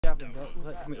javelin.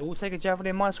 Can we all take a javelin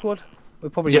in my squad? We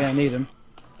probably don't need them.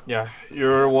 Yeah,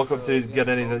 you're welcome to get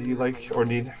any that you like or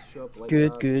need.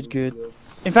 Good, good, good.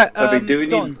 In fact,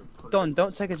 Don,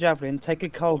 don't take a javelin. Take a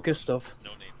Carl Gustav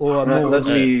or a let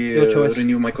me your choice.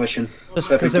 renew my question. Just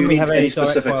Pepe, because do then you we need have any a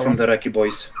specific from the Raki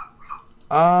boys?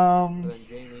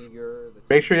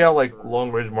 Make sure you have like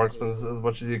long range marksmen as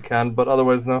much as you can, but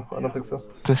otherwise no, I don't think so.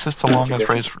 This is the longest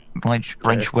range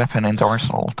weapon in the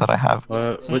arsenal that I have.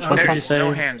 Which one did you say?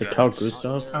 The Carl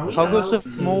Gustav? Carl Gustav,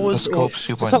 Moors, the or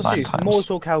scope it's up to you. 2.9 times. Moors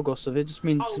or Carl Gustav. It just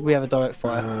means we have a direct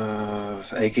fire.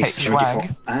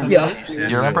 Swag. Yeah.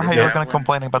 You remember how you were going to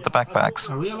complain about the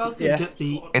backpacks? Are we allowed to get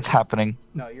the... It's happening.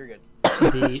 No, you're good.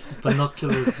 The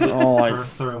binoculars for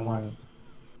thermal?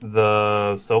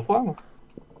 The Soflam?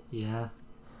 Yeah.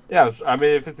 Yeah, I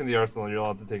mean, if it's in the arsenal, you're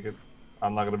allowed to take it.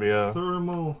 I'm not gonna be a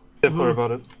stiffler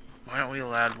about it. Why aren't we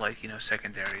allowed, like, you know,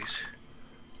 secondaries?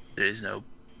 There is no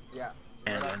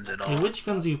handguns at all. And which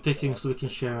guns are you picking so we can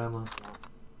share ammo?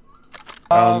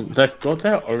 They've got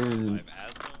their own...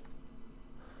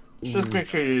 Just make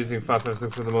sure you're using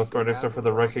 5.56 for the most part, except for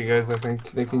the Reki guys. I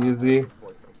think they can use the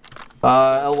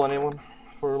L1A1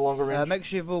 for longer range. Make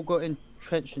sure you've all got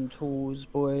entrenching tools,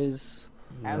 boys.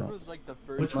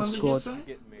 Which one did you say?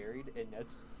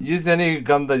 Use any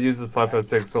gun that uses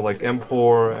 5.56, so like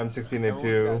M4,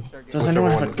 M16A2. Does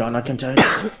anyone have a gun I can take?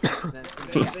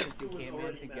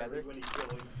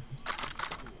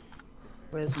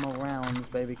 Where's my rounds,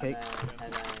 baby cakes?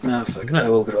 No, fuck it, I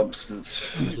will grab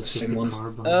the same one.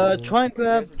 Try and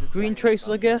grab green tracers,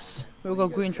 I guess. We'll go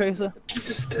green tracer.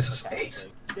 Jesus, this is 8.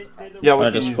 Yeah, I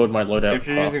just pulled my loadout. If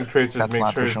you're using tracers, make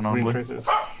sure it's green tracers.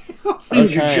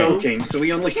 You're joking, so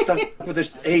we only stuck with the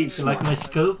 8s. Like my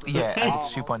scope? Yeah,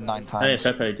 it's 2.9 times.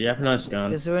 Hey, Pepe, do you have a nice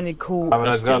gun? Is there any cool... I have a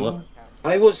nice gun.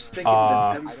 I was thinking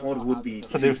that M4 would be...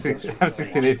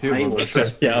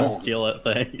 M16A2. Yeah, I'll steal it,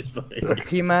 thanks.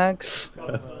 P-Mags.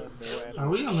 Are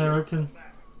we American?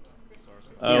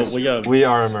 Yes. We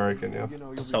are American, yes.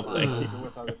 Something.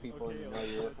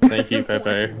 Thank you,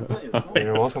 Pepe.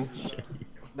 You're welcome.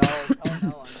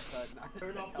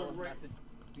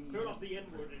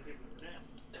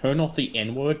 Turn off the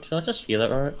N-word? Did I just hear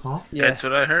that right? Huh? Yeah. That's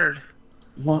what I heard.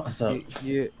 What the...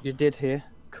 You did hear.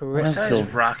 Correct. What size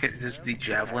rocket does the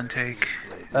javelin take?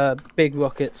 Big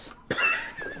rockets.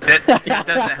 That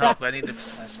doesn't help. I need the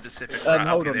specific rocket.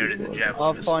 Hold on. There it is, the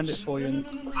javelin. I'll find it for you.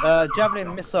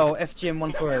 Javelin missile FGM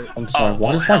 148. I'm sorry,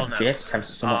 why does my vest have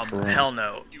so much room? Hell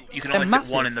no. You can only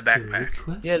fit one in the backpack.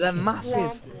 Yeah, they're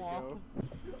massive.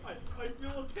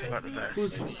 About the best.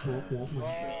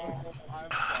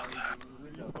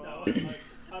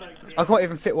 I can't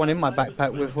even fit one in my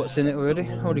backpack with what's in it already.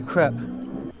 Holy crap.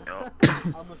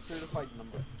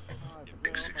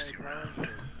 Big 60 round.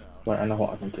 Wait, I know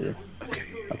what I can do.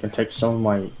 I can take some of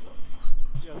my...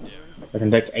 I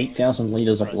can take 8,000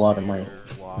 liters of blood in my...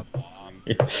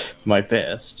 my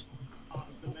vest.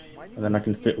 And then I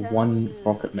can fit one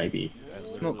rocket maybe.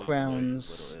 Smoke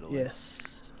rounds,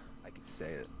 yes. I can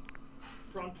say it.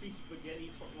 Crunchy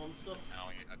spaghetti monster.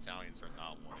 Italians are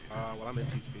not one. Well, I'm in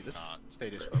TSP. This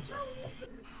Stadia sponsor.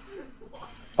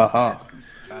 Aha.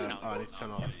 I need to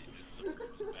turn off.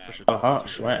 Aha,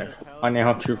 swag. I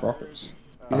now have 2 rockets.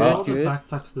 All the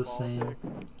backpacks the same.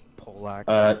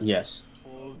 Yes.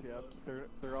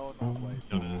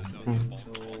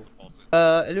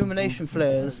 Illumination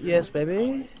flares, yes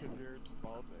baby.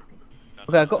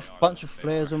 Okay, I've got a bunch of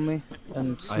flares on me,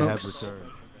 and smokes.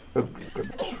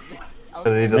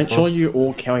 Make sure you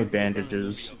all carry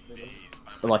bandages.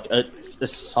 Like, a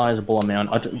sizable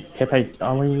amount. Pepe,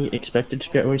 are we expected to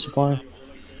get resupply?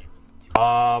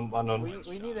 Unknown.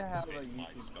 We need to have a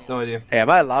YouTube. No idea. Hey, am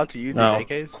I allowed to use No. these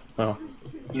AKs? No.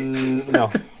 No.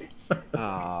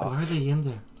 Why are they in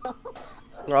there?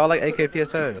 We're all like AK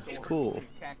PSO. It's cool.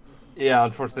 Yeah,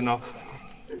 unfortunately not.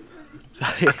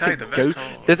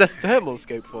 There's a thermal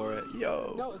scope for it.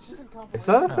 Yo. No, Is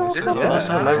that a thermal scope? That's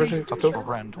for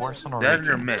Rand. Where's the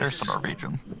Norwegian? There's the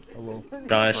Norwegian.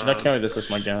 Guys, should I carry this as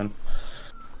my gun?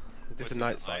 Is this a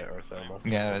night sight or a thermal?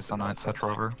 Yeah, it's a night sight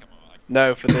rover.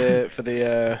 No, for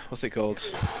the what's it called?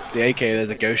 The AK. There's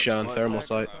a Goshan thermal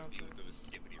sight.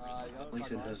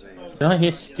 Did I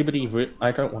hear skibbity rip?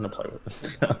 I don't want to play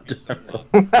with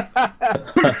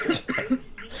it.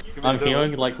 I'm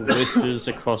hearing like whispers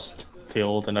across the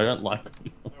field and I don't like them.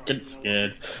 I'm getting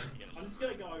scared.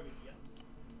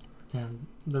 Damn,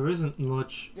 there isn't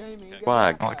much.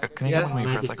 Swag. Can you help me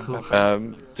for a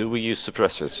second? Do we use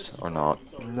suppressors or not?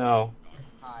 No.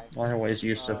 I always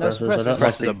use suppressors. I don't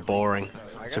like Suppressors are boring.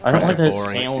 I don't like the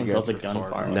Boring. sound of the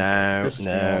gunfire.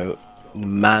 No.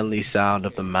 Manly sound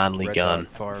of the manly gun.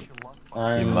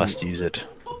 You must use it.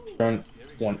 Don't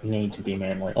need to be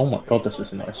manly. Oh my god, this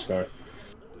is a nice scope.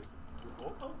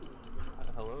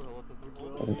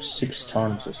 I think 6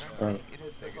 times this scope.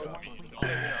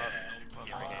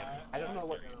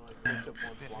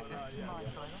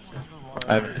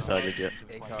 I haven't decided yet.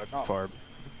 Farb.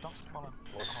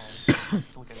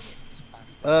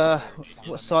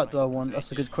 What site do I want?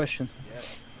 That's a good question.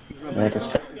 Yeah,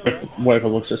 just whatever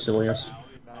looks Sicilius.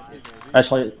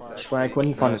 Actually, Swag, when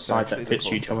you find a site that fits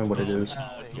you, tell me what it is.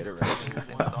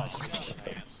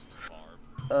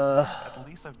 At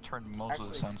least I've turned most of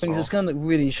the sense Things off. it's gonna look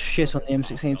really shit on the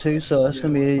M16 too, so it's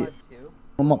gonna be.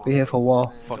 I might be here for a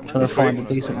while, trying to find a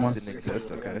decent one. Didn't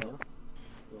exist, okay.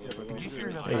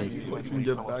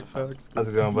 How's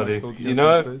it going, buddy? You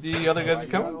know if the other guys are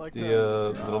coming?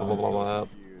 The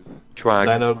Swag.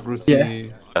 Dino,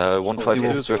 Brucey...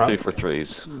 152s or 3 for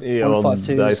 3s? Yeah, well,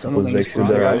 I suppose they should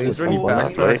arrive. Is there any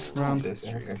backpacks around?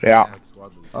 Yeah.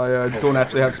 I don't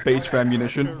actually have space for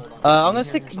ammunition. I'm gonna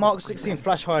stick Mark 16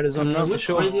 flash hiders on now for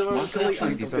sure. Luckily,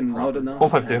 I'm fucking loud enough,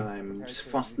 152. and I'm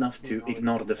fast enough to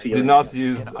ignore the field. Do not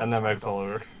use an MX all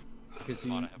over.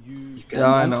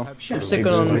 Yeah, I know. I'm sticking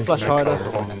on flash hider.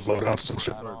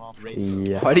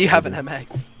 Yeah. Why do you have an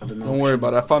MX? Don't worry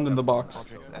about it, I found it in the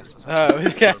box. Oh,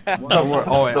 yeah. Don't worry.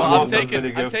 Oh, yeah. I'm taking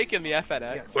the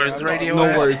FNX. Where's the radio? No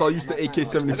at? worries, I'll use the I got a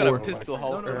AK-74. pistol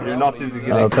holster. You're not using it.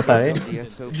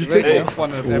 Katari, You take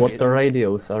one of what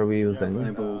radios are we using?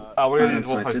 We're gonna use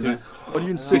 152s. Why do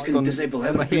you insist on disable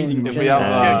hating If them? we have,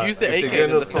 Yeah, use the if AK they give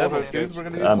as us a defense. 152s, we're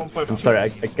gonna use I'm 152s. sorry, I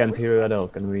can't hear you at all.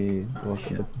 Can we walk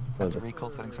a bit The further? recall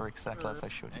settings are exactly as I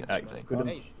showed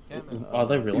yesterday. Are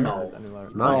they really? No.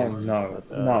 Oh,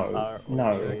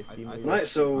 no. Right,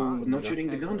 so not shooting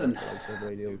the gun then.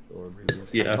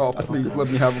 Yeah. Oh, please let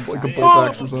me have like a bolt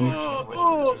action zone.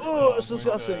 Oh, it's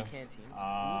disgusting.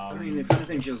 I mean, if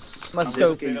anything, just My in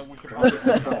scope. this case,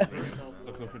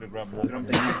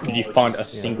 Did you find a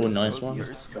single nice one?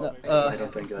 I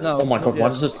don't think that's no. Oh my god, why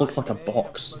does this look like a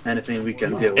box? anything we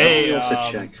can do. Hey, Also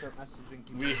check.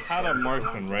 We had a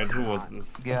marksman, right? Who was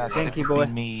this? Yeah, Thank you, it boy.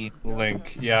 would be me.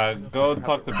 Link. Yeah, go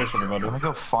talk to Bishop about Let me it.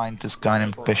 go find this guy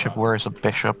named Bishop. Where is a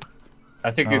Bishop?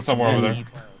 I think he's somewhere over there.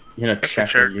 You know,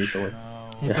 checker usually.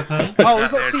 Hey, Yeah. Pepe, Oh, we've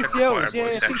got CCOs.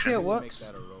 Yeah, CCO works.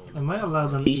 am I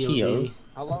allowed an PTO?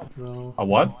 EOD? Roll. A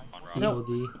what?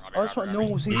 EOD. I just want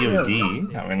normal CCO.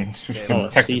 EOD? I mean, you Oh, can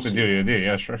technically CC. do EOD,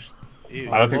 yeah, sure.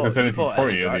 I don't think there's anything for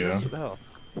EOD,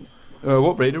 though.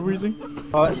 What radio are we using?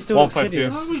 Oh, it still looks 152.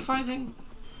 hideous. What are we fighting?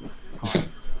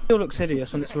 Still looks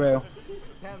hideous on this rail.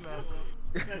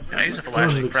 Can I use a Still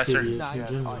flash looks suppressor? hideous in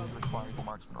general.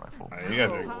 You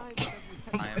guys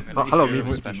are... Hello, me.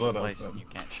 a special place and you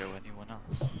can't show anyone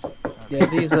else. Yeah,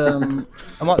 these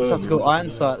I might just have to go iron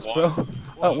sights, bro.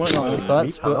 I don't want iron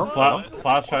sights, but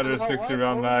Flash hider, 60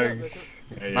 round mag.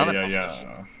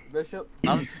 Yeah. Bishop?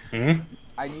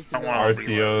 I need to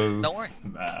RCOs. Don't worry.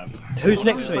 Man. who's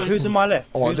next to me? Who's in my left?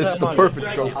 Oh, Who's this at is the my perfect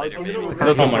left? scope.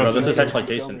 Oh my god, this is actually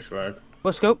decent, Shrug.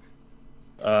 What scope?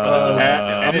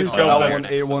 And it's L1,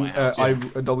 A1,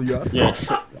 IWS.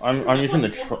 Yeah, I'm using the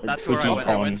That's where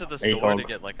I went to the store to ACOG.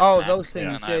 get like a Oh, snack, those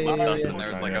things. and Yeah, I yeah, looked yeah, up yeah. and there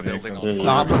was like a building on Yeah.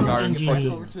 Nah, I'm running iron,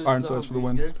 Engineers. iron sights for the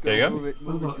win. There you go.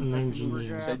 What about an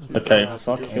engineer? Okay,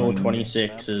 fuck your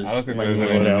 26s. I don't think when there's you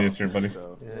any load out. engineers here, buddy.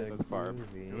 Do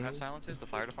we have silencers? The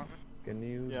fire department? Can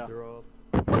you drop?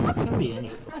 It can be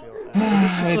anything.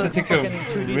 I need to think of fucking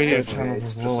 2D radio stuff.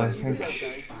 channels as well, I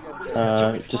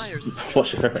think. Just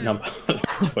what's your favorite number?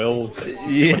 12. Yeah,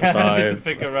 I need to 5.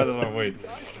 think of rather than wait.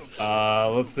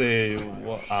 Let's see.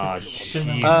 What? Jesus.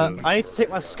 I need to take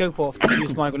my scope off to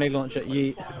use my grenade launcher.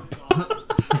 Yeet.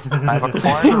 I've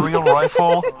acquired a real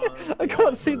rifle. I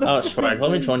can't see the. Oh, Swag,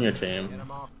 let me join your team.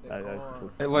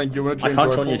 Hey, Link, you wanna I change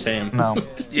can't join rifles? your team. No.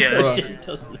 Yeah.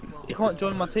 You can't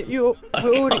join my team. We're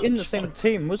already in the same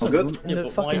team, wasn't good. we? In Yeah, the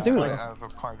but fucking why- duel. I've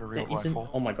acquired a real Yeah, isn't- rifle.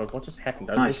 oh my god, what just happened?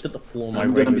 I Nice. looked at the floor of my I'm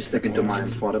gonna radio be sticking to mine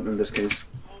for it in this case.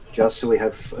 Just so we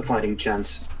have a fighting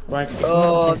chance. Right,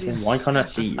 Oh, why can't I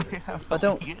see you? I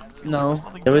don't. No.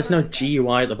 There is no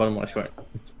GUI at the bottom of my screen.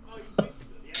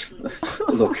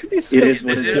 Look, it is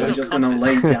what it is. I'm just gonna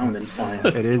lay down and fire.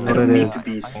 It is I what don't it need is. to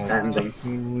be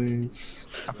standing.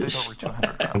 I put over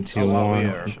 200 rounds.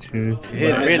 It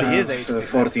really is Have, 8.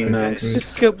 14 mags. This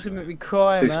scope's gonna make me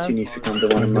cry, 15 man. if you count the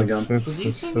one in my gun.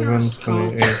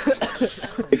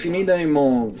 If you need any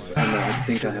more ammo, I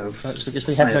think I have. That's because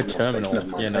we have no I more space, terminals. never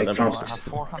mind. Yeah, no, I that I makes dropped have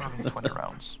 420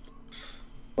 rounds.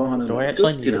 400. Do I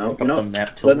actually need you to know, pick up the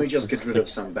map let me tools? just get rid of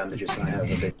some bandages. I have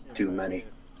a bit too many.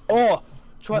 Oh,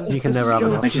 try. You can never have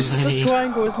enough. I just The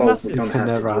triangle is hope we massive. don't have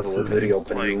to never have deal to with do. video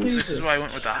opening Like, wounds. this is why I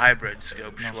went with the hybrid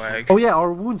scope swag. Oh yeah,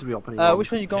 our wounds reopening.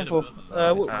 Which one are you going for?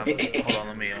 Hold on,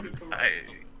 let me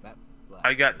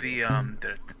I got the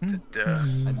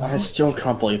I still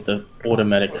can't believe the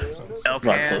automatic Elcan,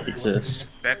 rifle exists.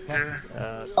 Spectre,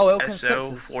 Elcan SO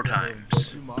Spectres. 4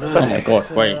 times. Oh my god,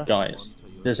 wait, guys.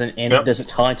 There's a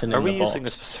Titan Are in we the using a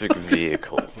box. specific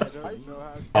vehicle?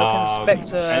 Elcan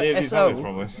Spectre Any of these SO. ones,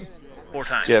 probably. 4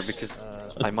 times. Yeah, because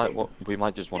we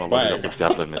might just want to load it up with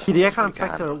Javelin missiles. The if we Elcan can.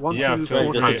 Spectre 1, Yeah, 2, Wait, 4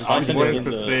 there's a times. Titan I'm willing in to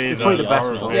the... say It's probably that the best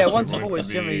our one. Yeah, version 1 to might 4 is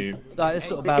be- generally like this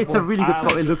sort of bad It's a boy. really good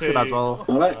score. It looks good as well.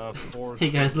 Alright, Hey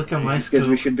guys, look at my guess we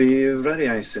scope. should be ready,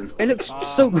 I assume. It looks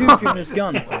so goofy on this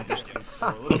gun.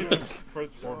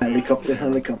 Helicopter,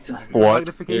 helicopter. What?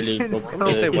 Magnification is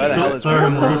Really? Say, cool. where the hell is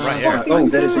thermals. right here? Oh,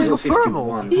 that is It's a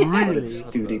thermal. 51. Really? Let's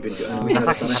do deep into enemy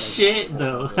That's territory. shit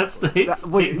though. That's the That-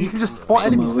 Wait, you can just spot Come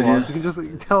enemies over for us. here. You can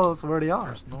just tell us where they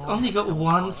are. It's only got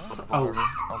one. Oh,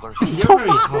 It's you're very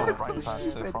hot.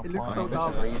 It looks so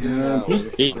dumb. Yeah. He's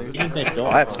big, isn't that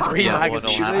I have dog? 3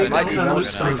 magazines. I might That even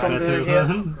looks look like better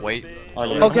than. Wait. Oh,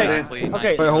 yeah. Okay,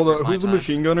 okay. Wait, hold on. Who's the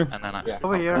machine gunner? And then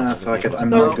Over here. Ah, fuck it, I'm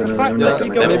No, not gonna. in fact, I'm let not me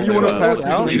gonna go Maybe you want to down. pass the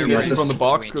Down. GPS on the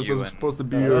box Between because you it's supposed to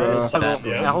be your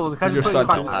Yeah, hold on. Can I your just put it side.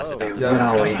 back? Where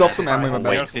are Yeah, we? stuff some ammo in my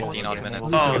wait bag. 15 odd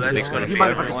minutes. Oh, that's gonna You be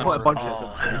might have just put a bunch Oh,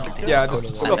 of hell. Yeah,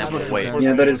 just stuff as much. Wait.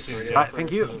 Yeah, that is.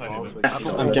 Thank you.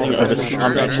 I'm getting over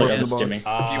I'm actually understimming.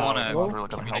 If you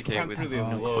want to communicate with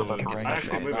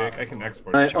I can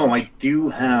export. I do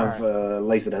have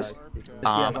laser and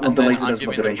the then laser I'm does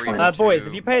giving the the range green finder. Boys, to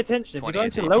if you pay attention, if you go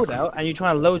into 2018. loadout and you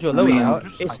try and load your I mean,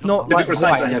 loadout, it's not to be like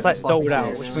precise, I white, it's have like doled out,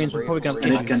 which means we're probably going to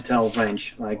and have it can issues. tell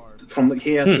range. Like from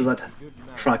here to that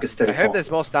track is I hope 34.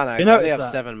 there's more stun. I You only notice have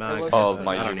that? 7 mags. Oh,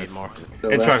 my I don't unit. need more. So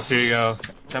Hey, Chuck, that's- here you go.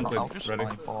 Templates ready.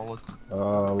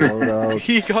 Loadout.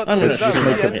 He got I don't know, the she's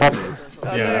making it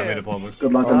public. Yeah, I made a public.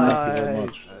 Good luck on that. Thank you very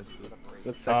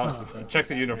much. Check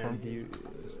the uniform.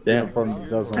 Damn, from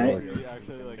doesn't Hey. look.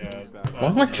 Why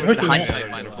am I joking? hindsight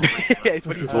might have Yeah, it's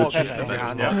when he's walking with your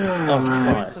hand up. Oh,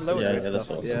 Christ. Yeah, that's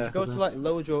awesome. Yeah. Go to like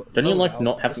load your. Don't you like loadout,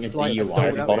 not having a it's like DUI doled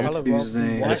at the out bottom? colour Tuesday.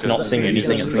 rather And it's than not white. seeing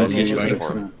anything Just in the range screen,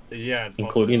 finder. Yeah, it's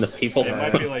including the people It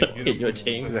might be like in your uniforms.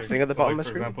 team. Is there a thing at the bottom of For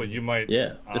the screen? example, you might.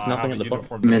 Yeah, there's nothing have at the a bottom.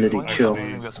 uniform Minute, that's chill.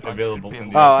 actually available in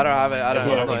the Oh, I don't have it. I don't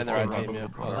Yeah. I'm not in the right team yet.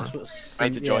 That's what's. I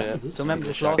need to join yeah. it. So remember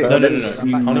just last No, time. no, you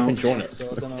can't No. even join it. So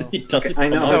I don't know. It doesn't I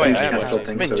know come how No, up. to wait, use I the am castle watching.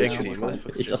 thing, I'm in so it Jake's should be team. fine.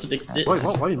 It doesn't exist. Wait,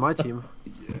 what? Why are you in my team?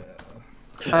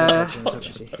 You guys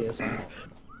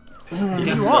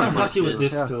I'm happy with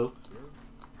this Yeah. scope.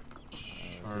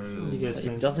 You guys It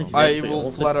think? doesn't exist. I but it will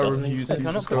also flat out doesn't refuse exist. to Can I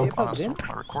use not put scope. your plugs in?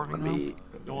 recording.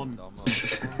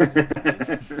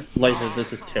 Laser,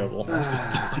 this is terrible.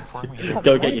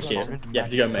 Go get your kid. You have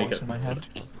to go make it.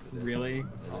 Really?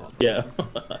 Yeah.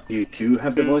 You do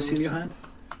have the voice in your hand?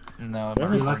 No, Where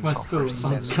You is like my scope?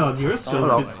 Oh god, your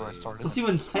scope doesn't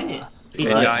even fit.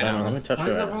 Yeah, I know. let me touch Why is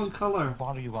your that ass. wrong color?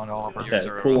 Body you want all of our Okay,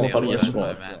 users are cool, only buddy, on your one squad.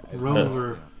 event.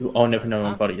 Rover. I'll never know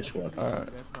when buddy is squad.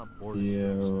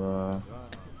 You,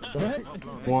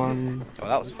 One. Oh,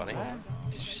 that was funny.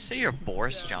 Did you say you're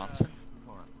Boris Johnson?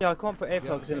 Yeah, I can't put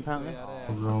earplugs in apparently.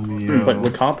 But we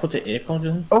can't put the earplugs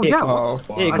in? Oh, Yeah. yeah. Oh.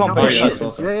 Yeah, you I can't know. put Oh, shit. yeah,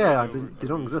 awesome. Yeah, they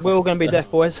don't exist. We're all going to be deaf,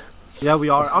 boys. Yeah, we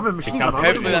are. I'm a machine gun. I'm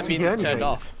Hopefully not that means hear it's turned anything.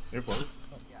 off.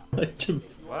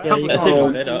 Yeah, you That's can't.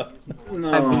 even better.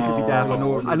 No. I'm going to be deaf.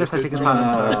 Unless I take a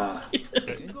silence.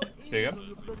 There you go.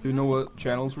 Do you know what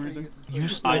channels we're using? You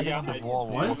standing on the wall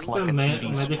Why look is like the a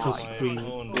 2D medical sprite. screen?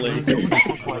 Like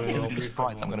 2D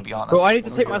sprites, I'm gonna be honest. Bro, I need to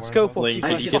take my scope off. Please, to I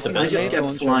you use get just, the I just kept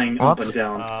launcher. flying What? up and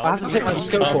down. I have to take my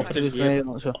scope off to do this grenade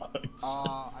launcher.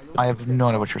 I have no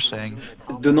idea what you're saying.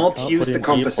 Do not I'll use put the in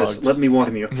compasses, earplugs. let me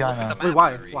warn you. Yeah, I know. Wait,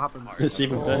 why? What happens? It's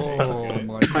even better. Oh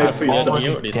my I feel so.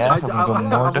 Already Deaf, I'm gonna go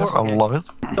more deaf, I love it.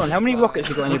 Don, how many rockets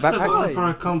you got in your What's the button backpack? for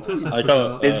a compass? I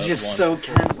got, It's just so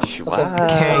casual.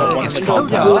 King is Oh,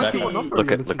 yeah, compass. what number are Look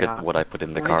you at looking what I put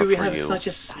in the Why car do we for have you. such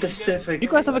a specific... You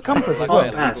guys have a compass as Oh,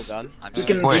 well. pass. I'm You just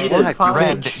can wait, read it.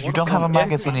 Red, you don't have a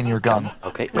magazine in your gun.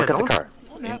 Okay, look at the car.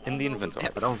 In the inventory.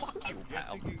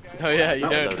 Oh yeah, you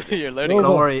don't. You're loading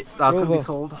Don't it. worry, that's going to be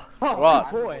sold.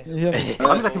 What? Boy. That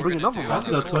means I can bring another I've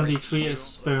one. got 23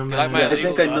 experiments. my I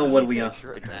think I know what we are.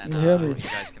 And, you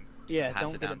guys can Yeah, pass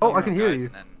don't it get down it. Oh, to I can hear guys you.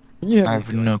 and then Yeah. I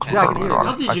have no clue Yeah, I where can we hear are.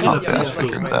 How did I you can't get a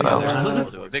figure pistol? that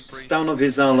out. victory. Town of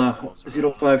Izala,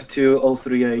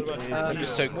 052038. I'm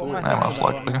just so cool. Yeah, most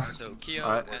likely. So Keo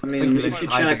Alright. I mean, if you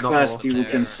check quest, you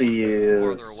can see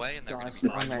further away, and they're gonna be the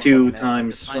flying 2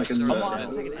 times fucking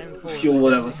Fuel, fuel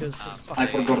whatever. I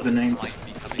forgot the name.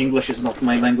 English is not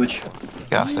my language.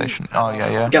 Gas station. Oh, yeah,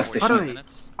 yeah. Gas By station. the way,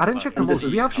 I didn't check the And mode. this Do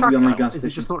is we have the Shack only Tack? gas Is it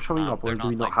station. just not showing up, or do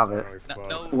we not have it?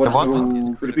 What?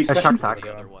 What? Repeat A question? Shack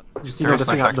Tack. Just, you There know, is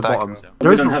the no thing at the Shack flag. bottom. We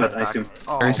There is don't no have it, flag. I assume.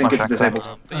 Oh. There I is think no it's flag. disabled.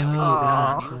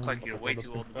 Looks like you're way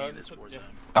too old to be in this war zone.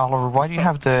 Oliver, why do you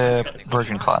have the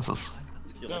virgin classes?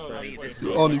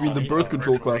 Oh, you mean the birth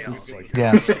control classes?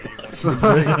 Yes.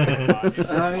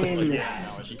 I mean,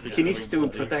 he needs to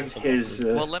protect his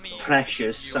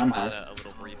precious somehow.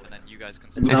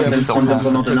 And sometimes condoms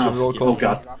are not enough. Oh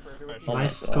god.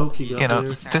 Nice scope you got You know,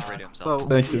 there.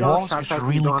 this wall is just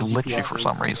really glitchy for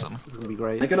some reason.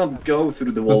 I cannot go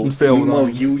through the wall. Doesn't fail Meanwhile,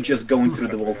 without- you just going through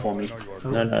the wall for me.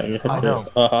 No, you I have know.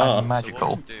 to. I'm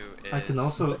magical. I can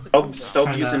also Stop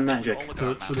kinda using magic.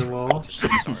 go through the wall.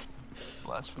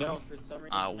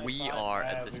 We are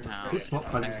at this town. This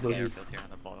map bug is buggy. Airfield here on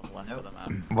the bottom left of the map.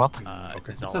 What?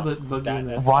 It's a bit buggy in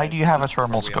there. Why do you have a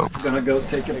thermal scope? I'm gonna go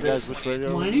take a piss.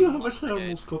 Why do you have a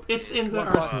thermal scope? It's in the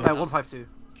arsenal. 152.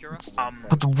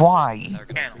 But why?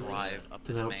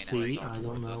 To help see, I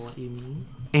don't know what you mean.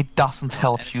 It doesn't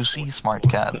help you see, smart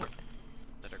cat.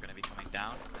 That are going to be coming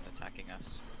down and attacking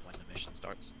us when the mission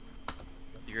starts.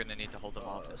 You're going to need to hold them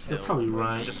off until You're probably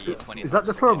right. Is that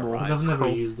the thermal? I've never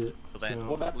used it. So then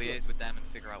So. liaise with them and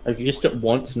figure out I've used it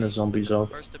once in a zombie zone.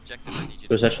 first objective. I need you It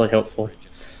was actually helpful.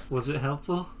 Was it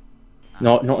helpful?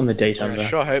 Not in the daytime I though.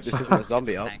 sure hope this isn't a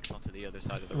zombie op. onto the other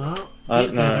side of the Well, I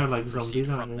these don't guys know. are like zombies,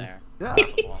 aren't they? Yeah.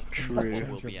 True.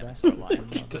 will be MSO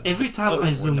line. Every time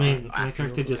I zoom in, my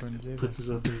character just puts his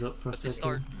weapons up for a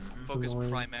second. It's Focus annoying.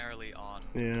 primarily on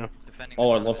Yeah. defending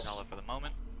Oh, I the love. tower for the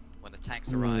moment. When the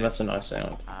tanks arrive, That's a nice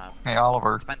sound. Hey,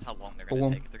 Oliver. depends how long they're going to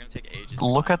take. If they're going to take ages,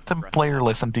 Look we'll at the rest player them.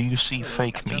 list and do you see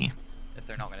fake me? If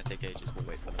they're not going to take ages, we'll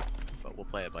wait for them. But we'll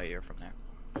play it by ear from there.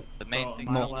 The main thing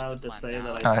Am I we need allowed to plan say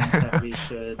now that I think that we we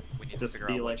should need to just figure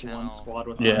be out what like channel one squad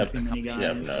with Yeah. too many Yeah,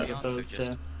 guys no. as opposed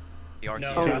to... the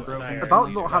RT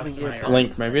About not having earplugs.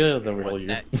 Link, maybe they're the real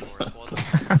you.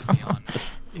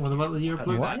 What about the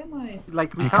earplug? Why am I...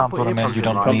 Like, we You can't can't put them in, earplugs you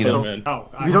don't right? need So- them.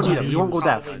 You don't need them, you won't go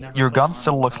deaf. Your gun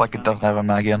still looks like it doesn't have a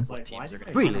mag in.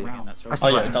 Really? I Oh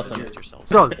swear. yeah, it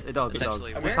doesn't. It does.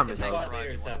 Every time it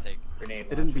does. It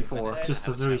didn't before. It's just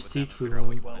a very see-through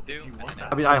one.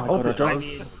 I mean, I hope it does.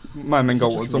 My main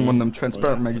goal was on one of them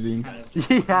transparent magazines.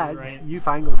 Yeah,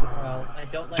 newfangled.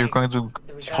 You're going to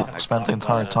spend the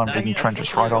entire time digging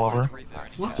trenches, right, Oliver?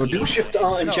 Do shift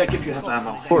R and check if you have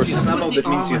ammo. Of course. If you have ammo, that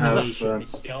means you have...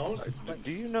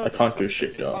 I can't do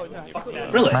shit though.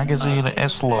 Really? Magazine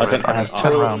is loaded. I have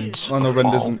 10 rounds. Oh no, Ren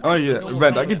doesn't. Oh yeah,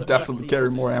 Ren, I could definitely carry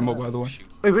more ammo by the way.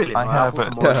 Wait, really? I have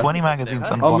Yeah. 20 magazines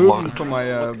and I'll one move them loaded. from my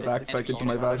backpack into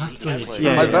my vest. Yeah,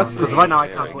 My yeah, vest because is right now I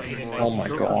can't put any more. Oh my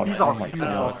god. These Oh are my huge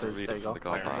god. boxes. There you go.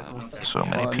 So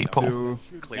many One, people. two.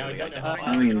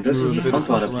 I mean, this is the fun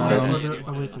part about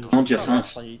it. Not just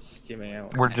us.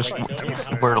 We're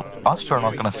us two are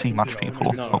not gonna see much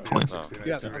people, hopefully.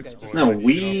 No,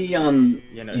 we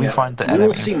We find the we will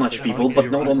enemy. see much people,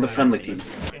 but not on the friendly team.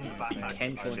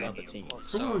 Can join other teams.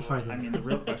 So what are we fighting?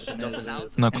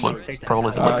 No clue.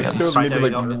 Probably the I Libyans. killed maybe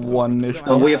like one-ish.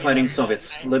 We are fighting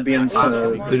Soviets. Libyans,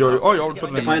 Did you? Oh, you already put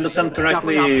if them I in. understand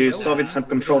correctly, Soviets had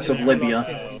controls of Libya.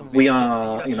 We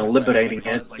are, liberating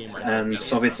it, and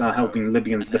Soviets are helping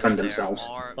Libyans defend themselves.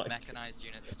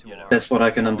 That's what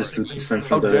I can understand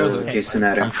from the case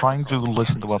scenario. I'm trying to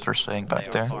listen to what they're saying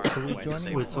back there.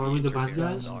 Wait, so are we the bad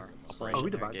guys? Are we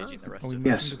the bad guys?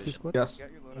 Yes. Yes.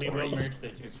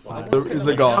 There is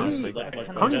a god.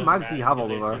 How many mags do you have,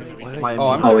 Oliver? My Oh,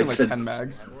 I'm Oh, having it's like a- 10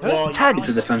 mags. 10? It's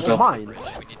a defense op. Mine.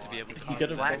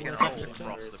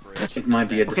 It might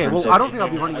be a Okay, defense well, I don't op. think I'll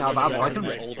be running out of ammo. I can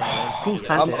full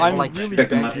send it. I'm Like, really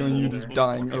Check 'em banking on you just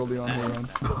dying early on the round.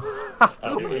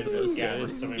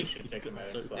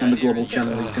 In the global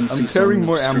channel, you can see I'm carrying some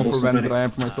more ammo for scribbles Ren already. than I am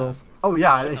for myself. oh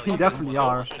yeah, you definitely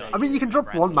are. I mean, you can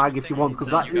drop one mag if you want, because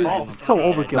that is so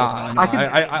overkill. Nah, I can,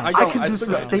 I can do still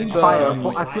got sustained the- fire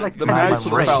for, I feel like, the 10 mag minutes for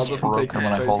straight. the foul Wrist is doesn't take broken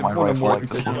when I space. hold If my you want rifle more, like you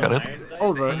this. can Look at it.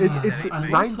 Over, it's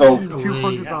 90 Oh.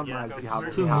 200 round mags you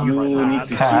have. You need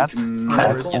to Cat, seek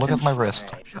cat, look at my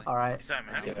wrist. Alright.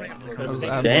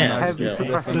 Damn. Heavy Yeah.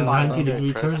 suppressive The fire.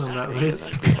 90-degree turn on that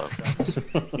wrist.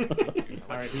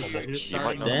 Damn.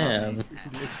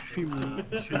 Extremely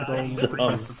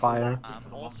suppressive fire.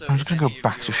 I'm just gonna go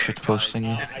back to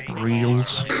shitposting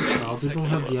reels. No, they don't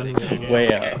have the enemy.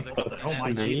 Where?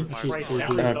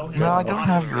 No, I don't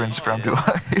have your Instagram, do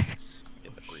I?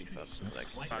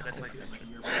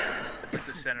 It's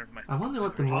the center of my... I wonder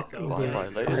what the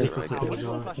political settings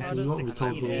are. Because we won't be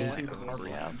told who. It's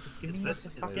this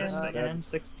fucking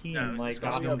M16, like, it's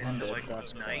Gotham like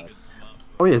Hundred. night.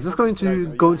 Oh yeah, is this going to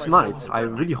go tonight? I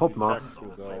really hope not.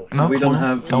 No, we don't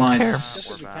have don't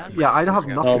lights. Yeah, I don't have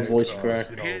Oh, nothing. voice crack.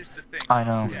 I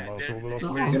know.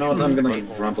 You know what? I'm gonna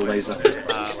rumble laser.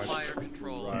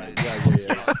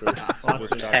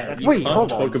 Wait,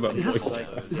 hold on. Talk about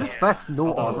Is this vest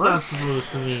no armor? What's that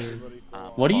supposed to mean?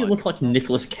 Why do you look like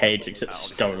Nicolas Cage except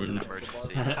stoned?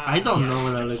 I don't know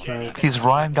what I look like. He's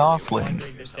Ryan Gosling.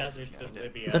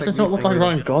 That does not look like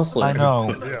Ryan Gosling. I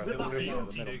know.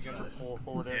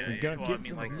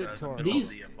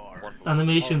 These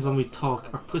animations when we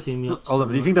talk are putting me up.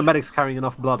 Oliver, do you think the medic's carrying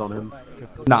enough blood on him?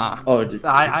 Nah. Oh, do you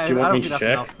want me to check?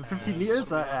 Enough. 15 liters?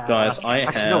 Guys, I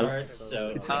actually, have...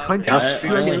 No. It's 20. Just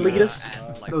 15 liters?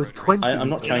 No, it's 20. I'm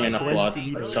not carrying enough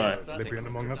blood. Sorry. I've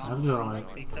got like...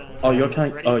 Oh,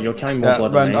 you're carrying more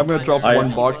blood Ren, than me. I'm gonna drop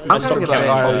one box. I'm carrying a Sometimes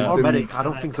our medic. I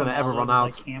don't think it's gonna ever run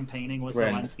out.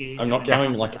 Ren, I'm not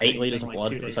carrying like 8 liters of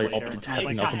blood because I opted to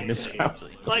take nothing this out.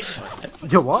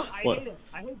 Yo, what? What?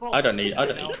 I don't need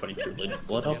 22 liters of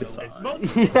blood. I'll be fine.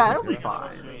 Yeah, it'll be fine.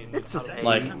 It's just AIDS.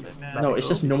 Like, no, it's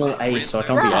just normal AIDS, so I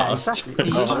can't be asked.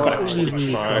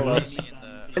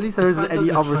 At least there isn't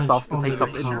any other stuff that takes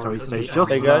up inventory space, just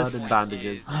blood and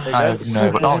bandages. I have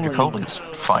no, but your colleagues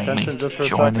finally Attention just for a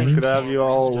second, joining. could I have you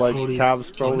all like tab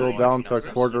scroll down to a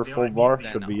quarter full bar,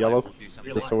 should be yellow,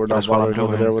 just so we're not That's what I'm bothering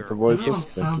over doing. there with the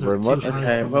voices. Thank you very much.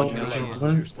 Okay, well,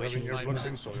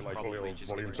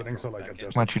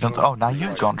 What you don't? Oh, now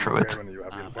you've gone through it.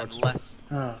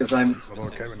 Because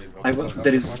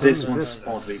there is this one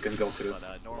spot where you can go through.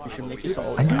 I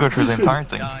can go through the entire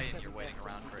thing.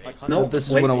 No, This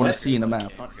is wait, what I want wait. to see in a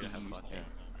map.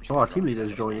 Oh, our team leader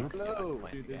is joining. Oh.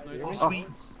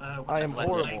 I am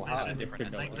horrible.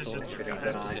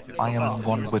 I am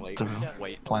one with the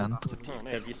plant.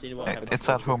 It's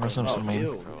that Homer Simpson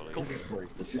meme.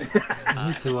 I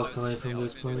need to walk away from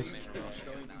this place.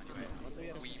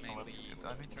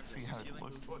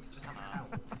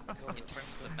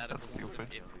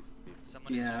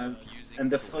 Yeah,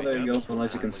 and the further you go,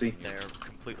 as you can see. They're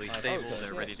completely stable,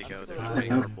 they're ready to go.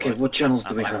 Okay, what channels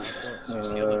do we have?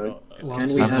 Can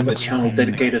we have a channel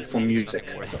dedicated for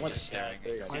music?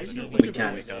 We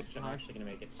can.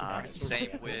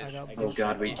 Same with... Oh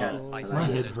god, we can. My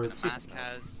head hurts.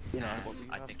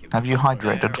 Have you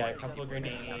hydrated?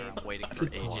 Waiting for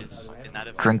ages in that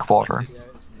event. Drink water.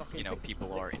 You know,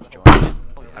 people are enjoying it.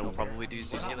 I will probably do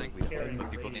Zoo Ceiling, but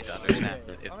people need to understand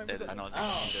that if that is not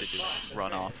easy to just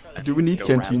run off and Do we need go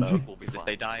canteens? Rambo, because if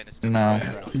they die in a No.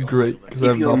 Great, because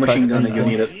If you're a machine gunner, you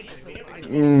need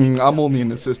it. I'm only in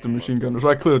the system machine gunner, so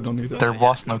I clearly don't need it. There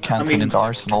was no canteen in the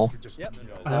arsenal.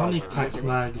 I only pack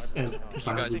mags and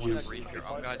bandages.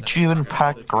 Did you even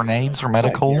pack grenades or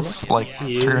medicals, like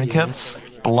tourniquets,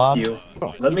 blood?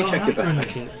 Let me check your back.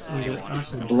 Tourniquets in the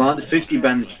arsenal. Blood, 50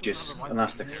 bandages,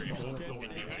 elastics.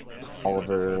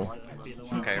 Oliver.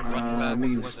 Okay, I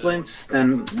mean, splints,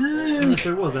 then... If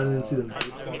there was, I didn't see them.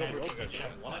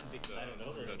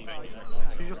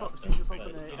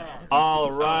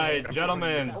 Alright,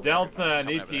 gentlemen, Delta and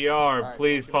ETR,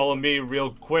 please follow me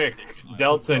real quick.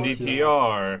 Delta and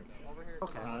ETR.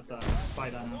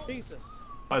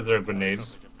 Why is there a grenade?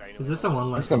 Is this a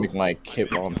one That's gonna make my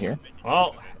kit while I'm here.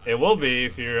 Well, it will be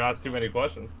if you ask too many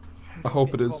questions. I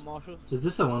hope it is. Is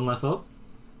this a one life up?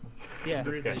 Yeah,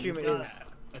 assume it is.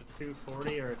 A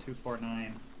 240 or a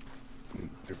 249?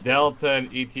 Delta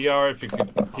and ETR, if you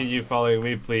could continue following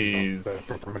me, please.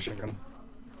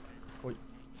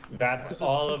 That's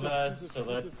all of us, so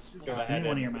let's go ahead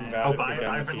and move Oh, out but if we're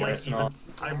done I've with been the like, arsenal.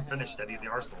 I haven't finished any of the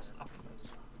arsenal stuff.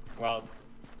 Well,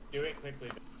 do it quickly.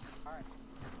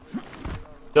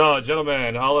 So,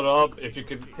 gentlemen, haul it up. If you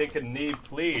could take a knee,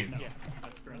 please.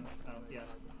 That's correct. Oh, yes.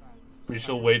 We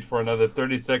shall wait for another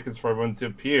 30 seconds for everyone to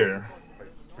appear.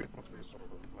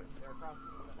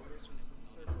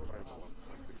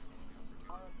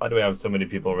 Why do we have so many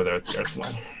people over there at the arsenal?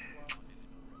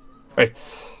 Right.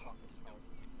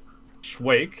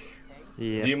 Schwake, do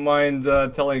you mind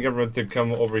telling everyone to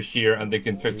come over here and they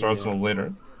can fix the arsenal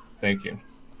later? Thank you.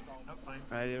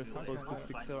 They're supposed to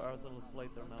fix our arsenals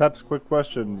later now. Peps, quick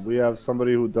question. We have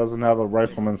somebody who doesn't have a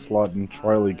rifleman slot in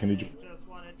Charlie. Can you...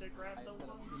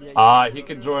 He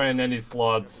can join any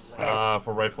slots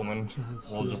for rifleman.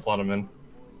 We'll just let him in.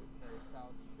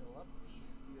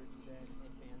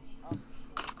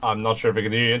 I'm not sure if I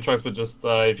can do your intros, but just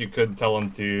if you could tell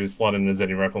him to slot in as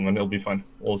any rifleman, it'll be fine.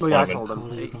 We'll slot him in. I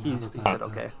told him. He said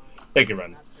okay. Thank you,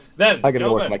 Ren. Then, I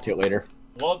gotta work gentlemen, my kit later.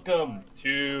 welcome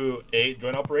to a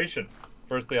joint operation.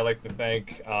 Firstly, I'd like to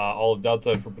thank all of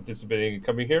Delta for participating and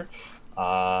coming here.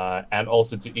 and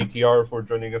also to ETR for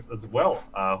joining us as well.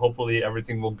 Hopefully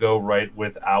everything will go right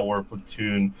with our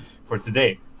platoon for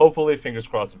today. Hopefully, fingers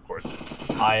crossed, of course.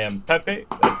 I am Pepe,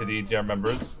 to the ETR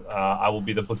members. I will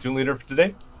be the platoon leader for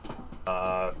today.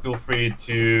 Feel free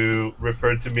to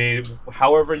refer to me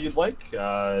however you'd like.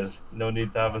 No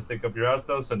need to have a stick up your ass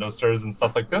though, so no sirs and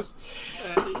stuff like this.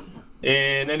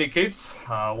 In any case,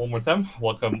 one more time,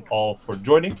 welcome all for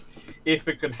joining. If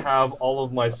it could have all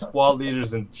of my squad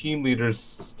leaders and team leaders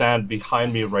stand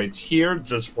behind me right here,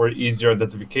 just for easier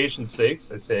identification sakes,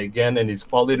 I say again, any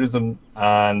squad leaders and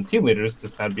team leaders to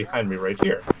stand behind me right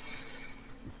here.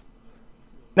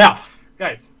 Now,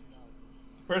 guys,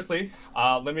 firstly,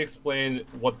 let me explain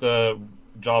what the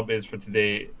job is for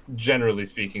today, generally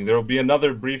speaking. There will be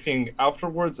another briefing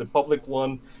afterwards, a public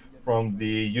one from the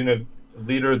unit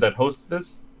leader that hosts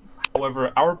this.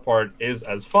 However, our part is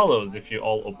as follows if you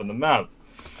all open the map.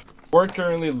 We're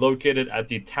currently located at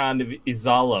the town of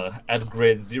Izala at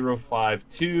grid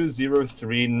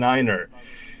 052-039er.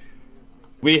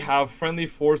 We have friendly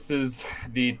forces,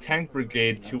 the tank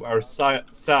brigade to our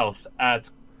south at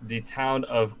the town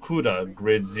of Kuda,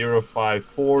 grid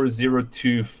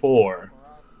 054024.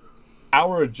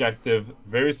 Our objective,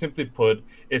 very simply put,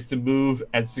 is to move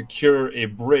and secure a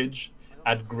bridge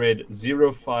at grid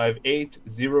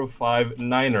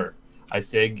 058059er. I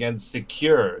say again,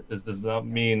 secure. This does not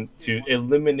mean to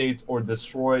eliminate or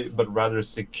destroy, but rather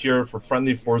secure for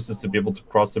friendly forces to be able to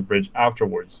cross the bridge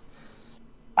afterwards.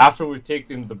 After we've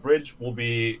taken the bridge, we'll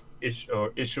be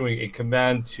issuing a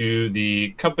command to the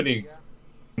company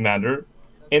commander.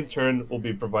 In turn, will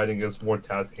be providing us more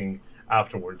tasking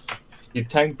afterwards. The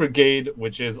tank brigade,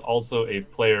 which is also a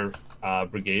player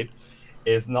brigade,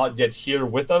 is not yet here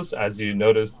with us. As you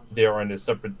noticed, they are in a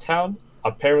separate town.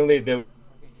 Apparently, they...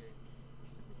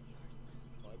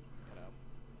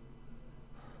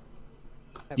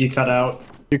 You cut out.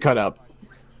 You cut out.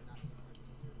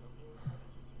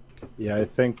 Yeah, I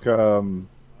think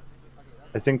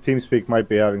TeamSpeak might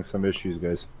be having some issues,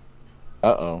 guys.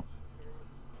 Uh-oh.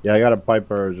 Yeah, I got a pipe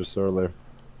error just earlier.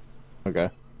 Okay.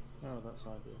 Oh, that's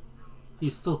ideal.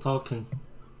 He's still talking.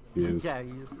 He is. Yeah,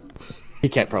 he's... He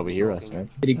can't probably hear us, man.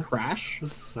 Did he crash?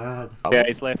 That's sad. Yeah,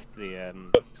 he's left the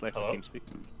TeamSpeak.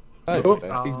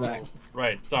 Oh, He's back.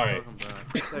 Right, sorry.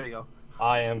 There you go.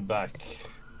 I am back.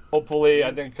 Hopefully,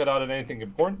 I didn't cut out anything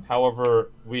important.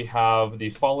 However, we have the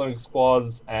following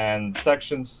squads and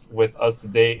sections with us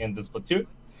today in this platoon.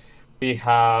 We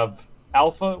have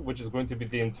Alpha, which is going to be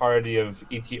the entirety of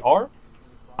ETR.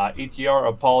 ETR,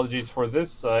 apologies for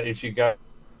this. If you got...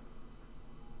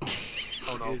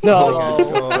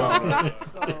 No.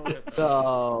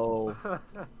 No.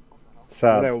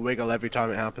 Sad. I wiggle every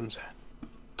time it happens.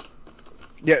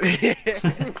 Yeah.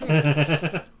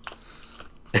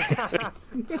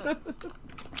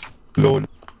 Lol.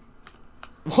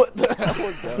 What the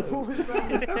hell was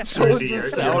that? Someone Your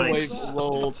just sound wave mic's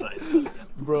lol.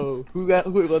 Bro, who let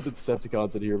the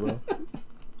Decepticons in here, bro?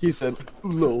 He said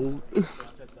lol.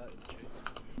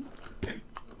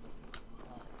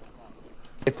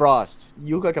 Hey Frost,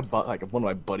 you look like one of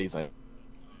my buddies.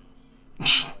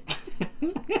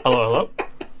 Hello?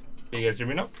 Can you guys hear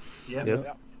me now? Yeah. Yes.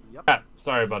 Yep. Ah,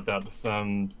 sorry about that.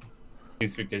 Some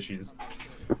TeamSpeak issues.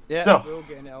 Yeah, So, we're all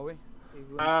getting it, are we?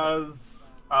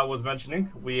 as I was mentioning,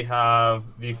 we have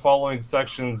the following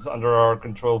sections under our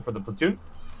control for the platoon.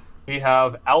 We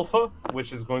have Alpha,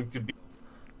 which is going to be...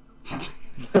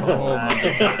 Oh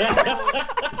my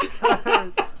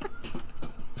God.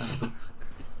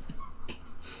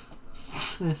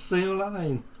 Say your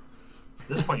line. At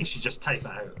this point, you should just type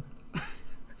that out.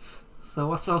 So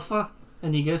what's Alpha?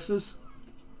 Any guesses?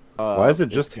 Why is it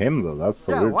just him though? That's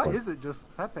the Yeah, weird why part. is it just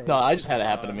Pepe? No, I just had it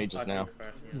happen to me just now.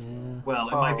 Yeah. Well,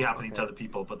 it might be Oh, happening to okay. other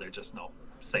people, but they're just not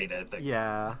saying anything.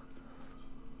 Yeah.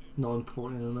 Not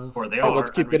important enough. Or they Oh, are.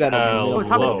 let's keep and it at a Oh, it's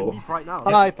happening Hello. to me right now.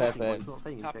 Hi, He's talking, Pepe. but he's not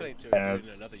saying It's happening anything. to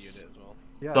Yes. another unit as well.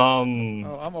 Yeah.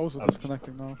 Oh, I'm also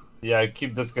disconnecting now. Yeah, I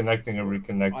keep disconnecting and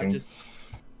reconnecting.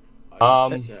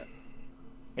 I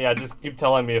Yeah, just keep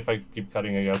telling me if I keep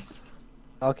cutting, I guess.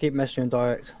 I'll keep messaging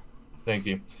direct. Thank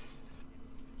you.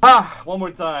 One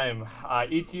more time.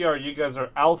 ETR, you guys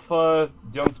are Alpha.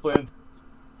 Don't split.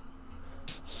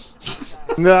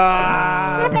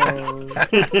 No.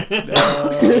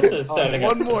 This is setting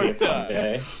One up more a fun time.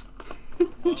 day.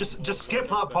 Just skip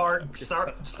that part.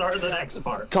 Start the next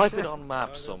part. Type it on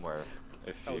map somewhere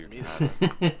if That was you me. can.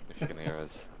 If you can hear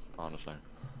us, honestly.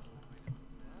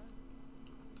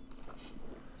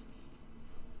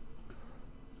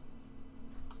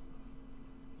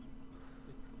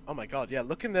 Oh my god, yeah,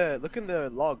 look in the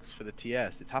logs for the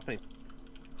TS. It's happening.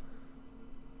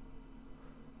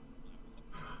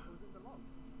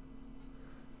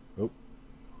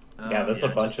 that's a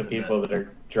bunch of people that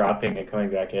are dropping and coming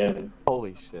back in.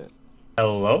 Holy shit.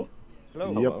 Hello?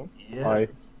 Hello. Yeah. Hi.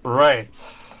 Right.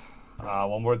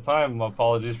 One more time,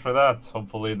 apologies for that.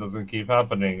 Hopefully it doesn't keep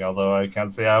happening, although I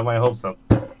can't say I have my hopes up.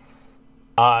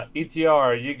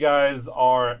 ETR, you guys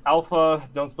are Alpha.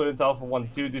 Don't split into Alpha 1,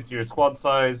 2 due to your squad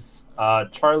size.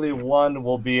 Charlie 1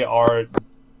 will be our...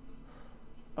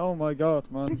 Oh my god,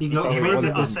 man. He got Moved murdered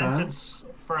it a this time. sentence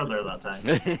further that time.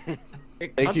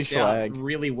 Thank you, Schlag.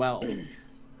 Really well.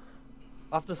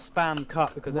 I have to spam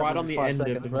cut because Right every on the 5 end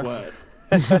seconds, of the bro. word.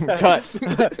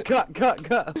 Cut.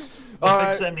 cut.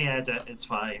 Fix any edit, it's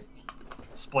fine.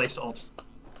 Splice alt.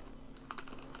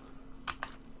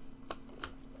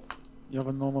 You have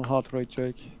a normal heart rate,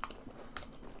 Jake.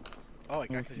 Oh, I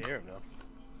can actually hear him now.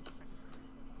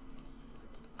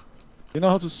 You know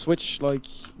how to switch, like,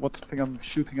 what thing I'm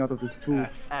shooting out of this tool?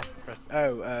 Press.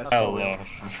 Scroll wheel.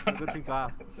 Good thing to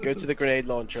ask. Go to the grenade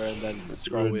launcher and then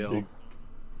scroll wheel.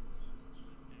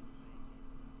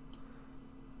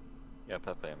 Yeah,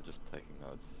 Pepe, I'm just taking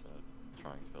notes,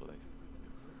 trying to at least.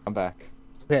 I'm back.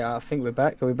 Okay, I think we're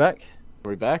back. Are we back? Are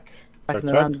we back? Back in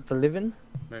the Check. land of the living?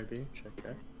 Maybe. Check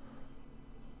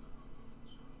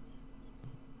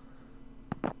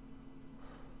it.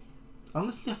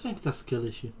 Honestly, I think it's a skill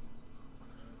issue.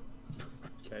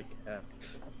 Check it.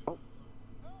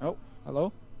 Oh,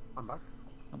 hello? I'm back.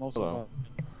 I'm also Hello.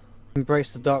 back.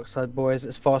 Embrace the dark side, boys.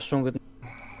 It's far stronger than...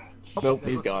 Nope,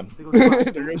 he's gone. There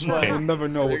There goes Schlag. You'll never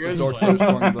know what There the goes dark Schlag. side is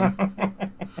stronger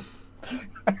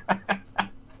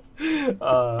than.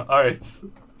 Alright.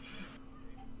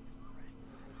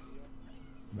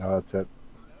 No, that's it.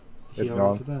 He It's already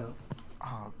gone. put out.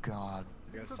 Oh god.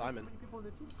 There's Simon.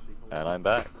 And I'm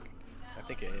back. I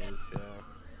think it is, yeah.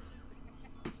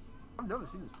 I've never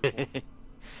seen this before.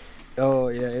 Oh,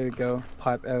 yeah, here we go.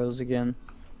 Pipe errors again.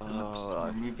 Oops,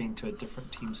 we're moving to a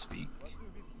different team speak.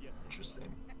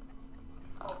 Interesting.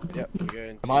 Yep, we're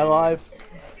going to... Am I live?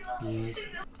 Yes.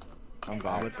 I'm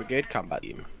back. Armored Brigade Combat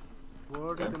Team.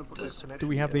 Where are they gonna put this Do connection?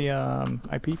 we have the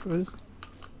IP for this?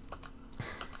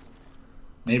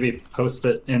 Maybe post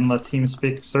it in the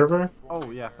TeamSpeak server? Oh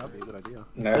yeah, that'd be a good idea.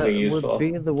 That'd be useful. Would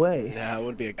be the way. Yeah, it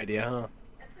would be a good idea, huh?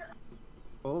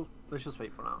 Well, let's just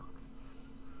wait for now.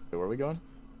 Wait, where are we going?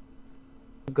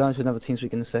 We're going to another team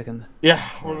speak in a second. Yeah,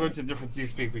 we're going to a different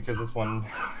TeamSpeak because this one...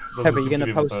 Hey, but you're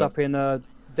gonna post up in Delta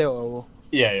or...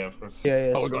 Yeah, of course.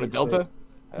 Yeah. Oh, we're going to Delta?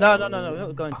 No, we're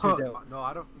not going to Delta. No,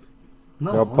 I don't.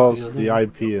 No, They'll what's post the the other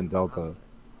IP in Delta.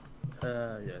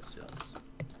 Yes.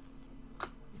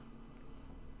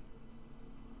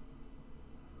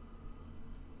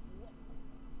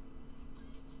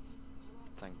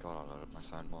 Thank god I loaded my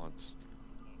sound mods.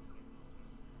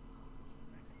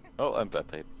 Oh, I'm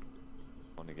Pepe.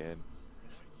 On again.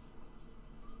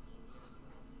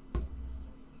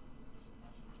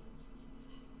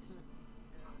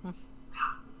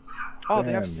 Oh,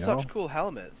 they have Damn, such yo. cool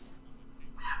helmets.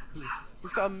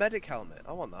 He's got a medic helmet.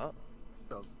 I want that.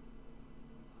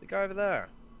 The guy over there.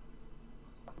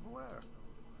 Where?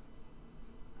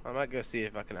 I might go see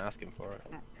if I can ask him for it.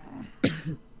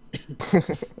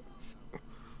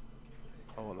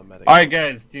 I want the medic. Alright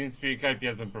guys, TeamSpeak IP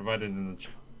has been provided in the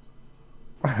chat.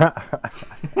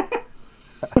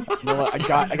 You know what?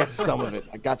 I got some of it.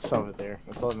 I got some of it there.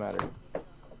 That's all that matters.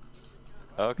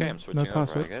 Okay, I'm switching over, I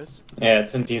password. guess. Yeah,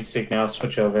 it's in TeamSpeak now.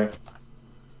 Switch over.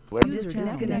 User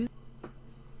disconnected.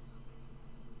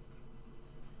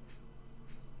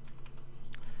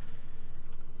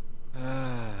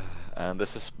 And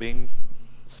this is being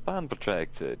spam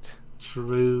protected.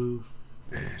 True.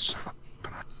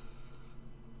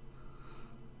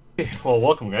 Well,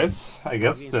 welcome guys, I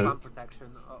guess, to Sun protection.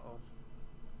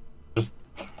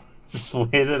 just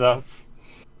wait it out.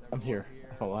 I'm here.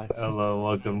 I'm alive. Hello,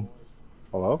 welcome.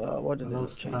 Hello? What did Hello,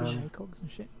 it change? Cogs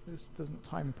and shit. This doesn't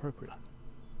time appropriate.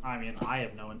 I mean, I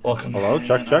have no intention. Welcome. Hello,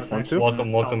 check, 1, 2.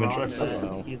 Welcome, Tell and Ross tricks.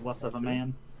 that He's less of a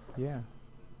man. Yeah.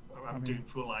 I'm doing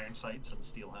full iron sights and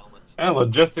steel helmets. And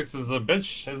logistics is a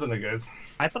bitch, isn't it guys?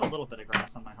 I put a little bit of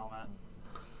grass on my helmet.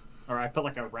 Or I put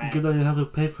like a rag. Good idea how to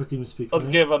pay for TeamSpeak. Let's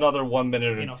right? give another 1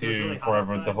 minute or You know, if it was two really hot for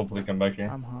everyone to outside. hopefully come back here.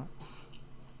 I'm hot.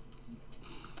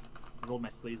 Roll my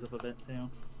sleeves up a bit too.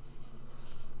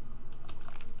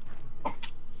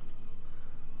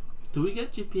 Do we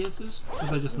get GPSs? Or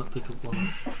did I just not pick up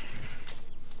one?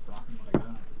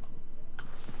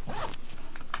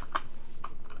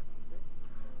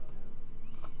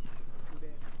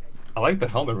 I like the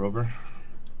helmet, Rover.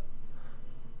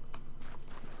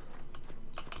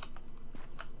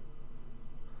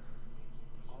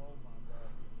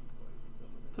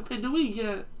 Okay, do we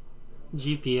get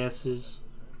GPSs?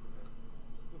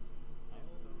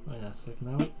 Wait a second,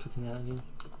 are we cutting out again?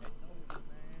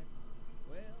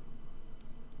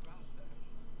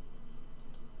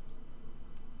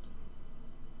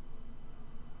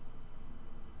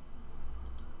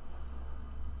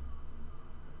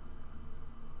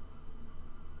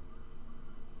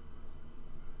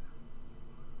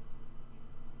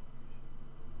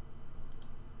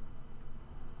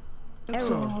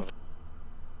 Error.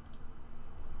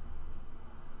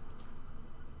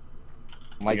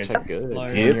 Mic check good. Can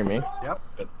Yep. you hear me? Yep.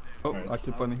 Oh, I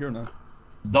can finally hear now.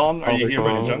 Don, are you here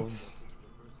by any chance?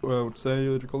 What say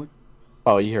you're calling?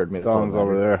 Oh, you heard me. That's all Don's that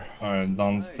over mattered. there. Alright,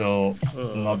 Don's still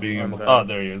not being I'm able. there. Oh,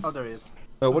 there he is. Oh, there he is.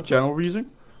 What channel were you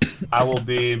using? I will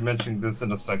be mentioning this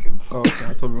in a second. Oh, okay.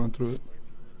 I thought we went through it.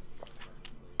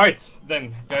 Alright,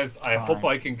 then, guys, I hope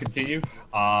I can continue.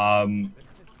 I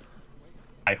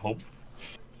hope.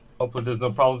 Hopefully there's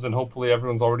no problems, and hopefully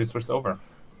everyone's already switched over.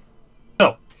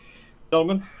 So,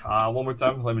 gentlemen, one more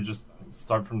time, let me just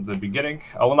start from the beginning.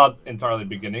 Well, not entirely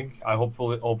beginning.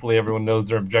 Hopefully everyone knows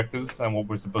their objectives and what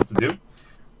we're supposed to do.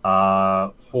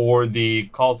 For the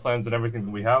call signs and everything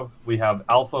that we have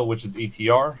Alpha, which is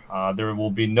ETR. There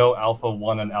will be no Alpha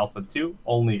 1 and Alpha 2,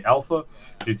 only Alpha,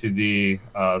 due to the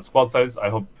squad size. I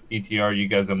hope ETR you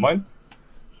guys don't mind.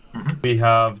 We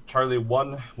have Charlie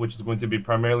 1, which is going to be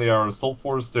primarily our assault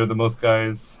force. They're the most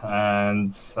guys,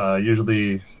 and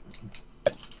usually,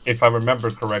 if I remember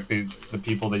correctly, the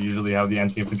people that usually have the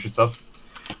anti-infantry stuff.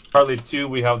 Charlie 2,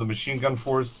 we have the machine gun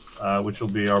force, which will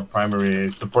be our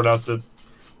primary support asset.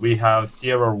 We have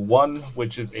Sierra 1,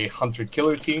 which is a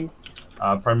hunter-killer team,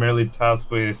 primarily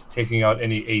tasked with taking out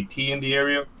any AT in the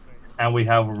area. And we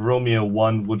have Romeo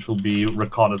 1, which will be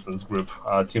reconnaissance group,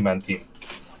 two-man team.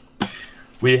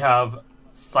 We have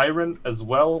Siren as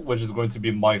well, which is going to be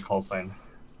my call sign.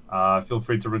 Feel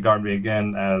free to regard me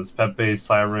again as Pepe,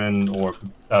 Siren, or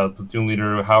platoon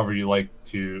leader, however you like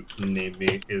to name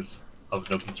me is of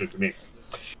no concern to me.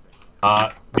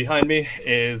 Behind me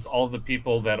is all the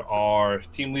people that are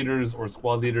team leaders or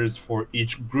squad leaders for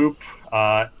each group.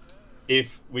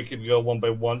 If we could go one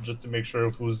by one just to make sure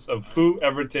who,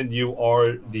 Everton, you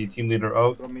are the team leader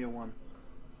of. Romeo 1.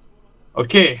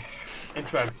 Okay,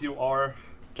 Intrax, you are.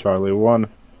 Charlie 1.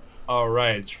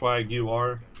 Alright, Schwag, you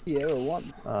are. Sierra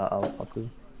 1. Alpha 2.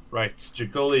 Right,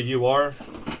 Jacoli, you are.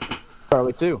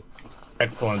 Charlie 2.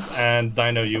 Excellent. And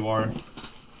Dino, you are.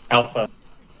 Alpha.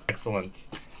 Excellent.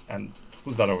 And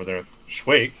who's that over there?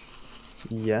 Schwag?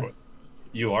 Yeah.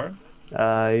 You are?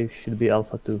 I should be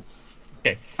Alpha 2.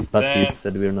 Okay. But then, he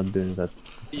said we're not doing that.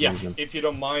 yeah, if you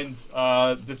don't mind,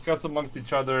 discuss amongst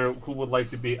each other who would like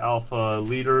to be Alpha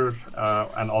leader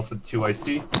and Alpha 2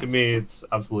 IC. To me, it's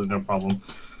absolutely no problem.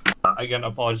 Again,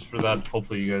 apologies for that.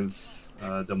 Hopefully you guys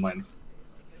don't mind.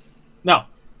 Now,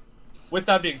 with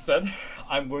that being said,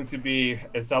 I'm going to be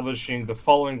establishing the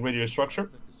following radio structure.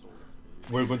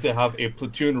 We're going to have a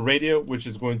platoon radio, which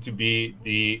is going to be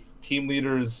the team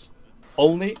leaders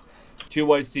only. 2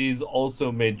 ICs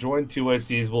also may join. 2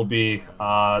 ICs will be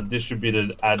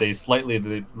distributed at a slightly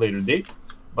later date.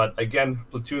 But again,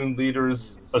 platoon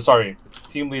leaders,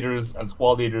 team leaders and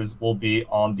squad leaders will be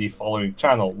on the following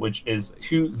channel, which is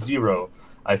 2-0.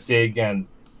 I say again,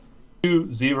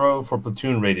 2-0 for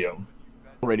platoon radio.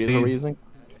 What radios are we using?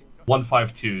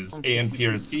 152s,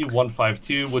 ANPRC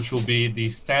 152, which will be the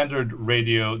standard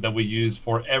radio that we use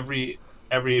for every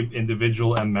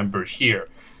individual and member here.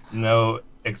 No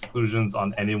exclusions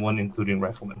on anyone, including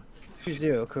riflemen.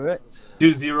 2-0, correct?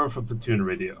 2-0 for platoon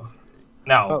radio.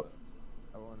 Now,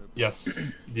 yes,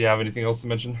 do you have anything else to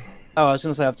mention? Oh, I was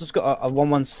going to say, I've just got a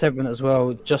 117 as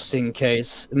well, just in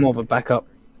case. More of a backup.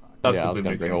 That's yeah, I was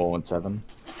going to bring a 117.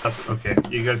 That's okay.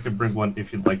 You guys can bring one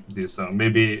if you'd like to do so.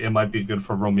 Maybe it might be good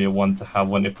for Romeo 1 to have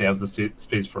one if they have the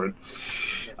space for it.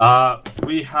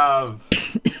 We have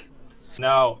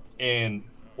now in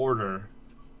order.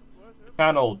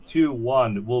 Channel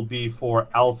 2-1 will be for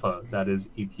Alpha, that is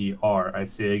ETR. I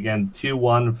say again,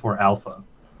 2-1 for Alpha.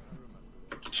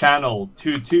 Channel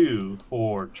 2-2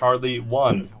 for Charlie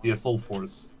 1, the Assault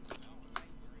Force.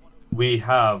 We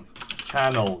have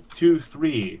Channel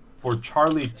 2-3 for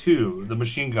Charlie 2, the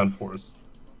Machine Gun Force.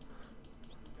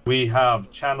 We have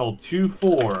Channel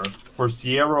 2-4 for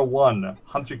Sierra 1,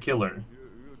 Hunter Killer.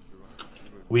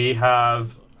 We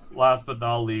have, last but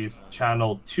not least,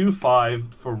 Channel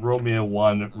 2-5 for Romeo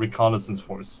 1, Reconnaissance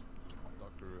Force.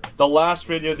 The last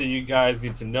radio that you guys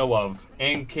need to know of,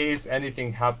 in case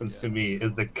anything happens to me,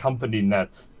 is the company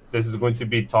net. This is going to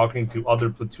be talking to other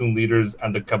platoon leaders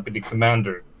and the company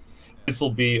commander. This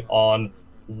will be on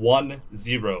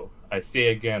 1-0. I say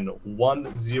again,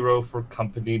 1-0 for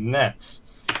company net.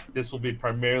 This will be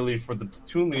primarily for the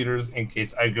platoon leaders in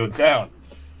case I go down.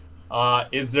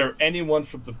 Is there anyone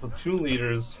from the platoon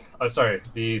leaders,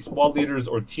 the squad leaders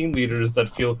or team leaders that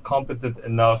feel competent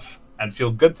enough and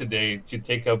feel good today to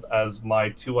take up as my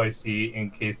 2IC in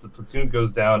case the platoon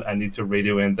goes down and need to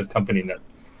radio in the company net?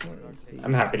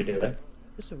 I'm happy to do that.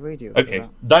 Just a radio. Okay,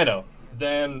 Dino.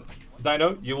 Then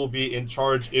Dino, you will be in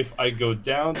charge if I go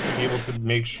down to be able to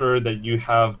make sure that you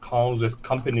have comms with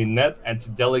company net and to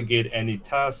delegate any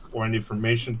tasks or any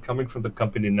information coming from the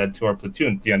company net to our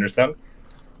platoon. Do you understand?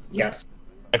 Yes.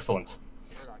 Excellent.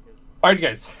 All right,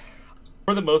 guys.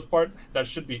 For the most part, that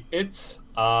should be it.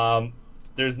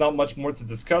 There's not much more to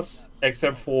discuss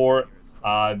except for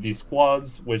the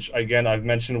squads, which again I've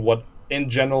mentioned in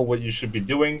general what you should be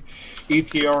doing.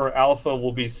 ETR or Alpha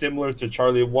will be similar to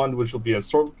Charlie 1, which will be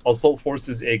assault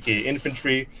forces, aka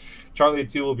infantry. Charlie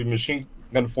 2 will be machine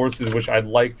gun forces, which I'd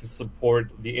like to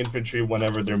support the infantry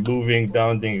whenever they're moving,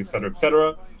 downing, etc.,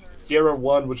 etc. Sierra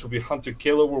 1, which will be Hunter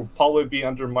Killer, will probably be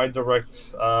under my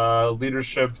direct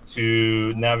leadership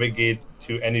to navigate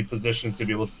to any position to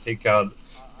be able to take out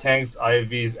tanks,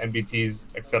 IVs,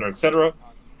 MBTs, etc., etc.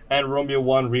 And Romeo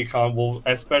 1 Recon will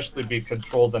especially be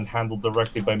controlled and handled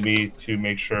directly by me to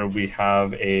make sure we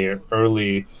have a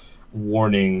early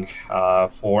warning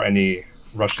for any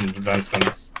Russian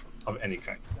advancements of any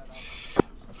kind.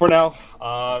 For now,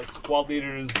 squad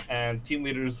leaders and team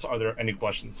leaders, are there any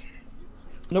questions?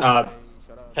 Nope.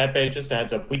 Pepe, just a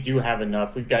heads up, we do have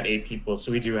enough. We've got 8 people,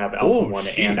 so we do have Alpha 1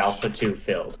 and Alpha 2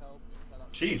 filled.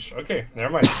 Sheesh, okay, never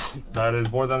mind. That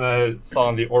is more than I saw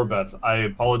on the Orbit. I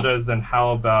apologize. Then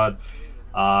how about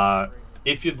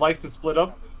if you'd like to split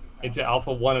up into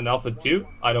Alpha 1 and Alpha 2,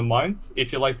 I don't mind.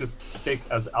 If you'd like to stick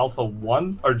as Alpha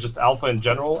 1 or just Alpha in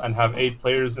general and have 8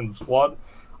 players in the squad,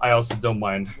 I also don't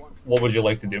mind. What would you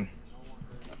like to do?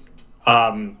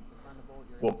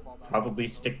 We'll probably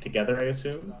stick together, I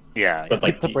assume. Yeah, but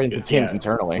like separate into teams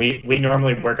internally. We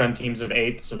normally work on teams of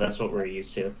 8, so that's what we're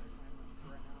used to.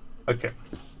 Okay,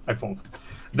 excellent.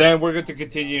 Then we're going to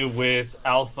continue with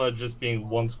Alpha just being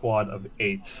 1 squad of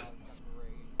 8.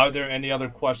 Are there any other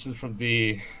questions from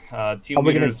the team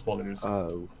leaders, squad leaders? Are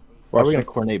we going to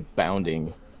coordinate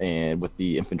bounding and with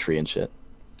the infantry and shit?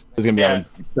 Is it going to be on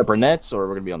separate nets, or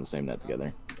we're going to be on the same net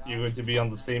together? You're going to be on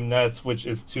the same net, which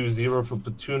is 2-0 for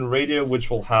platoon radio,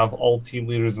 which will have all team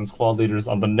leaders and squad leaders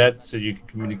on the net, so you can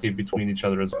communicate between each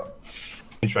other as well.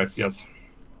 Huntress, yes.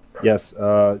 Yes.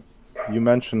 You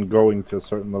mentioned going to a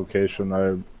certain location.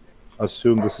 I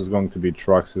assume this is going to be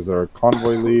trucks. Is there a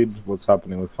convoy lead? What's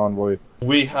happening with convoy?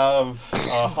 We have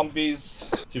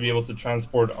Humvees to be able to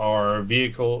transport our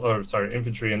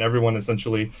infantry and everyone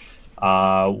essentially.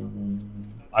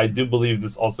 I do believe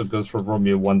this also goes for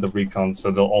Romeo 1, the Recon,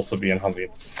 so they'll also be in Humvee.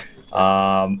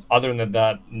 Other than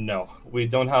that, no. We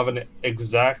don't have an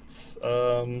exact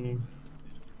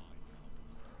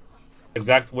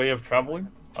way of traveling.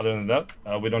 Other than that,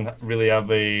 we don't really have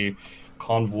a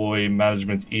convoy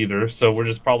management either, so we're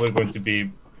just probably going to be,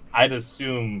 I'd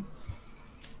assume,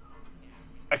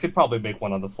 I could probably make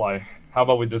one on the fly. How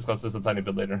about we discuss this a tiny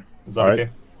bit later? Is that okay?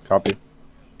 Copy.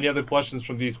 Any other questions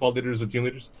from these squad leaders or team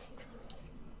leaders?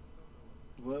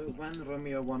 Well, when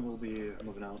Romeo 1 will be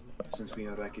moving out, since we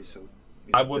are Iraqi, so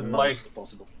I would like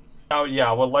possible. Oh yeah,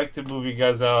 I would like to move you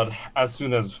guys out as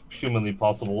soon as humanly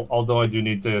possible, although I do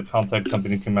need to contact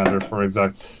company commander for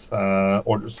exact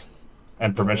orders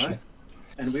and permission. Right.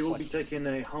 And we will be taking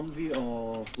a Humvee,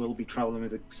 or we'll be traveling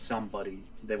with somebody.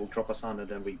 They will drop us on and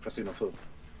then we proceed on foot.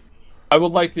 I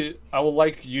would like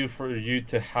you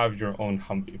to have your own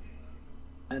Humvee.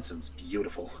 That sounds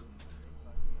beautiful.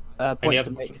 Any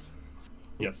other questions?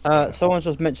 Yes. Someone's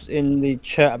just mentioned in the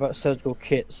chat about surgical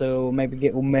kit, so maybe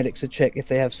get all medics to check if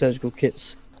they have surgical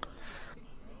kits.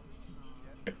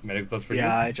 Medics does for you?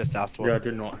 Yeah, I just asked for one. Yeah, I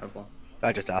did not have one.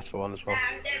 I just asked for one as well.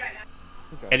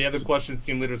 Okay. Any other questions,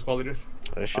 team leaders, squad leaders?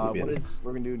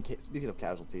 We're going to do, speaking of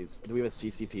casualties, do we have a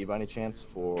CCP by any chance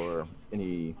for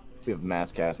any, if we have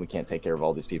mass cast and we can't take care of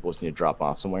all these people, just need to drop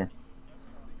off somewhere?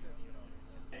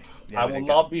 I will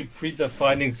not be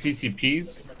predefining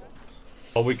CCPs,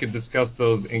 but we can discuss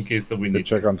those in case that we need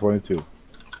check on 22.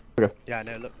 Okay. Yeah,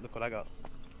 no, look what I got.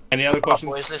 Any other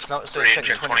questions?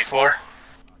 Engine 24.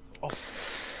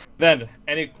 Then,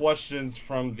 any questions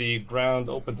from the ground?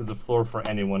 Open to the floor for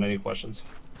anyone. Any questions?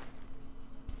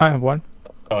 I have one.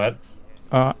 Go ahead.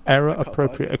 Era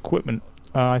appropriate equipment.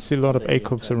 I see a lot of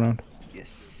ACOPs around.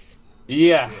 Yes.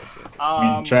 Yeah.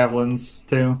 Javelins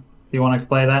too. You want to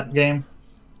play that game?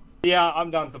 Yeah, I'm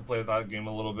down to play that game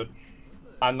a little bit.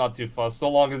 I'm not too fussed, so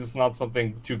long as it's not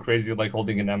something too crazy like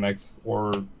holding an MX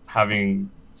or having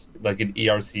like an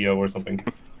ERCO or something.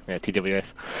 Yeah,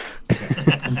 TWS.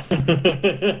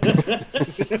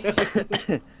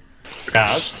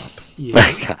 Cash?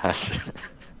 Yeah. Gosh.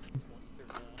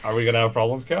 Are we gonna have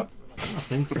problems, Cap? I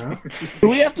think so. Do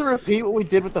we have to repeat what we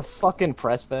did with the fucking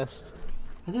press vest?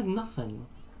 I did nothing.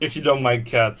 If you don't mind,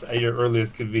 Cat, at your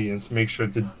earliest convenience, make sure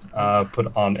to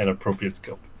put on an appropriate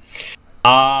scope.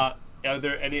 Are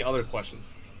there any other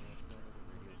questions?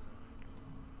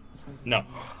 No.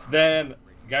 Then,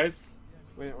 guys,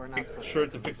 We're not make sure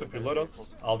to fix up your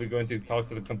loadouts. I'll be going to talk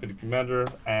to the company commander,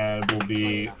 and we'll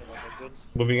be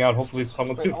moving out hopefully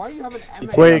someone soon. Why are you having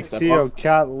Quake, Theo,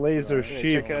 Cat, Laser,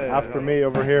 Sheep, after me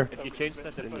over here. Good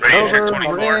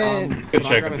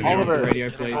check up to Oliver, radio,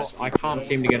 please. I can't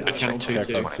seem to get the channel 2.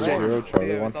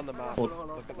 Charlie 1.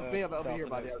 Let's be over here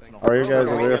by the arsenal. Are you guys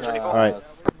over here? Alright.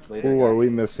 Who are we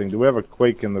missing? Do we have a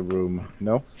Quake in the room?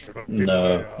 No?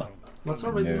 No. What's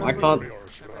up with you?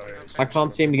 I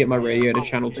can't seem to get my radio to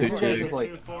channel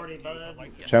 22.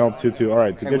 Channel 22.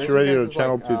 Alright, to get your radio to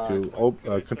channel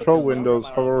 22, control Windows,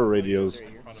 hover over radios,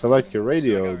 select your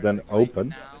radio, then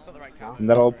open. And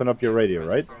that'll open up your radio,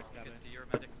 right?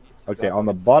 Okay, on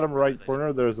the bottom right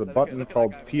corner, there's a button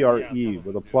called PRE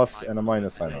with a plus and a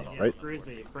minus sign on it, right?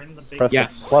 Press the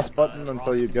plus button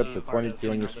until you get to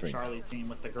 22 on your screen.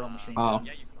 Oh,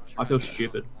 I feel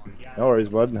stupid. No worries,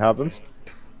 bud. It happens.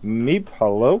 Meep,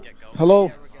 hello?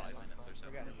 Hello.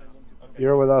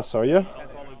 You're with us, are you?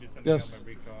 Yes.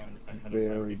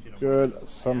 Very good.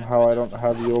 Somehow I don't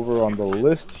have you over on the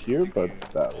list here, but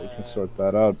we can sort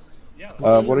that out.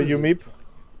 What are you, Meep?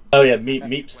 Oh yeah,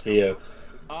 Meep's Theo.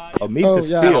 Oh, Meep is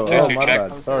Theo. Oh, my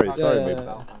bad. Sorry,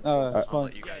 Meep. It's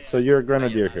fine. So you're a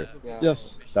grenadier here?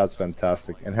 Yes. That's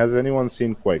fantastic. And has anyone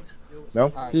seen Quake? No?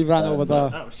 He ran over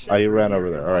there. Oh, he ran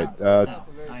over there. Alright.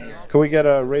 Can we get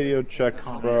a radio check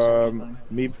from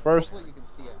Meep first?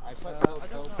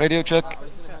 Radio check.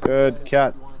 Good.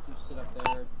 Cat.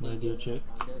 Radio check.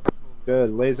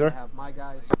 Good. Laser.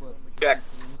 Check.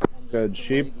 Good.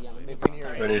 Sheep.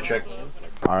 Radio check.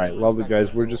 Alright, lovely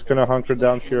guys. We're just gonna hunker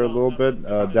down here a little bit.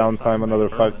 Downtime another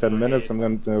 5-10 minutes. I'm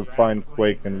gonna find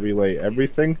Quake and relay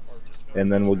everything. And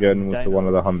then we'll get into one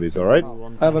of the Humvees, alright?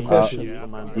 I have a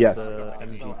question. Yes.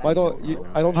 Why don't you,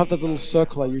 I don't have that little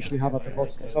circle I usually have at the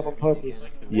bottom. Is that on purpose?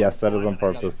 Yes, that is on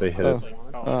purpose. They hit it.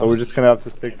 So we're just gonna have to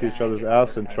stick to each other's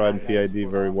ass and try and PID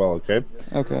very well, okay?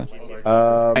 Okay.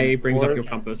 Hey, brings up your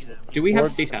compass. Do we have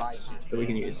CTAPs that we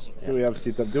can use? Do we have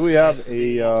CTAP? Do we have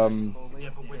a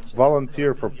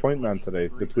volunteer for point man today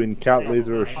between Cat,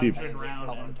 Laser, or Sheep?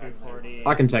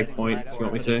 I can take point if you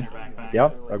want me to.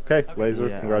 Yeah? Okay. Laser,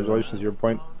 congratulations, your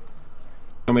point.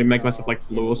 Want me to make myself like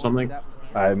blue or something?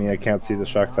 I mean, I can't see the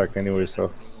shock tech anyway,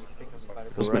 so...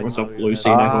 Just make myself blue so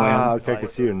you know who I am. Okay, I can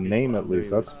see your name at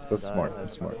least. That's smart.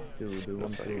 That's smart.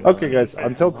 Okay, guys.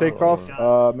 Until takeoff,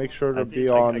 make sure to be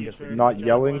on not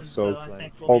yelling. So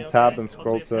hold tab and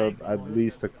scroll to at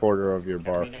least a quarter of your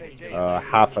bar,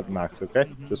 half at max. Okay,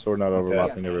 just so we're not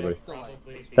overlapping everybody.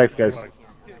 Thanks, guys.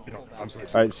 All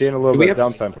right, see you in a little bit.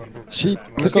 Downtime. Sheep,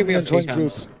 click on me and join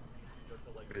group.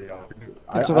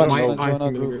 I don't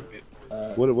know.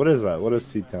 What is that? What is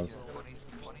C-Towns?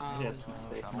 I have some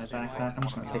space in my backpack. I'm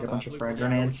just gonna take a bunch of frag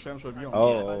grenades.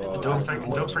 Oh.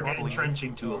 Don't forget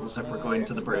entrenching tools if we're going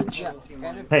to the bridge.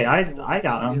 Hey, I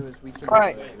got them.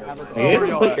 Alright.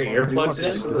 Put your earplugs in.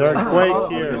 Is there a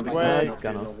Quake here? Quake.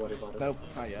 Nope,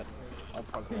 not yet. I'll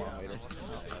probably go on later.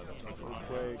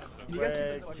 You guys see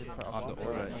the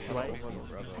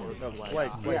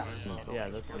Quake. Yeah,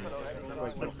 that's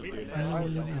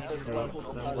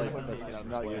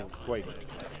Not you. Quake.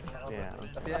 Yeah.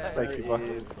 Thank you, Buck.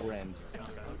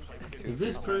 Is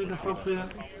this pretty appropriate?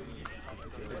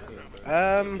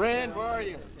 Brand, where are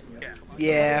you?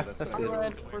 Yeah, that's good.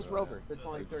 Where's Rover?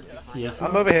 Yeah,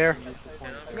 I'm over here.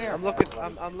 I'm looking.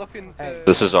 I'm looking to.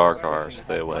 This is our car.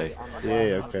 Stay away.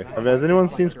 Yeah, okay. Has anyone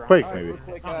seen Quake, maybe?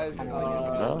 Quick, guys.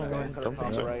 Let's go ahead and set up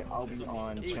things right. I'll be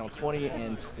on channel 20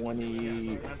 and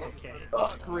 23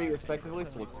 respectively,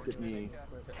 so let's give me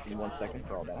 1 second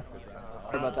for all that.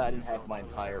 Sorry about that, I didn't have my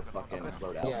entire fucking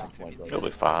loadout. You'll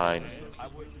be fine.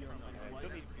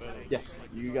 Yes,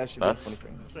 you guys should be on 23.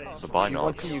 The If you want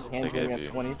binocs to, you can they join me gave at you.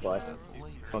 20, but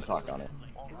don't talk on it.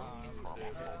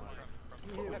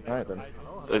 Alright then.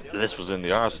 This was in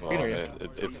the arsenal. I can hear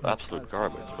It's absolute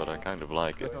garbage, but I kind of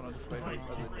like it.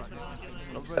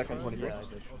 Second 23.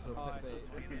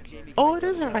 Oh, it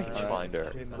is a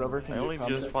rangefinder. Rover, can I you only come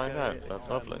just check? find out. That's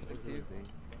lovely.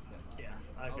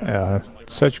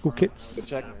 Surgical kits. Good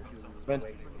check. Vent.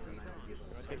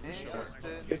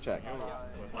 Good check.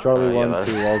 Charlie Yeah, 1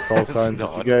 2 all call signs.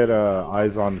 If you get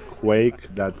eyes on Quake,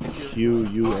 that's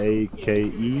Quake.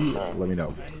 Let me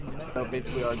know. So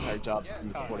basically, our entire job is to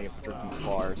be supporting infantry from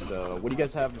afar. So, what do you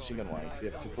guys have machine gun wise?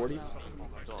 You have 240s?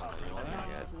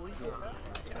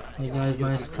 Hey guys,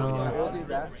 nice car.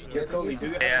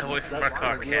 Yeah, wait for my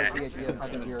car, cat.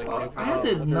 I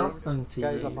did nothing to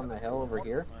Guys up you. on the hill over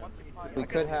here. We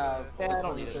could have.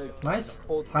 Nice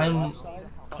time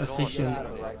efficient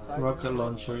rocket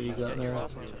launcher you got there.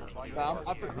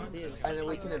 And then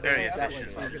we can advance that way,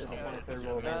 so the 23rd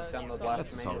will advance down the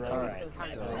left main road. Alright, so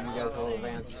then you guys will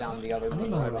advance down the other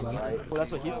main road on the right. Well,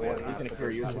 that's what he's for. He's gonna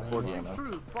clear yours with 40 ammo.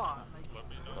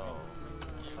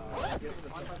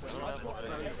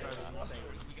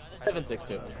 7.62.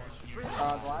 The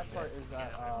last part is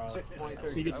that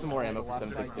 23rd. You get some more ammo for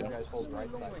 7.62. You guys hold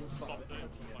right side.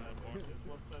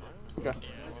 Okay.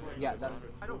 Yeah,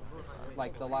 that's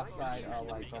like the left side,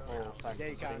 like the whole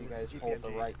section. So you guys hold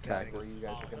the right side where you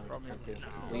guys are going to come to.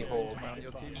 We hold.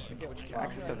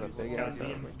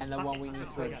 And then when we need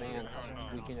to advance,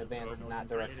 we can advance in that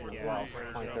direction as well. So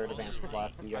 23rd advances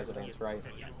left, you guys advance right.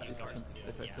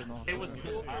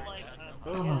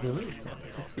 Oh no, there is that.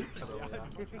 That's good.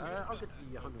 I'll get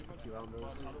the 150 round those.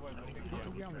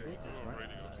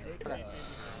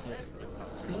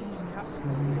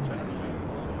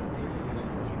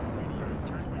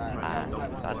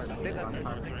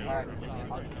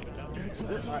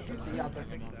 Alright, see you out there.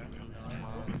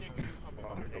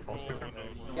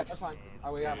 Yeah, that's fine.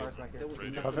 Oh, we have ours back here.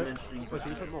 Okay.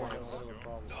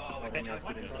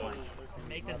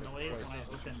 Make a noise when I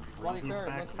open his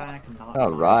backpack and not.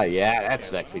 Alright, yeah, that's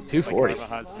sexy. 240.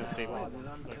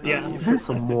 Yes. There's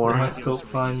some more. My scope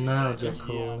fine now, Jack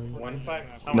Cole.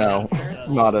 No,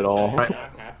 not at all.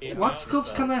 What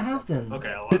scopes can I have then?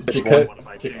 Okay,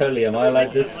 Jacoli, am I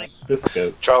like this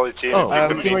scope? Charlie Team, if you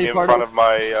can meet me in front of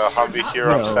my Humvee here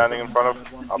I'm standing in front of,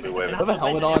 I'll be waiting. Have a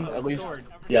helmet on, at least.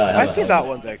 Yeah, I think that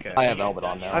one's okay. I have a helmet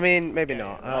on now. I mean, maybe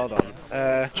not. Hold on.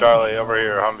 Charlie, over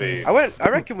here, Humvee. I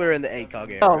reckon we're in the 8 car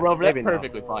game. Oh, Rover, that's maybe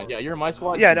perfectly fine. Yeah, you're in my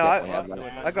squad. Yeah, no, I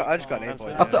just got an 8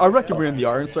 point. I reckon we're in the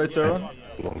iron sights era.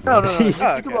 No. You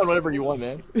can run whatever you want,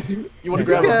 man. You want to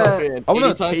grab a fucking I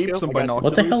want to tape some binoculars.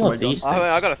 What the hell are these things?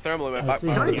 I got a thermal in my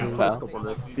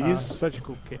backpack. These? Such a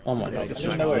cool kit. Oh my god.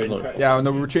 Yeah,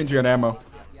 no, we were changing on ammo.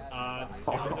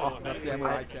 That's the ammo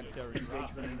I can't carry.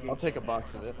 I'll take a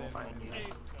box of it.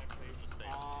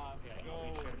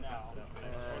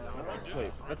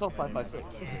 Wait, that's all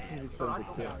 5.56. It's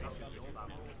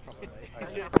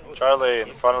 7.62. Charlie,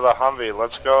 in front of the Humvee,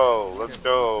 let's go, let's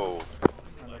go.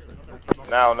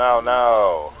 Now.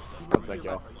 One sec,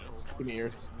 y'all. Give me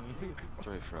yours.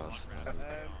 Sorry, Frost.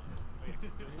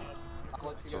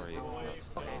 Sorry.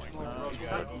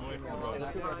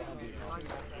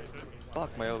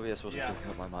 Fuck, my OBS wasn't picking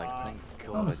up my mic. Thank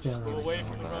God.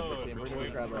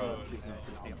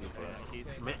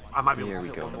 I might be Here we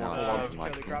go. Now it's my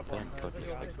mic. Thank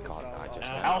goodness. Thank God. I just.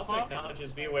 Alpha,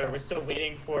 acknowledges me where we're still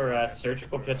waiting for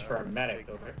surgical kits for our medic.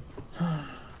 Over.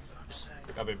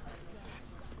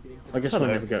 I guess we'll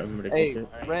never get a medical Hey, kit.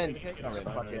 Rend.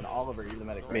 Fucking Oliver, you're the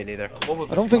medic. Me neither.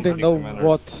 I don't think they know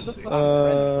what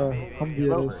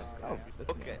Humvee is. Oh,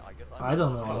 okay. I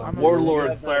don't know.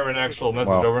 Warlord Siren actual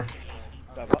message over.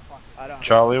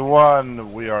 Charlie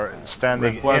 1, we are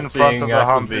standing in front of the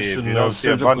Humvee. If you don't see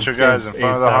a bunch of guys in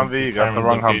front of the Humvee, you got the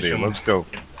wrong Humvee. Let's go.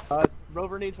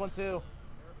 Rover needs one too.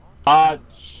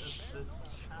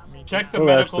 Check the We're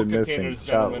medical actually missing containers, Chat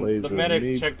gentlemen. Laser The medics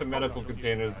Meat. check the medical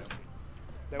containers.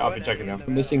 I'll be checking now.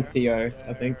 Missing Theo,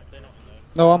 I think.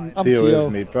 No, I'm Theo Theo.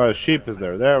 is me. Sheep is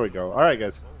there. There we go. Alright,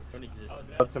 guys.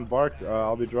 Let's embark.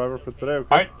 I'll be driver for today, okay?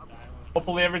 Alright.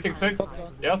 Hopefully everything fixed.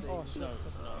 Yes?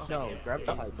 No, grab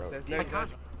the high bro.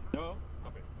 No?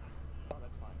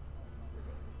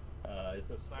 Okay.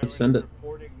 Send it.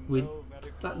 We don't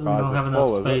is have it enough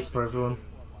full, is space it? for everyone.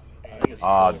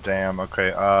 Ah, damn. Okay.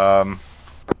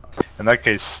 In that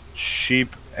case,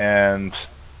 Sheep and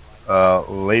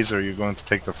Laser, you're going to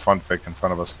take the front pick in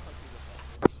front of us.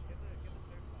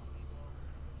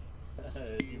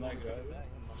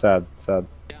 Sad.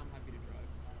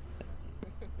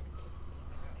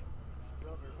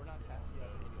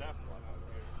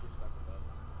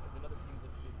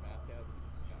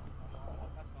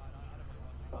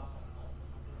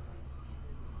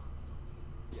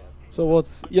 So what?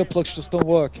 Earplugs just don't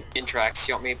work. Intrax,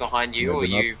 you want me behind you or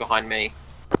Maybe you behind me?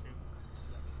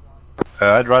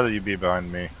 I'd rather you be behind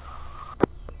me.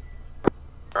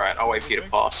 Alright, I'll wait for you to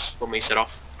pass when we set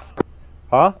off.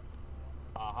 Huh?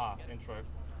 Aha, Intrax.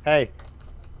 Hey.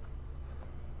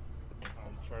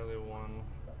 Charlie 1.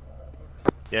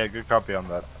 Yeah, good copy on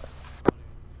that.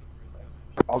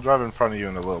 I'll drive in front of you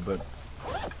in a little bit.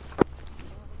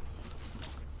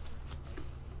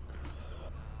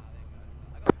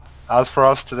 As for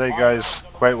us today, guys,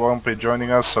 Quite won't be joining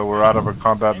us, so we're out of our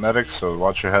combat medic, so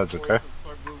watch your heads, okay?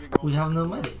 We have no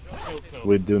medic.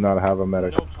 We do not have a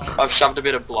medic. I've shoved a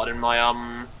bit of blood in my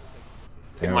Yeah,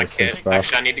 my this thing's kit. fast.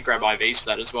 Actually, I need to grab IVs for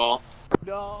that as well.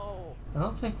 No. I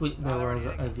don't think there was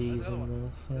IVs in the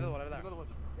thing.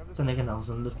 Then again, I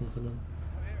wasn't looking for them.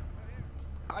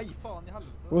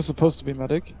 We're supposed to be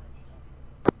medic.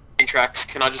 tracks.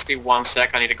 Can I just be 1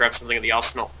 sec? I need to grab something at the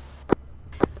arsenal.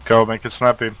 Go, make it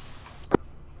snappy.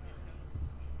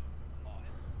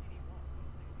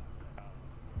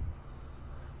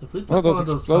 If we took Oh, those one of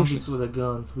those explosions. zombies with a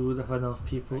gun, we would have enough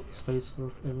people, space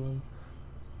for everyone.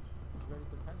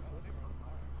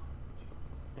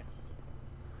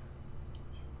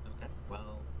 Okay,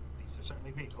 well, these are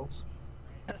certainly vehicles.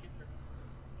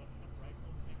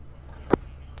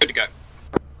 Good to go.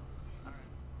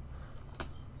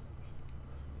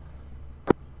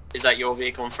 Is that your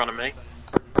vehicle in front of me?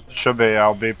 Should be,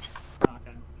 I'll beep.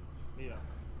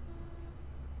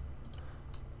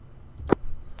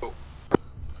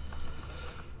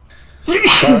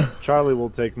 Charlie will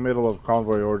take middle of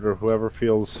convoy order. Whoever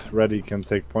feels ready can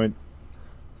take point.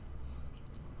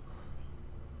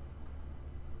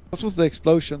 What's with the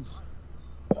explosions?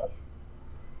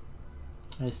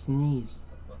 I sneezed.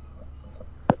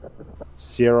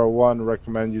 Sierra 1,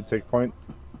 recommend you take point.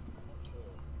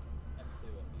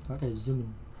 Okay, zoom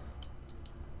in.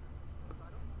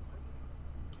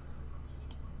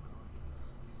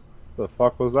 The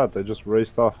fuck was that? They just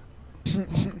raced off.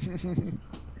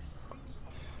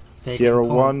 Sierra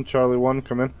 1, Charlie 1,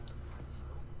 come in.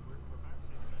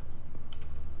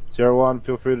 Sierra 1,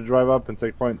 feel free to drive up and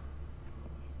take point.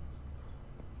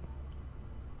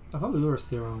 I thought we were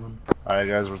Sierra 1. Alright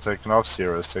guys, we're taking off.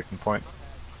 Sierra is taking point.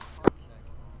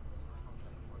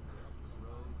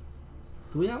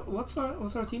 Do we have what's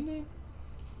our team name?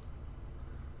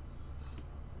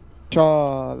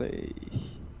 Charlie.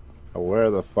 Where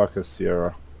the fuck is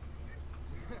Sierra?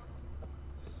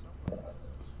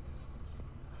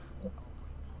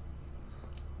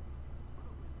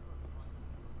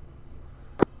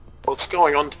 What's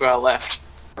going on to our left?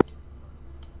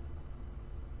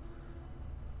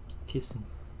 Kissing.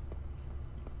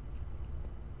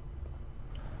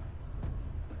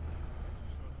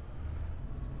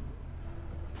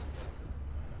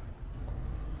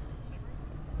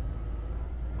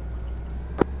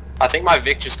 I think my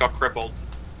Vic just got crippled.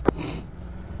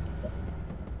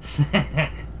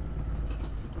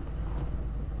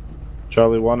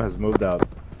 Charlie 1 has moved out.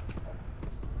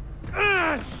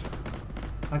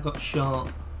 I got shot.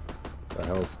 What the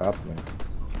hell's happening?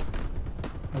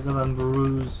 I got a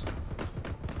bruise.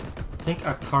 I think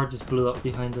our car just blew up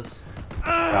behind us.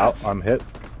 Ow, I'm hit.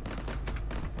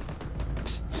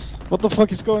 What the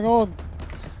fuck is going on?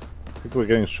 I think we're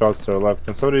getting shots to our left.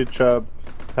 Can somebody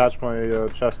patch my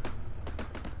chest?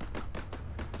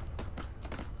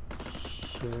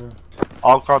 Sure.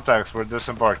 All contacts, we're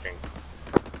disembarking.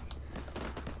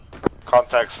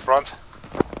 Contacts front.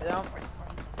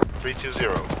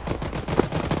 320.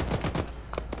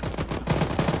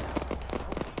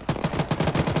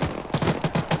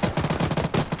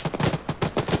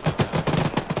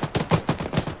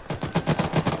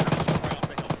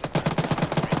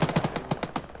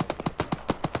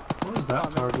 Where's that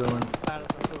car going?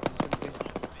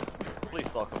 Please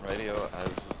talk on radio as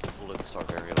bullets start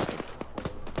very loud.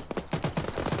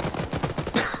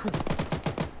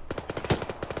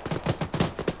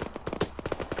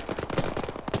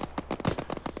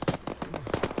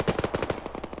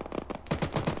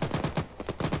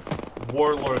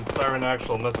 Warlord, Siren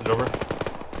Actual, message over.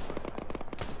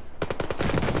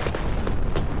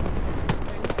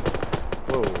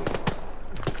 Whoa.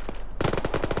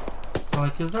 So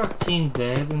like, is our team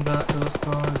dead in those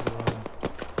cars? Or?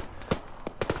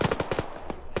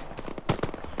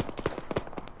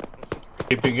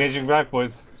 Keep engaging back,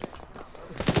 boys.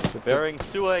 Bearing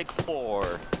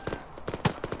 284.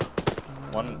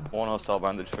 One hostile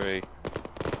bandage free.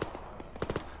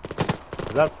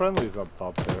 Is that friendlies up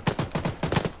top there?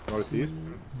 Northeast?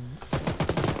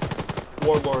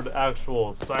 Warlord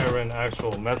Actual, Siren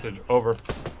Actual, message over.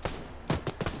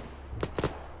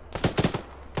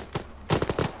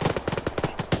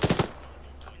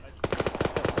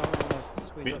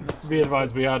 Be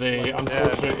advised, we had a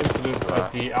unfortunate incident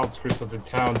at the outskirts of the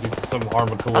town due to some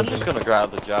armored collisions. I'm just gonna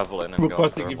grab the javelin and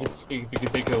requesting go. If you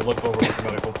could take a look over at the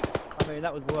medical. I mean,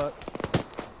 that would work.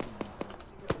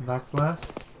 Back blast?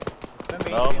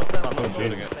 No, I'm not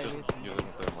shooting it. Just using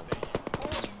thermal.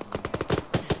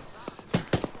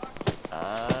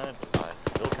 And I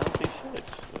still can't see shit.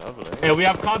 Lovely. Hey, we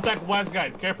have contact west,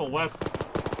 guys. Careful, west.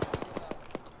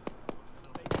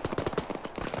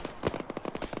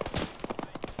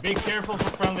 Be careful for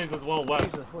friendlies as well,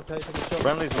 west.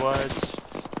 Friendlies west.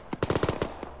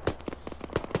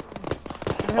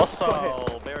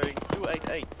 Hostile, bearing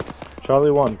 288.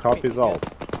 Charlie 1, copies all.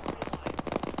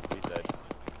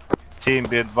 Team,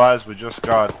 be advised, we just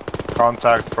got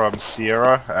contact from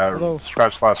Sierra,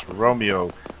 scratch last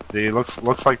Romeo. They looks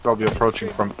like they'll be approaching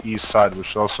from east side. We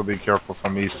should also be careful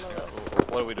from east.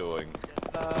 What are we doing?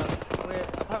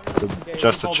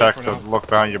 Just to check to look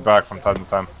behind your back from time to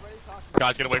time.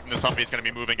 Guys, get away from the Humvee. It's gonna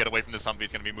be moving. Get away from the Humvee.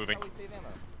 It's gonna be moving.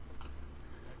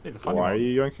 Why are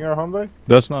you yanking our Hyundai?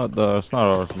 That's not ours,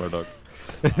 Murdoch.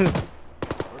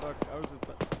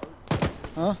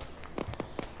 Huh?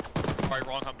 Sorry,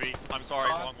 wrong Humvee. I'm sorry,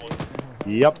 wrong one.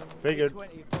 Yep, figured.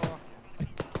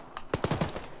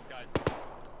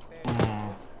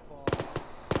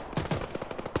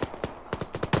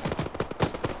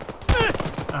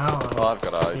 Oh, I've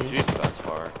got eyes. Jeez, that's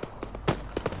far.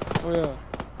 Oh yeah.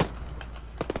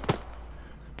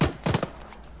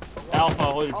 Alpha,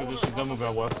 hold your position. Don't move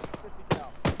out west.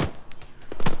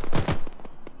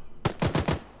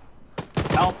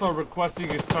 Alpha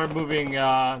requesting you start moving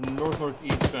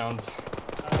north-northeast bound.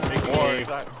 Making a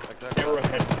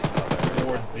arrowhead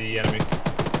towards the enemy.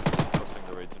 Crossing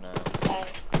the ridge now.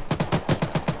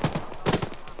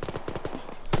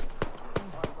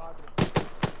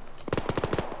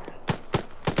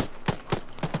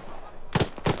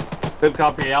 Good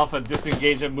copy, Alpha.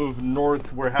 Disengage and move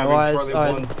north. We're having Charlie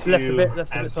 1, 2,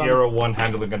 and Sierra 1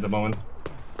 handling at the moment.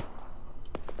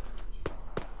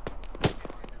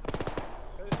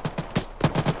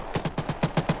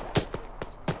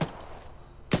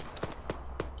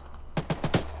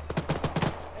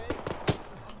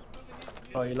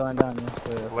 Oh, you're lying down,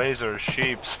 yeah. Laser,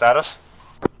 sheep, status?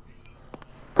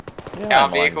 Yeah, our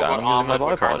vehicle got armored.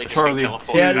 We're currently just being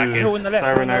teleported back in.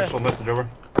 Siren actual message over.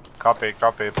 Copy,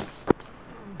 copy.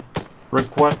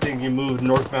 Requesting you move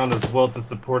northbound as well to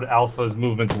support Alpha's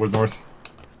movement towards north.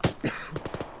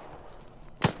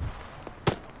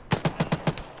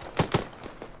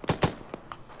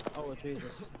 Oh,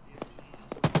 Jesus.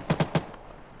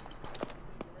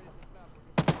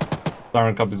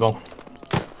 Siren copies all.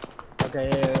 Okay,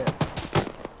 yeah.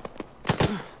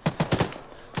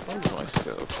 Where's my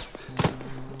scope?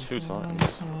 2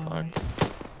 times. Fuck.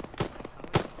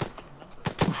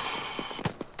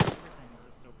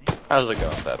 How's it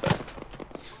going, Pepe?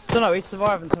 Don't know, he's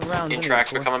surviving some rounds. In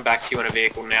tracks, we're coming back to you in a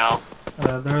vehicle now.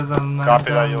 There's a man Copy that,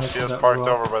 down you'll next see to us that parked rock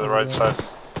over by the right side.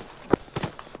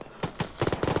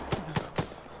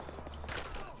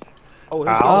 Oh, who's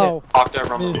got it? Parked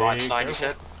over on the right side, you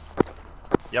said?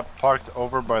 Yep, parked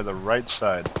over by the right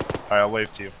side. I'll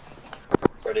wave to you.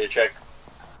 Ready to check.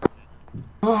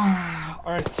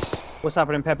 Alright. What's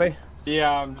happening, Pepe?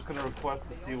 Yeah, I'm just gonna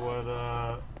request to see what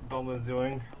Doma's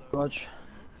doing. Rog.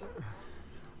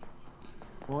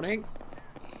 Morning.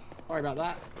 Sorry about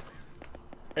that.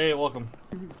 Hey, welcome.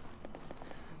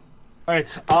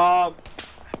 Alright, I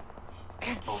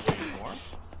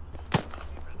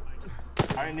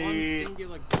need... One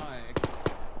singular guy.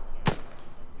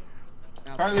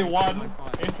 Currently 1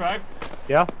 in tracks.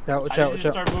 Yeah? Yeah, watch out, watch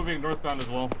out. Start moving northbound as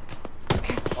well.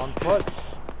 On foot.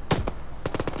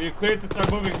 Be cleared to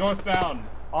start moving northbound.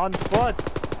 On foot.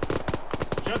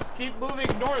 Just keep moving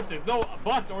north. There's no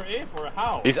but or if or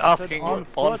how. He's asking on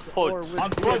foot. On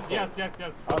foot, yes.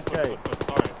 Okay. Foot,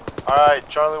 sorry. Alright,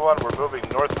 Charlie 1, we're moving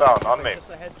northbound, on me. Just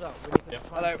a heads up, we need to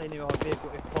try and stay near our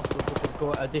vehicle if possible because we've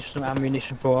got additional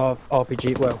ammunition for our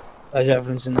RPG. Well, there's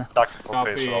evidence in there.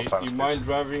 Copy. You mind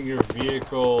driving your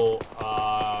vehicle?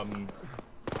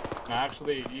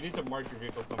 Actually, you need to mark your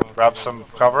vehicle somehow. Grab some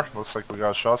cover, looks like we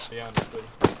got shots. Yeah, understood.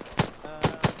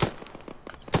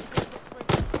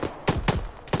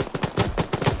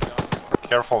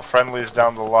 Careful, friendlies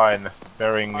down the line,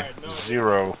 bearing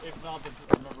 0. If not, then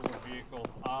just remember what vehicle.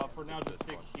 For now, just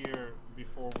stick here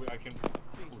before I can.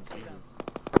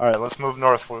 Alright, let's move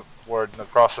northward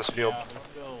across this field. Yeah, we're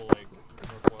still, like,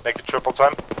 northwest. Make it triple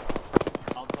time.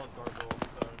 I'll tell Gargoyle.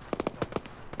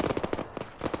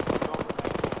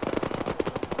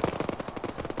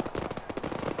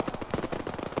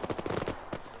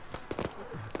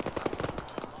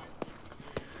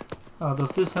 Oh,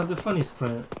 does this have the funny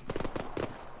sprint?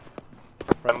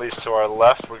 Friendlies to our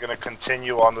left, we're gonna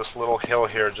continue on this little hill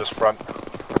here just front.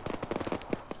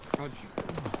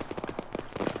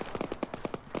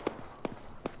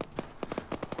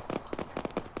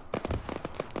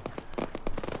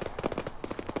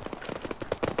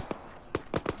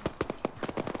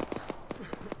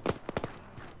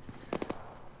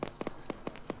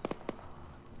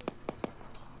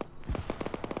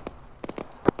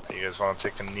 You guys want to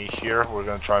take a knee here? We're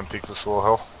gonna try and peek this little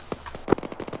hill.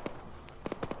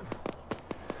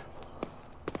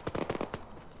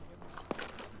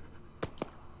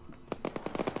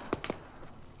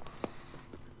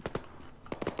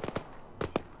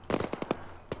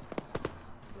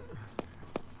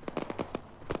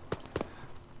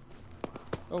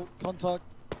 Oh, contact.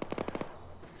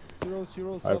 007.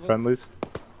 Alright, friendlies.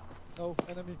 No,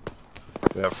 enemy.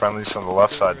 We have friendlies on the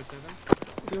left side.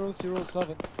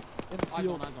 007. In the Eyes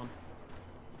field. on, eyes on.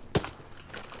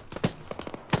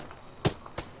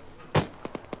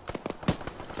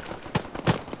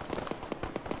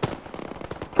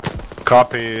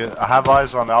 Copy. I have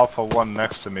eyes on Alpha 1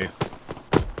 next to me.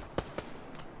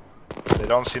 They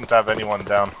don't seem to have anyone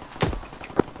down.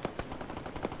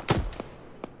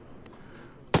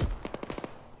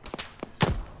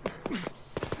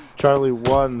 Charlie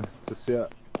 1 to see to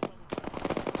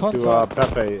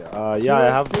Pepe. Yeah, I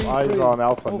have eyes on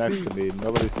Alpha next to me.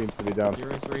 Nobody seems to be down.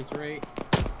 033.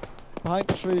 Behind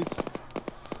the trees.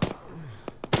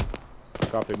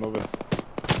 Copy, moving.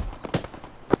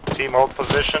 Team, hold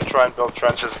position. Try and build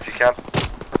trenches if you can.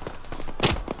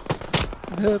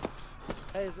 Hit.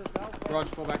 Hey, is this Alpha? Roger,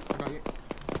 fall back. I got you.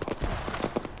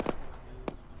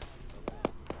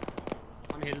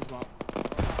 I'm hit as well.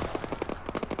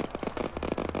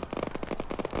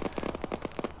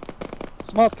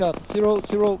 Smart cat 003.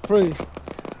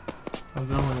 I'm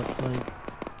going with a plane.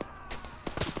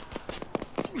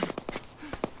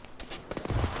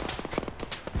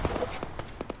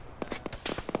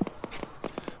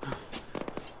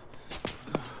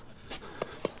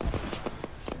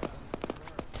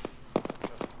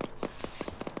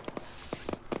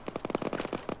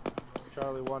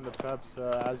 Charlie 1 to Peps,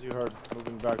 as you heard,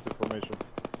 moving back to formation.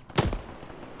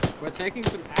 We're taking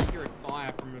some accurate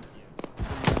fire from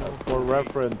For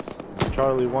reference,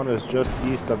 Charlie 1 is just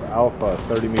east of Alpha,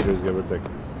 30 meters, give or take.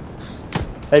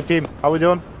 Hey team, how we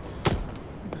doing?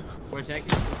 We're taking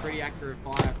some pretty accurate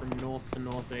fire from north to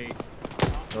northeast.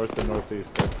 North to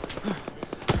northeast.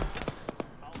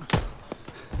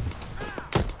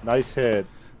 Nice hit.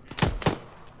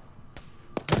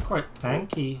 They're quite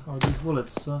tanky. Oh, these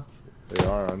bullets suck. They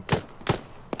are, aren't they?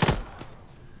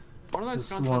 One of those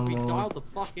Just guns has to be one more. dialed the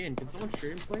fuck in. Can someone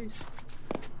shoot him, please?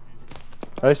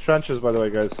 Nice trenches, by the way,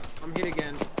 guys. I'm hit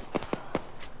again.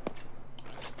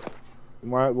 You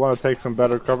might want to take some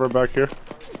better cover back here.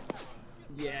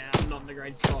 Yeah, I'm not in a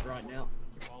great spot right now.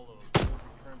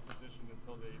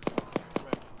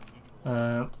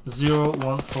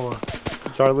 014.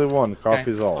 Charlie 1,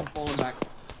 copies all. I'm falling back.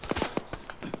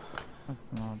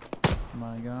 That's not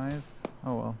my guys.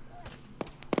 Oh well.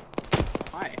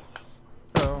 Hi.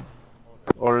 So.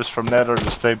 Orders from Ned are to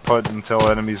stay put until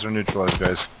enemies are neutralized,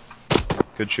 guys.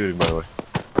 Good shooting, by the way.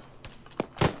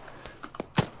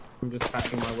 I'm just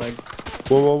patching my leg.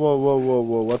 Whoa, whoa, whoa, whoa, whoa,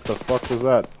 whoa, what the fuck was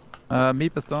that?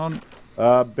 Meep is down.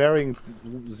 Bearing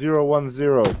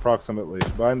 010 approximately.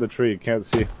 Behind the tree, can't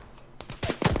see.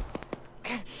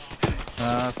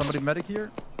 Somebody medic here?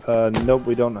 Nope,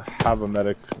 we don't have a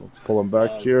medic. Let's pull him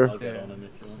back here.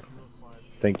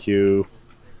 Thank you.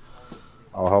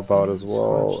 I'll help out as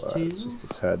well. It's just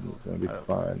his head. It's gonna be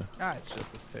fine. Ah, it's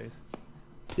just his face.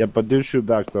 Yeah, but do shoot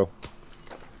back though.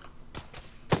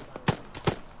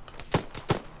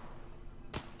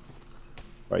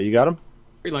 Right, you got him?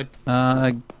 Reload.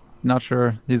 Not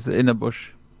sure. He's in a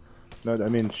bush. No, I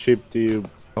mean, sheep, do you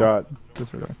got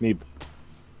disregard. Meep?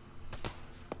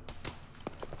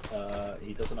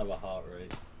 He doesn't have a heart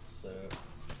rate, so...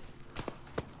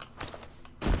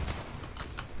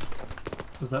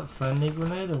 Was that friendly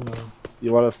grenade or no?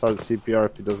 You want to start CPR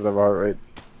if he doesn't have a heart rate?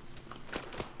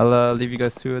 I'll leave you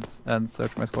guys to it and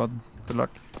search my squad. Good luck.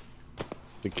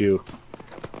 Thank you.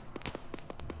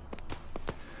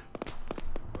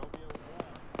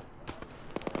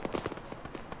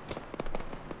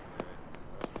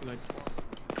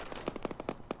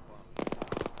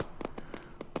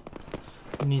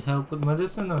 You need help with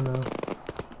medicine or no?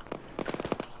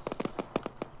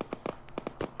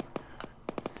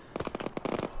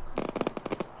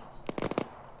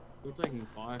 We're taking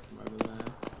fire from over there.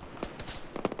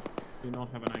 Do not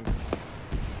have an angle.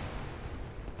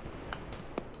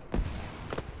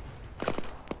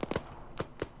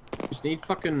 Just need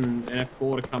fucking an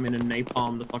F4 to come in and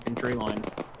napalm the fucking tree line.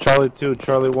 Charlie 2,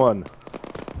 Charlie 1.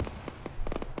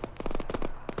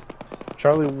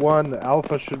 Charlie 1,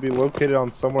 Alpha should be located on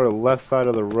somewhere left side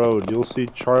of the road. You'll see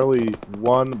Charlie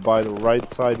 1 by the right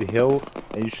side hill,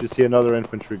 and you should see another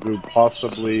infantry group,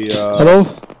 possibly, Hello?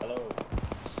 Hello.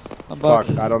 I'm Fuck,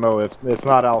 back. I don't know if it's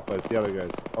not Alpha, it's the other guys.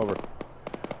 Over.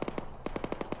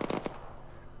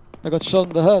 I got shot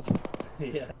in the head.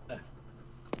 Yeah.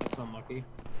 That's unlucky.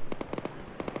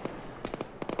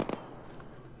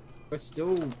 We're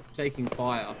still taking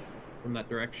fire from that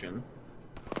direction.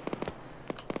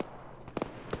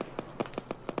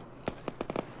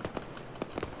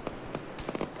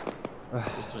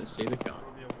 Just don't see the car.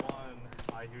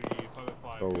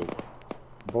 Oh,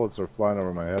 bullets are flying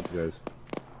over my head, guys.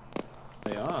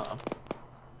 They are.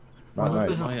 Not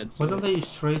nice. Why don't they use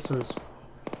tracers?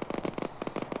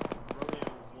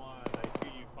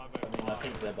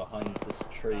 they're behind this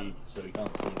tree, so we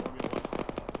can't see them.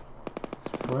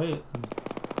 Spray it.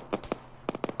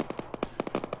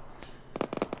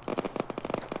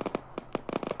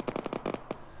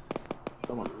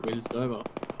 Someone whizzed over.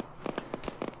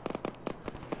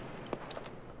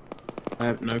 I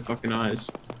have no fucking eyes.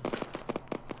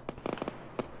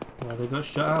 Yeah, they got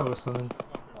shut out or something.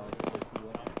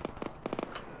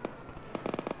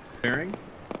 Bearing?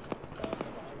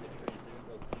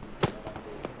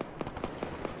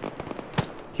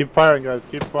 Keep firing, guys.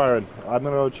 Keep firing. I'm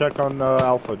gonna go check on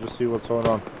Alpha, just see what's going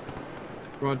on.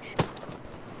 Rog.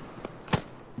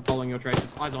 I'm following your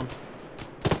traces. Eyes on.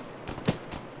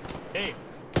 Hey,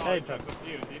 Hey, Chuck, it's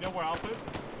you. Do you know where Alpha is?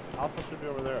 Alpha should be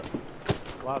over there.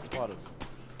 Last spotted.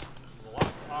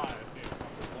 I see.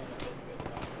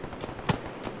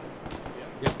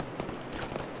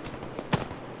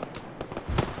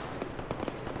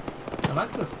 I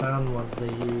like the sound ones they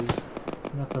use.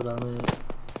 That's what I mean.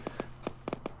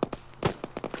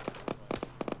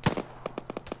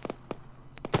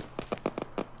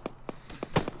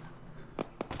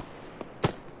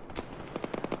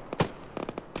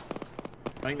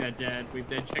 I think they're dead. We've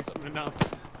dead checked them enough.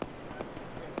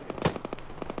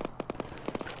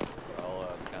 I'll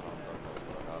scan on them.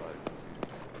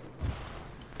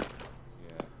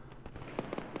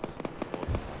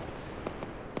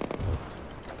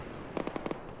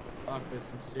 Fuck, there's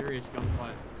some serious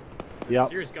gunfight. There's Yep.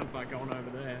 serious gunfight going over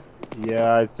there.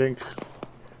 Yeah, I think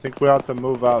we have to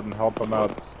move out and help them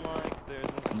out.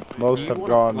 Most have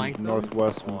gone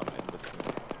northwest. Do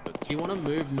you want to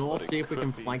move north, see if we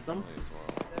can flank them?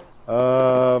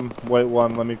 Wait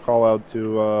one. Let me call out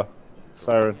to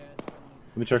Siren.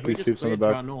 Let me check these peeps in the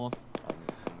back. North.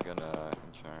 I'm gonna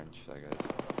charge, I guess.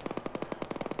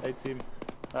 Hey team.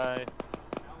 Hi.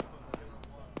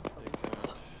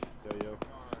 Yo yo.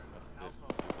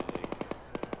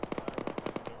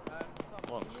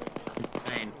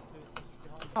 Pain.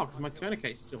 Oh, because my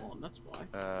tourniquet's still on, that's why.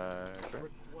 Okay.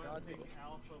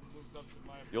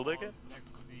 You'll take it?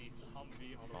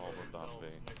 I'll move the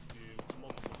Humvee.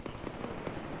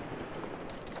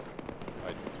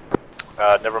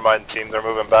 Never mind, team. They're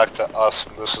moving back to us.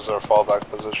 This is our fallback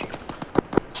position.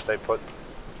 Stay put.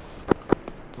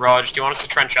 Raj, do you want us to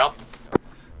trench up?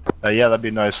 Yeah, that'd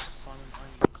be nice.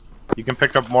 You can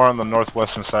pick up more on the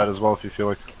northwestern side as well if you feel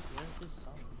like.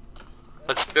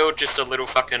 Let's build just a little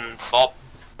fucking fob.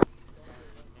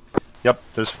 Yep,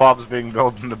 there's fobs being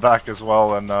built in the back as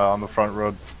well and on the front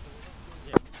road.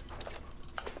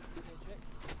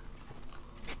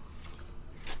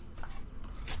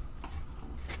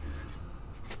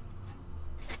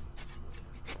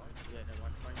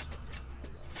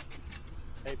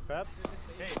 Hey Pep.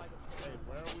 Hey,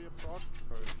 where are we approx?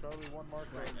 Charlie 1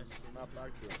 marker. Not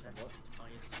back to us. What?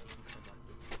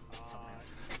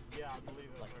 Yeah, I believe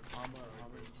it's like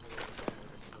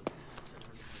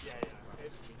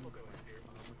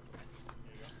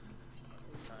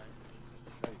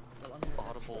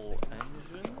Audible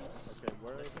engine? Okay,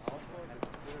 where is Alpha?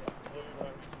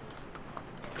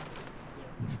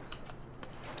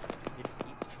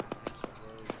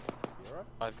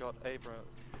 I've got Abrams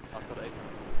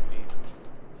east.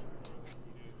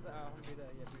 Is that our Humvee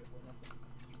there? Yeah, beautiful. Nothing.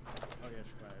 Oh yeah,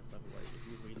 right. By the way, if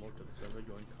you relog to the server,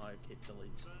 your entire kit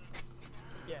deletes.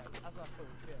 Yeah, as I thought,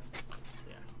 yeah.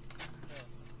 Yeah.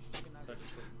 So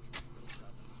just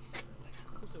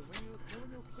also, when your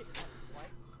kit is like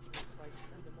white, it's like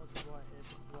all the mods right is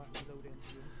right load in,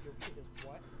 your kit is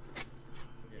white.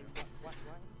 Yeah.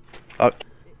 White.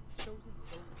 It shows in the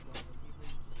gold as well, even when you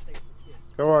just save the kit.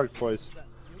 Go on, boys.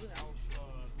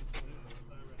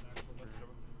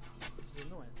 Which is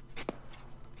annoying.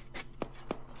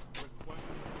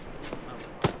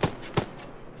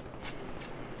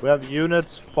 We have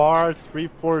units far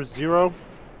 340.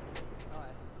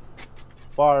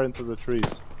 Far into the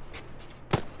trees.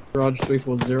 Raj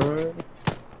 340.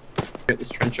 Get this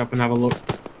trench up and have a look.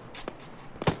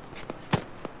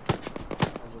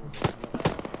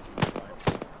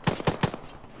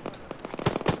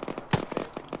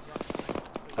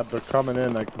 As they're coming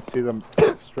in, I can see them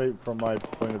straight from my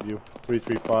point of view.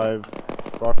 335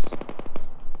 rocks.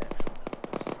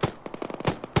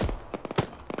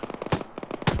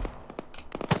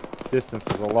 Distance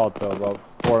is a lot though, about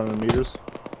 400 meters.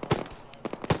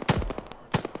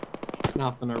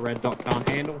 Nothing a red dot can't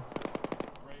handle.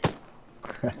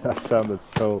 That sounded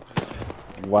so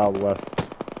Wild West.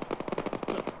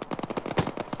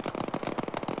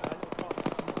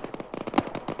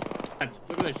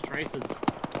 Look at those traces.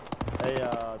 Hey,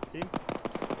 team.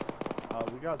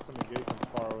 We got some engagements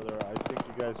far over there. I think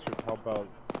you guys should help out.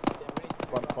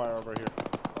 Front fire over here.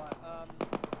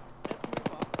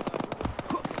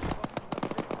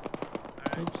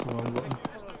 Oops, wrong button.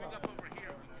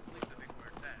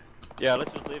 Yeah,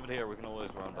 let's just leave it here. We can always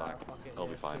run back. It'll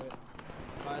be fine.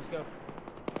 Alright, let's go.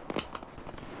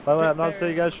 By the way, I'm not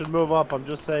saying you guys should move up. I'm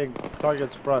just saying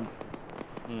target's front.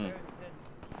 Hmm.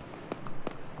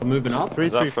 We're moving up?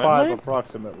 335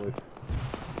 approximately.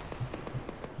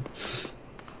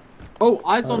 Oh,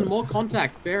 eyes on more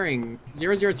contact. Bearing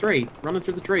 003. Running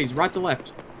through the trees, right to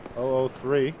left.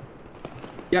 003.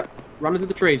 Yep. Running through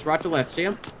the trees, right to left. See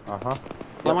him? Uh-huh.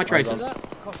 Follow my traces.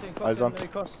 Eyes on.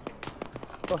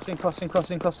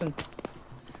 Costing.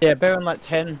 Yeah, bear on like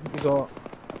 10. We got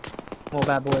more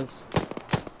bad boys.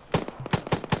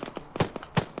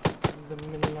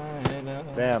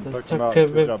 Damn, took him out.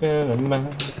 Good job.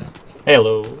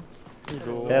 Hello.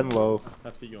 Hello.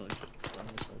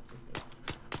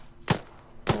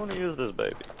 I want to use this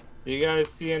baby. You guys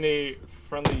see any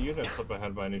friendly units up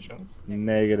ahead by any chance?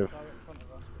 Negative.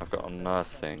 I've got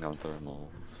nothing on thermals.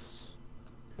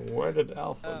 Where did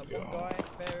Alpha go?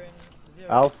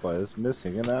 Alpha is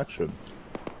missing in action.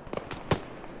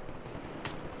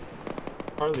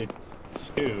 Charlie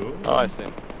 2. Oh, I see.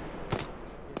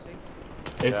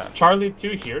 Is Yeah. Charlie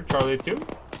 2 here? Charlie 2?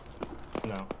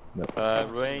 No.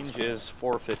 Range is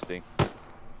 450.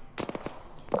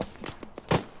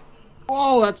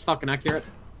 Whoa, that's fucking accurate.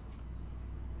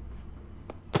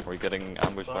 We're getting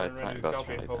ambushed by a tank. That's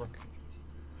Copy, right. over.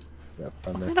 What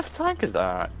kind of tank is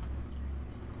that?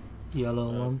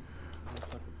 Yellow one.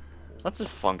 That's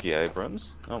just funky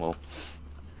Abrams. Oh well.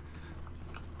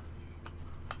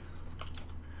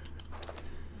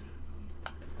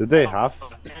 Did they have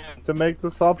to make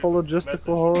this up a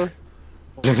logistical horror?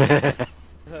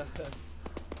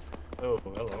 Oh,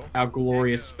 hello. Our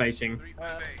glorious spacing.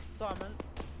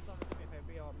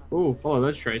 Ooh, follow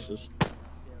those traces.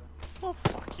 Oh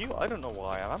fuck you! I don't know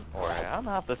why I am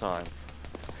half the time.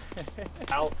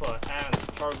 Alpha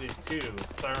and Charlie 2,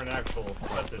 Siren Actual,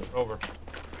 message, over.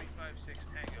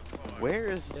 Where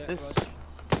is this?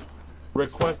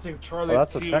 Requesting Charlie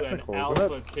that's a 2 technical, and isn't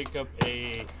Alpha it? take up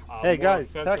a Hey, more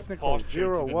guys, offensive technical,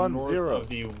 posture to the 010. north of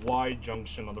the Y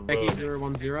junction on the Becky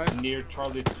road 010. near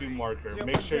Charlie 2 marker.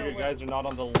 Make sure you guys are not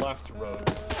on the left road.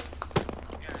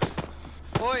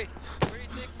 Oi, where are you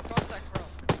taking contact from?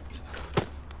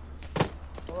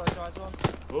 Alright, guys, on.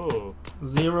 Ooh.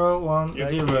 010.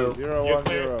 You're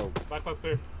clear. Backpass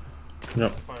clear.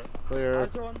 Yep. Fire. Clear.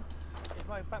 Eyes on. Is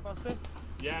my backpass clear?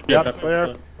 Yeah, Yep,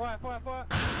 clear. Fire.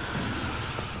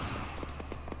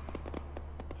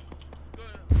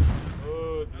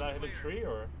 Ooh, did I hit a tree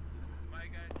or?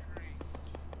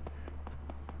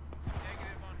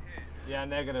 Yeah,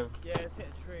 negative. Yeah, let's hit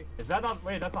a tree. Is that not?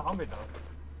 Wait, that's a Humvee though.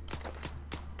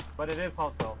 But it is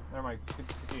hostile. Never mind.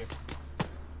 Continue.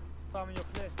 Simon, you're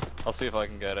clear. I'll see if I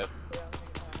can get it.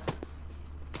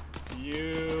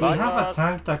 You. We have a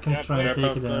tank that can try and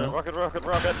take it out.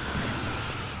 Rocket!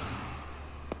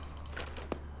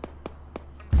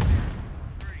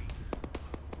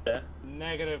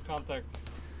 Negative contact.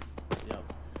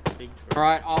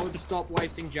 Alright, I would stop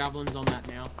wasting javelins on that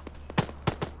now.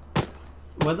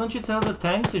 Why don't you tell the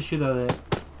tank to shoot at it?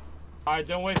 Alright,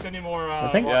 don't waste any more.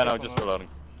 Yeah, no, just reloading.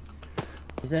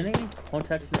 Is there any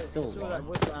contacts that's still It's all that alive?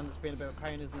 woodland that's been a bit of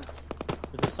pain, isn't it?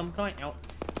 Is there some guy out?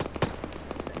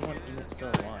 Is anyone in it still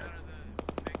alive?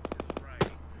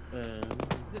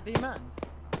 Is it D-man?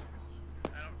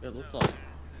 It looks like.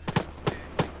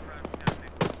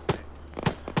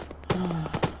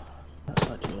 That's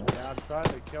not true. Yeah, I'm trying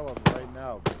to kill him right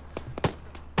now.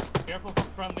 Careful for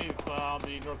friendlies on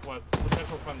the northwest.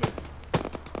 Potential friendlies.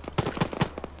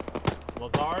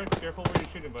 Lazar, careful where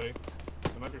you're shooting, buddy.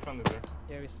 There might be friendlies there.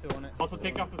 Yeah, he's still on it. Also,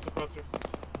 take off the suppressor.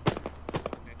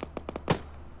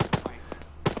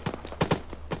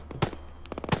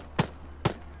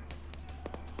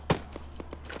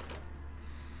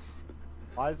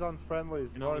 Eyes on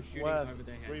friendlies, And I'll be shooting northwest, over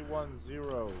their heads.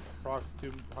 310, approx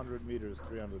 200 meters,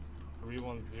 300.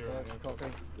 310. Copy.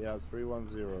 Yeah,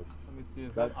 310. Let me see,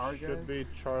 is That that our should guys? be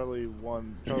Charlie 2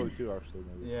 actually,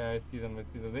 maybe. Yeah, I see them.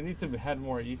 They need to head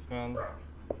more eastbound.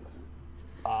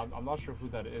 I'm not sure who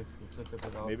that is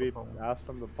specifically. That was Maybe the problem. ask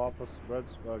them to pop us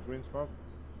green smoke.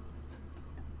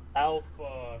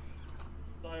 Alpha,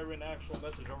 Siren Actual,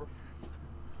 message over.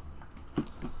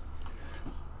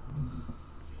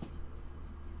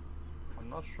 I'm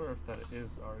not sure if that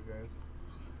is our guys.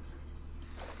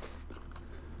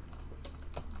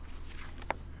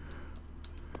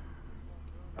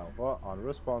 Alpha,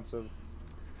 unresponsive.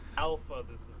 Alpha,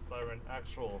 this is Siren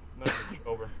Actual, message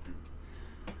over.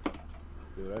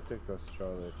 Dude, I think that's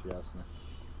Charlie if you ask me.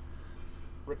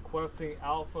 Requesting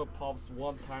Alpha pops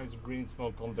 1 times green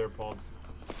smoke on their paws.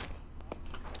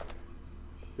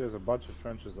 There's a bunch of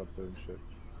trenches up there and shit.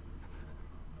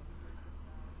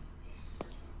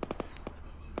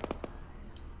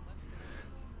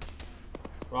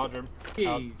 Roger.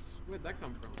 Jeez, where'd that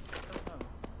come from?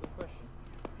 Good question.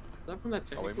 Is that from that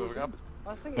technical? Are we moving up?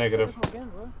 I think Negative. it's technical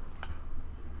again,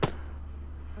 bro.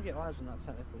 I get eyes on that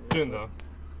technical. Soon though.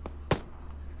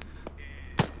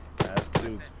 That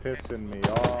dude's pissing me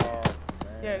off,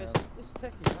 man. Yeah, it's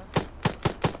techie, man.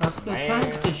 That's the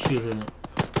tank to shoot it.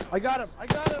 I got him! I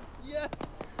got him! Yes!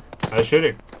 Nice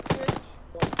shooting.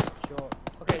 Sure.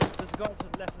 Okay, there's a guy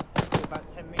to the left of the technical about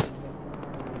 10 meters.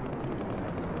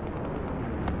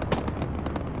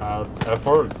 It's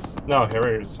F4s. No,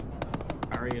 Harriers.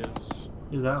 Harriers.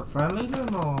 Is that friendly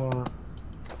then, or?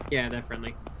 Yeah, they're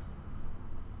friendly.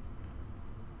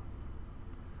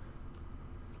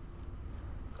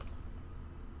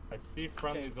 I see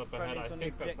friendlies up ahead. I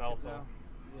think that's Alpha. Now.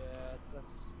 Yeah, that's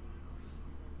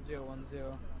 010.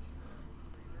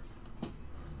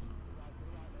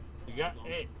 You got.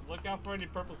 Hey, look out for any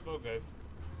purple smoke, guys.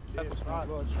 Purple smoke,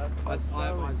 watch. I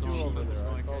have eyes on purple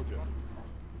smoke.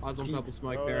 Eyes on purple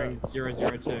smoke bearing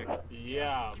 002.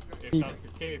 Yeah, if that's the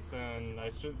case, then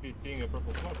I should be seeing a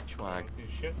purple smoke. I don't see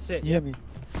shit. That's it. You hear me?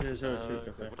 Would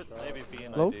it maybe be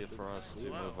an Hello? idea for us to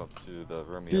move up to the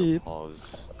Romeo Beep.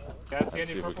 pause Guys, and see see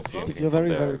any if we purple can see smoke? anything You're very,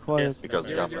 from there? very quiet. Because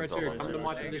 002, Captain's come always to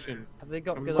my position. Have they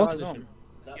got Come good to my eyes on?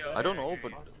 position. I don't know,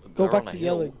 but Go they're back on a to hill.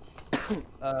 yelling.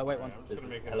 Wait one.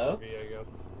 Hello? I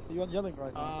guess. Are you on yelling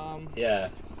right now? Yeah.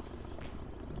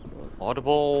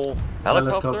 Audible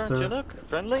helicopter, Helicopter. Chinook?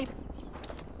 Friendly?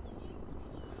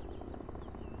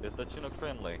 Is the Chinook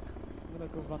friendly? I'm gonna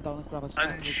go run down and grab a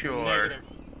snack. Unsure.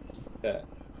 Yeah.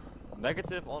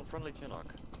 Negative on friendly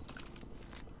Chinook.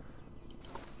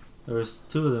 There's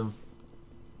two of them.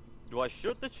 Do I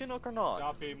shoot the Chinook or not?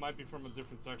 Copy, might be from a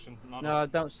different section. Not No,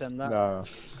 don't send that. No.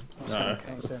 No.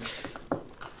 Don't send.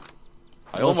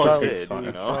 I almost Charlie, did, you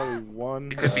know? Charlie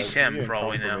 1, It could be Sam give me for all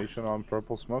we know. confirmation on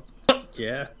purple smoke.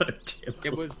 Yeah.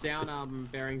 It was down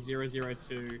bearing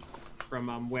 002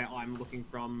 from where I'm looking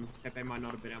from. Pepe might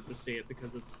not have been able to see it because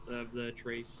of the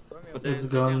trees. But It's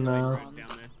they're gone down the main now. road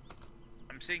down there.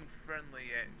 I'm seeing friendly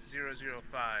at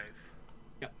 005.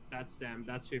 Yep, that's them.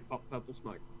 That's who popped purple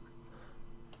smoke.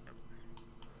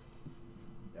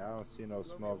 Yeah, I don't see no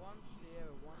smoke.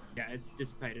 Yeah, it's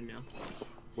dissipated now.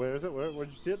 Where is it? Where'd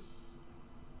you see it?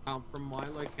 From my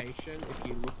location, if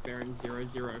you look bearing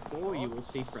 004, you will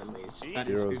see friendlies. That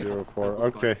is who 004. popped purple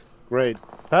Okay, smoke. great.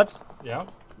 Peps? Yeah.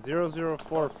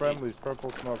 004 friendlies, purple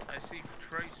smoke. I see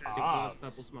tracers. Ah. It was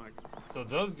purple smoke. So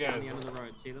those Down guys. the end of the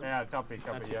road, see them? Yeah, copy, That's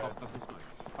copy, who yeah. popped purple smoke.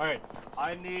 Alright,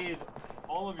 I need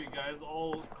all of you guys,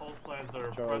 all call signs that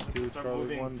are Charlie present 2, to start Charlie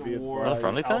moving 1, be towards Not a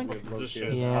friendly Alpha tank?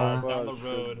 position, Yeah. down the Should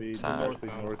road, be Sad. directly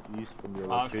northbound. northeast from your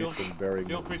Feel- location, bearing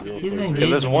feel free to 0. He's Okay, engaging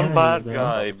there's one enemies bad there.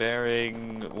 guy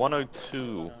bearing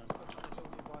 102.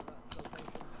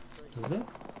 Is there?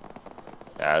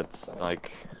 Yeah, it's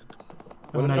like...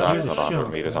 I mean, I hear That's the not 100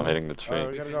 shots, meters, yeah. I'm hitting the tree.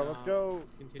 Alright, we gotta go, let's go.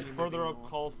 Continue Further moving up, north.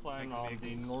 call sign on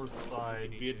the north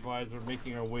side. Be advised, we're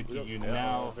making our way to Yep. you Yeah,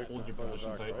 now. Vic's Hold your further position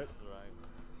back, tight. right?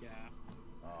 Yeah.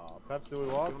 Peps, do we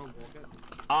walk?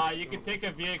 You can take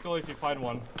a vehicle if you find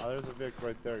one. Oh, there's a Vic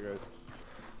right there, guys.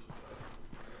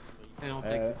 And I'll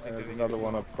take And this thing there's over another here.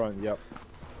 one up front, yep.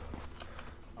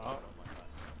 Oh,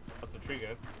 that's a tree,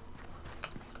 guys.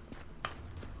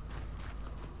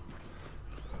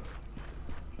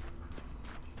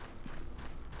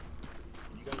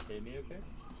 You guys hear me okay?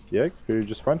 Yeah, you're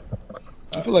just fine.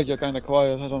 I feel like you're kind of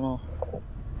quiet, I don't know.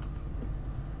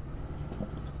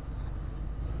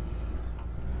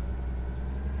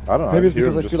 I don't know. Maybe it's hear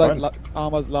because him I just feel like fine.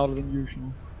 armor's louder than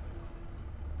usual.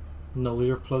 No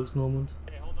earplugs moment.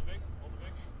 Hey, hold the Vic, hold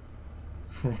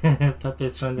the Vic.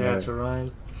 Pepe's trying to Yeah. catch a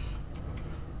rhyme.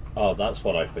 Oh, that's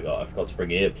what I forgot. I forgot to bring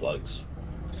earplugs.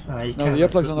 You No, can't the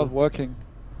earplugs put are them- not working.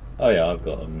 Oh yeah, I've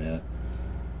got them. Yeah.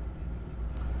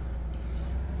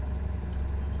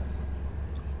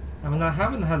 I mean, I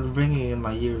haven't had ringing in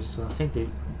my ears, so I think they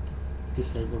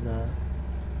disabled that.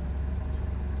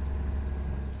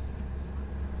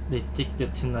 They tick the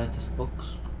tinnitus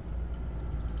box.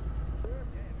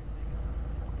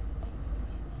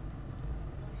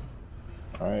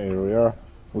 Alright, here we are.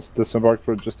 Let's disembark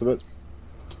for just a bit.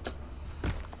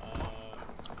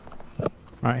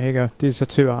 Right, here you go. These are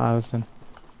 2 hours then.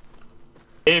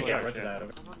 If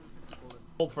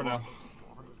hold for now.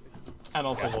 And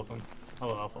also welcome.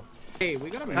 Hello, Alpha. Hey, we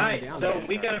got a man Hi, down so there.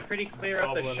 we got a pretty clear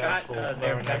out the Goblin shot actual, there,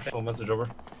 sorry, Pepe. actual message over.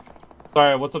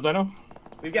 Sorry, what's up, Dino?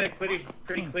 We've got a pretty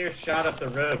clear shot up the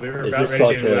road. We were Is about this ready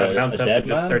like to a mount up dead and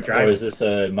just man, start or driving. is this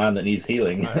a man that needs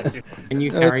healing? Can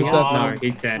you Yeah, carry it's him? a dead No, man.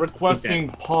 he's dead. Requesting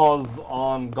pause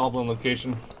on Goblin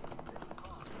location.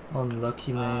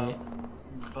 Unlucky, mate.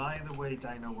 By the way,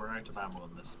 Dino, we're out of ammo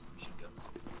on this machine gun.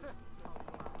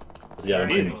 Yeah, I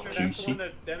mean, Make sure that's the one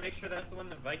that, make sure that's the one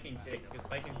that Viking takes, because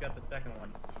Viking's got the second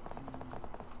one.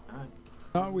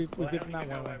 No, we've Well, I given don't that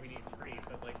even know one why away. we need 3,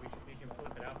 but like we can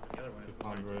flip it out for the other one.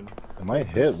 200. Am I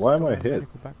hit? Why am I hit?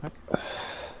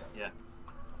 Yeah.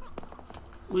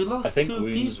 We I lost think 2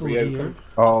 wounds people here. reopen.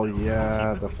 Oh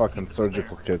yeah, the fucking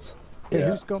surgical kits. Hey, Yeah.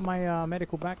 who's got my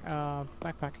medical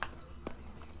backpack?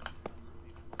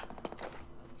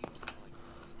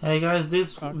 Hey guys,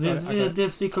 this okay.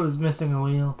 this vehicle is missing a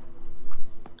wheel.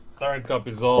 Sorry,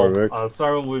 copies all. Perfect.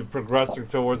 Sorry, we'll be progressing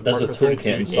towards There's a marker toolkit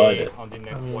 32A inside it. on the I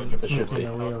next mean, point. it's There should missing be.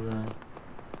 a wheel there.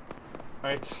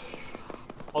 Right.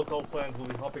 All call signs will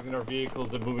be hopping in our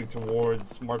vehicles and moving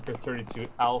towards marker 32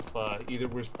 Alpha. Either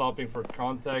we're stopping for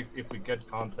contact if we get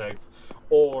contact,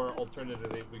 or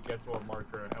alternatively we get to our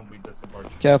marker and we disembark.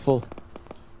 Careful.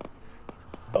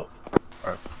 Oh.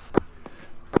 Alright.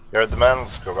 You're the man,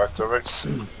 let's go back to Rex.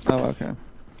 Oh, okay.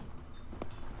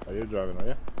 Are you driving, are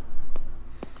you?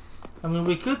 I mean,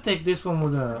 we could take this one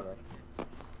with a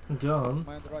gun.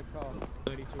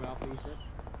 32 Alpha, you said?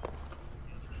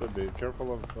 Should be.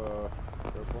 Careful of,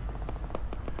 careful.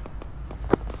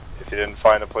 If you didn't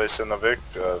find a place in the Vic,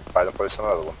 find a place in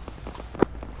another one.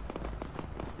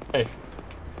 Hey.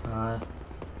 Hi.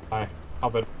 Hi.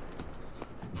 Hop it.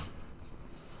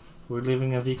 We're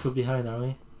leaving a vehicle behind, are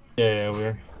we? Yeah,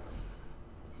 we're.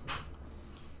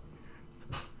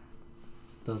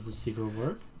 Does this vehicle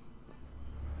work?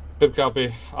 Good copy.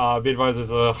 Be advised,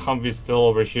 there's a Humvee still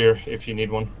over here if you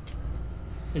need one.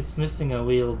 It's missing a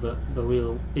wheel, but the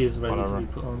wheel is ready Whatever. to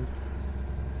be put on.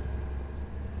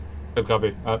 Good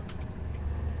copy.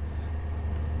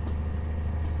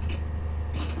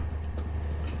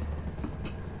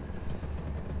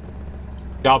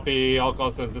 Copy. All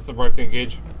constants disembark to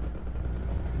engage.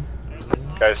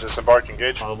 Guys, disembark,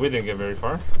 engage. We didn't get very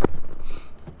far.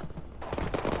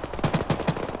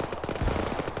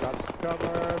 Got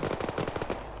covered.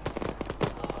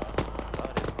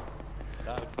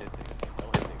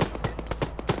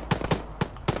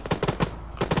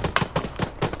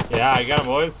 Yeah, I got him,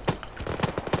 boys.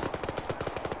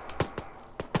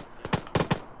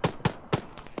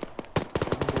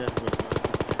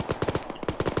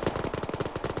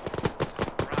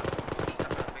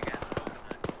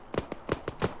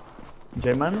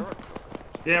 J-Man?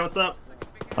 Yeah, what's up?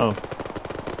 Oh.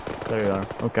 There you are.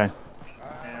 Okay.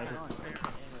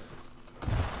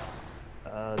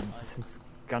 This is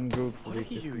gun group. We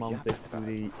dismounted to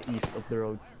the east of the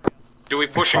road. Do we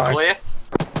push and clear?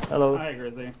 Hello. Hi,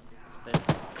 Grizzly.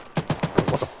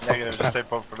 Negative, just stay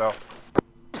put for now.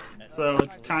 So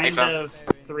it's kind of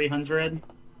 300.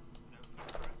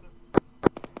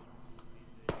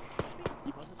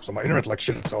 So my internet like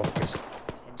shit itself.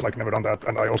 It's like never done that,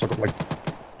 and I also got like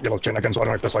yellow chain again. So I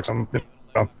don't know if there's like some.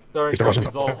 Sorry, if there wasn't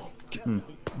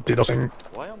DDoSing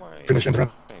Finnish internet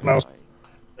now.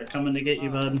 They're coming to get you,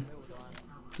 bud.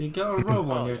 You got a row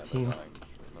on your team.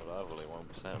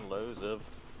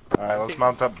 Alright, let's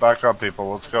mount up, back up,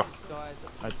 people. Let's go.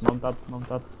 Right, mount up,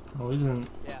 mount up. Oh, we didn't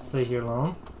stay here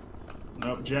long.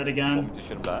 Nope, jet again.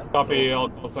 Copy. All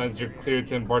call signs. You're clear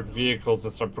to embark vehicles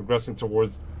and start progressing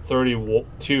towards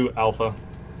 32 Alpha.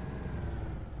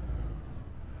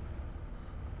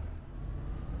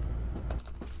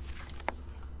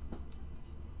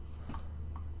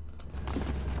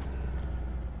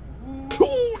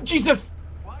 Oh, Jesus!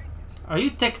 Are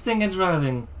you texting and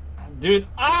driving? Dude,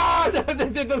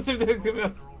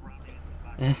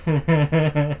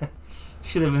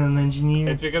 Should have been an engineer.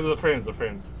 It's because of the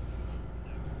frames.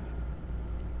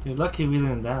 You're lucky we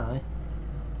didn't die.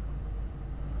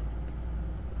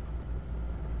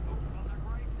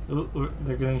 Ooh,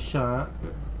 they're getting shot.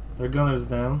 Their gunner's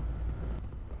down.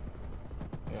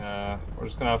 Yeah, we're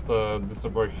just gonna have to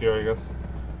disembark here, I guess.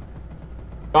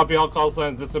 Copy, all call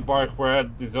signs, disembark, we're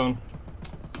at the zone.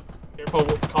 Careful,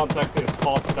 contact is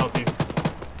hot southeast.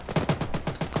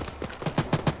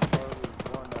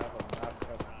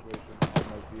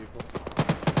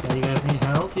 Yeah, you guys need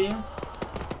help here?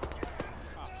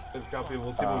 Good copy,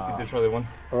 we'll see what we can do, Charlie 1.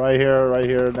 Right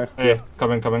here, next to Hey, you.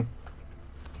 coming.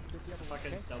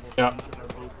 Yeah.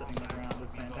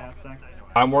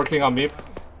 I'm working on me.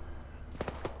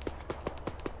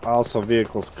 Also,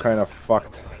 vehicle's kind of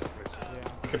fucked.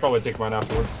 I could probably take mine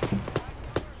afterwards.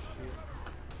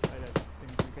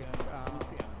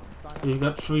 We've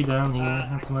got 3 down here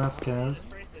and some ass cars.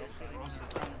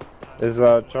 Is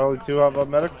Charlie 2 have a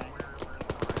medic?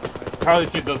 Charlie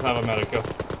 2 does have a medic, yes.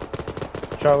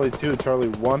 Charlie 2, Charlie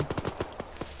 1.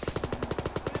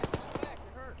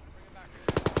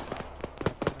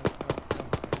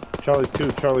 Charlie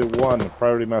 2, Charlie 1,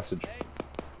 priority message.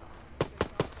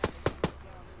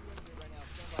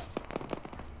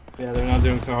 Yeah, they're not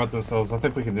doing so hard themselves. I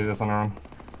think we can do this on our own.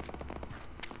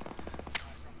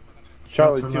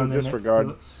 Charlie Shots 2, are landing next disregard.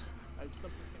 to us.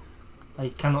 I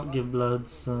cannot give blood,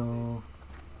 so...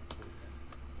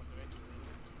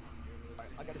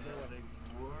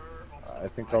 I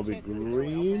think I'll be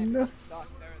green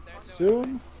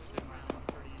soon.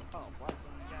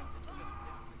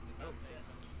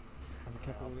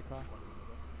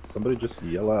 Somebody just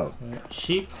yell out.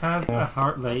 Sheep has a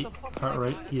heart rate.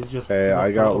 He's just. Hey,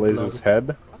 I got Laser's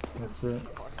head. That's it.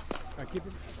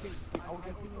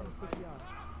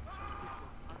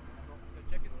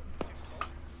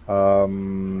 I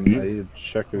need to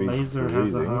check if he's Laser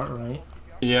has a heart rate.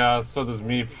 Yeah, so does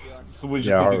me. So we just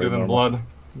Yeah, need to give them blood.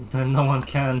 Then no one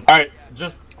can. Alright,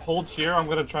 just hold here. I'm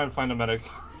gonna try and find a medic.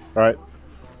 Alright.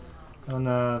 On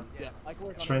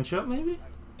trench up, maybe?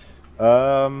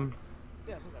 Or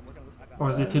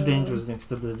is it too dangerous next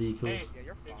to the vehicles?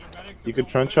 You could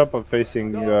trench up. I'm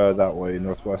facing that way,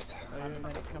 northwest.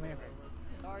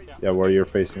 Yeah, where you're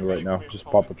facing right now. Just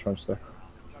pop a trench there.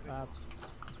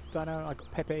 Don't know. I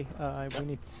got Pepe. I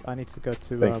need to go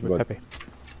to Thank you, with bud. Pepe.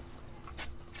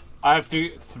 I have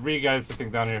 3 guys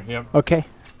sitting down here. Yep. Okay.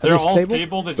 They're all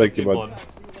stable. They just Thank you, need bud. blood.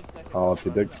 I'll have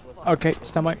to dig. Okay,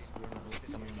 stand by.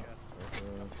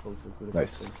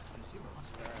 Nice.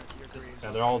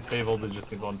 Yeah, they're all stable. They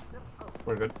just need blood.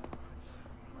 We're good.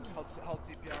 Have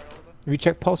you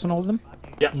checked pulse on all of them?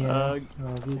 Yeah.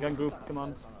 Gun group, come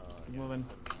on. Keep moving.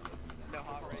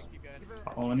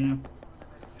 Following you.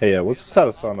 Hey, what's the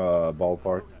status on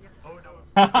ballpark?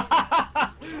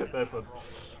 That's one.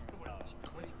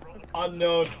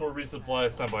 Unknown for resupply.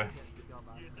 Standby.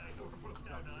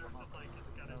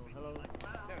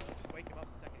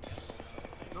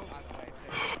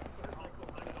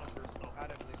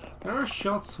 There are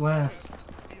shots west.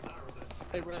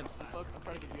 Hey, Ren, folks, I'm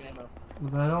trying to give you ammo.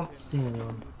 But I don't see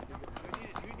anyone.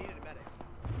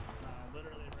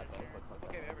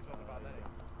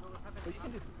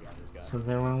 So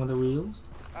they're one with the wheels?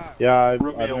 Yeah, I'm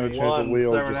Romeo gonna change the 1,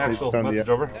 wheel. Siren Just need to Actual, turn message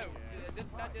the. over.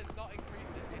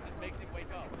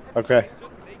 Okay.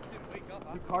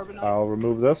 I'll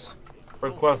remove this.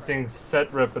 Requesting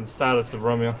set rep and status of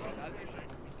Romeo.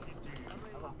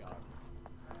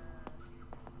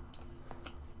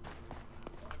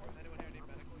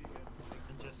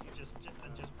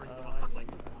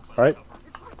 Alright.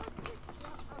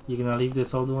 You gonna leave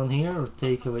this old one here or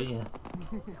take it with you?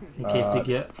 In case they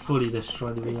get fully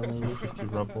destroyed the wheel, maybe. 50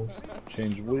 rebels.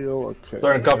 Change wheel. Okay.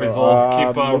 Siren copies all.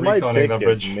 Keep we might reconning take that it,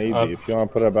 bridge. maybe if you want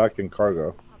to put it back in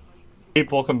cargo.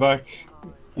 Keep welcome back.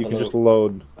 You can just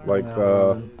load like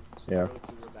yeah.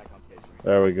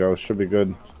 There we go. Should be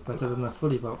good. Better than a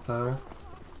fully built tower.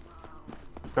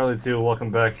 Charlie 2, welcome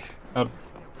back. Out.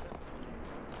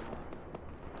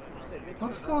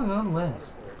 What's going on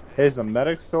west? Hey, is the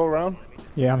medic still around?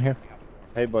 Yeah, I'm here.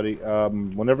 Hey, buddy.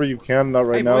 Whenever you can, not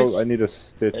right Hey, now. boys. I need a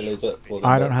stitch.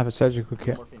 I don't have a surgical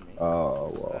kit.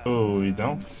 Oh well. Oh, you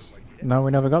don't? No,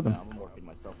 we never got them.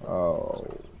 Oh,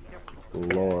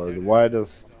 Lord. Why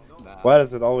does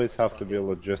it always have to be a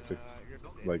logistics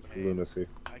like lunacy?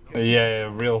 Yeah,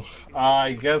 real.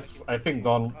 I think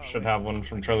Don should have one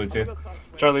from Charlie 2.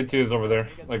 Charlie 2 is over there,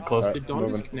 like close. Did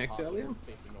Don disconnect earlier?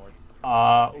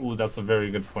 Ooh, that's a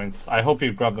very good point. I hope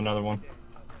you grabbed another one.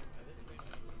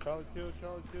 Charlie 2,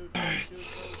 Charlie 2, Charlie 2,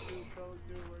 Charlie 2, Charlie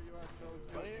 2, where you at,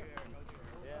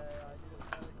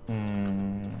 Charlie 2?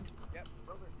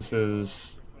 This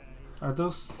is... Are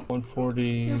those...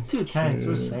 140... There's 2 tanks,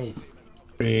 we're safe.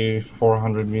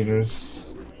 400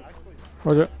 meters.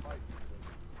 Roger.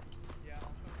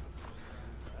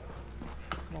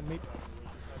 Come on, meet.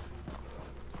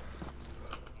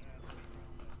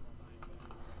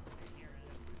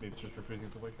 Maybe just refusing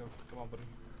to wake up. Come on, buddy.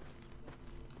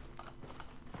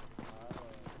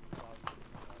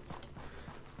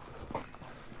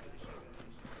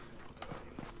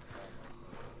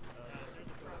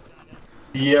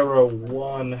 Sierra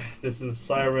 1, this is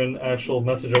Siren Actual,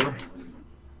 message over.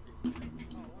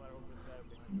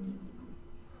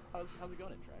 How's it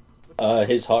going in tracks?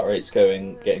 His heart rate's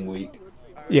getting weak.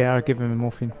 Yeah, I'll give him a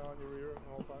morphine.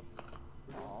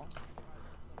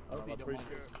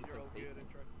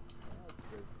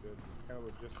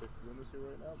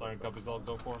 Siren copies all,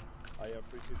 go for. I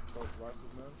appreciate the self glasses,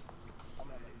 man.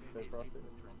 Stay frosty.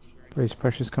 Raise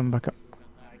pressure's coming back up.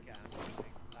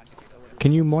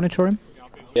 Can you monitor him?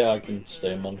 Yeah, I can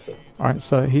stay and monitor. Alright,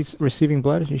 so he's receiving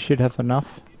blood. You should have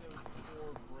enough.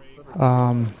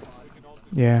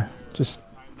 Yeah, just...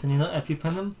 Can you not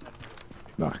EpiPen him?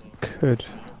 I could.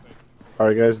 How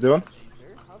are you guys doing?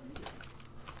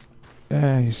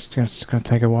 Yeah, it's gonna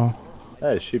take a while.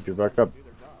 Hey, sheep, you're back up.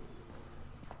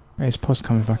 Yeah, his post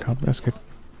coming back up, that's good.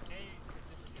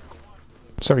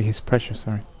 Sorry, his pressure,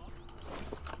 sorry.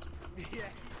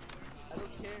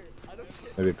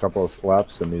 Maybe a couple of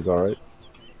slaps and he's alright.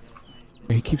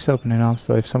 He keeps opening up,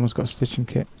 so if someone's got a stitching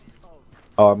kit.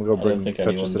 Oh, I'm gonna go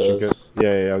fetch a stitching kit.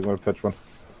 Yeah, I'm gonna fetch one.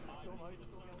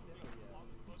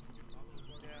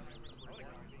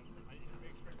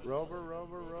 Rover, where's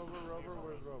Rover?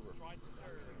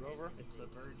 Rover? It's the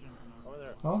virgin. Over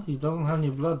there. Oh, he doesn't have any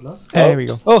blood left. There we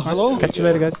go. Oh, hello. Catch you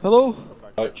later, guys. Hello.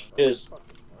 Cheers.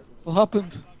 What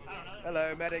happened?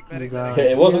 Hello, medic.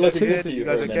 It wasn't looking good for you. You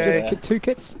guys okay? Two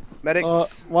kits?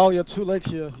 Medics? Wow, you're too late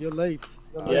here. You're late.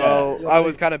 Well, I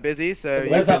was kind of busy, so...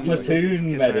 Where's that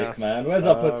platoon medic, man? Where's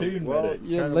our platoon medic?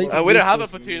 You're late. We don't have a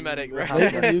platoon medic, right?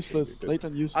 Late and useless. Late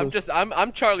and useless.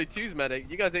 I'm Charlie 2's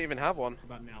medic. You guys don't even have one.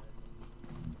 About now.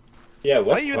 Yeah,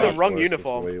 why are you in the wrong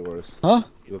uniform? Way worse. Huh?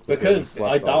 Because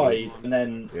I died, and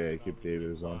then... Yeah, keep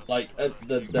David's on. Like,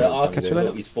 the arsenal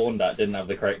that we spawned at didn't have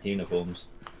the correct uniforms.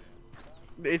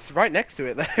 It's right next to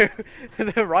it, though.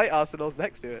 The right arsenal's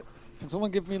next to it. Can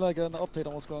someone give me like an update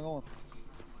on what's going on?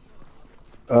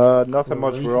 Nothing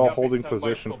much. We're all holding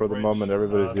position for the moment.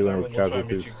 Everybody's dealing with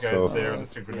casualties. So,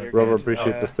 Rover,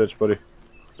 appreciate the stitch, buddy.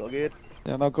 It's all good.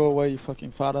 Yeah, now go away, you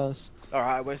fucking fat ass.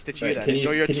 Alright, I won't stitch you then.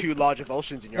 Enjoy your two large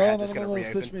avulsions in your head that's gonna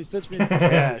reopen. Stitch me, stitch me.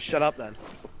 Yeah, shut up then.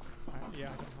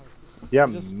 Yeah,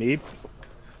 me.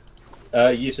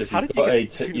 Yusuf,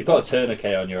 you've got a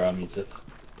tourniquet on your arm, Yusuf.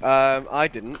 I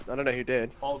didn't. I don't know who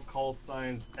did. All call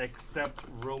signs except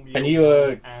Romeo. Can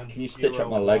you stitch up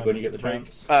my leg when you get the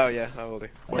chance? Oh yeah, I will do.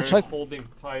 We're holding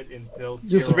tight until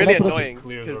it's really annoying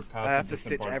because I have to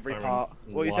stitch every part.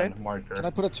 What were you saying? Can I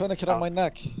put a tourniquet on my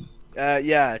neck?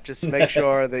 Yeah, just make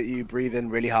sure that you breathe in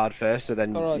really hard first, so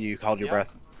then you hold your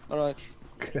breath. Alright.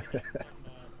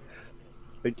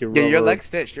 Thank you, yeah, your leg's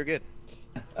stitched, you're good.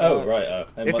 Oh, right.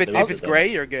 If it's grey,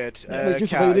 you're good.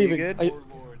 Cal, are you good?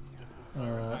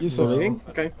 You still leaving?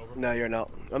 Okay. No, you're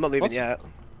not. I'm not leaving yet.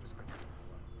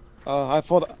 I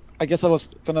guess I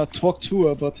was gonna talk to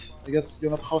her, but I guess you're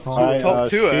not talking to her.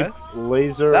 Talk to her?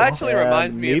 Laser. That actually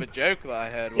reminds me of a joke that I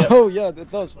heard. Yep. Oh yeah,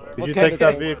 it does. Did you take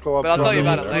that vehicle up? But I'll tell you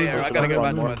about it later. I gotta go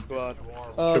back to my squad.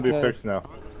 Should be fixed now.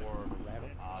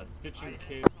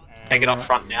 Take it up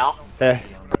front now.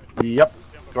 Yep.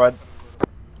 Go ahead.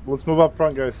 Let's move up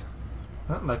front, guys.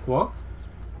 Huh? Like what?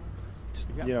 Just,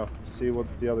 you know, see what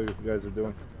the other guys are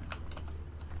doing.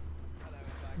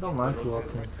 Don't like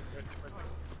walking.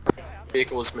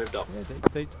 Vehicle was moved up. Yeah,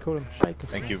 they call him Shaker.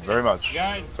 Thank you very much.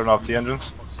 Turn off the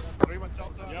engines.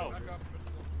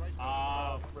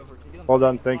 Hold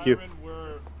on, thank you.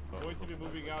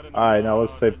 Alright, now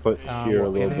let's stay put here a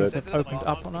little bit. Opened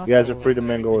up on us? You guys are free to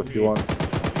mingle if you want.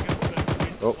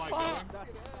 Oh.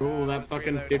 Ooh, that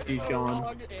fucking 50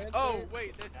 Sean. Oh,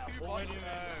 wait, there's two buttons.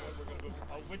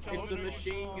 It's a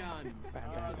machine gun.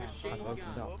 It's a machine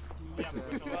gun.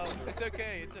 Well, it's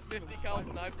okay. It's a 50 cal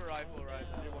sniper rifle, right?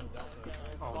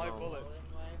 5 bullets.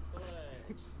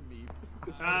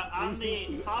 On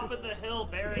the top of the hill,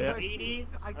 bearing 80.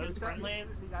 Those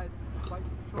friendlies.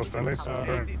 Those friendlies.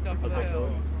 80 top of the hill.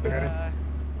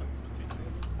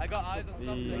 I got eyes on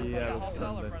something. Yeah,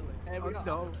 Hostile or friendly?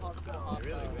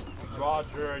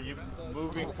 Roger, you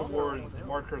moving towards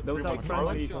marker 3 Those are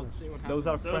friendlies. Those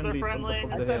are friendlies.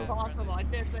 I said possible. I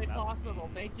did say possible.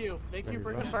 Thank you. Thank you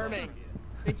for confirming.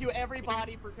 Thank you,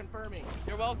 everybody, for confirming.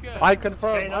 You're welcome. I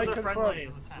confirm. Hey, I those are confirm.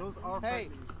 friendlies. Those are Hey.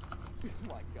 friendlies. Oh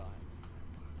my god.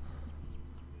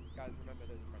 Guys, remember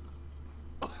there's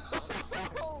a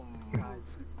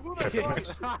Who the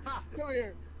fuck? Come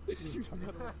here. You son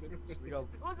of a bitch.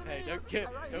 Hey,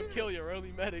 don't kill your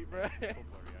only medic, bro.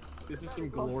 This is some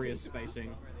glorious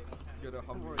spacing.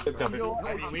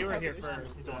 We were here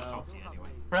first, so...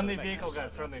 Friendly vehicle,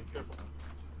 guys, friendly. Careful.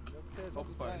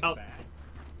 Oh.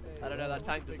 I don't know, that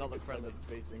tank does not look friendly.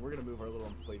 Spacing. We're gonna move our little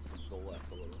emplacement to the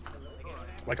left a little.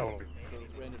 Like a little.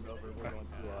 Random over, we're going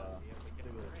to, do a little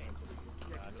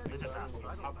I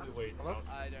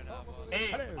don't know.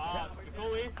 Hey,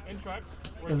 Dakoli, in trucks.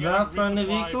 Is that a friendly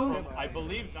vehicle? I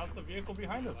believe that's the vehicle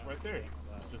behind us, right there.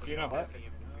 Just so you know.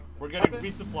 We're getting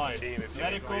resupplied. Team, if you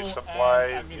need Medical resupply,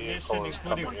 and ammunition, vehicle is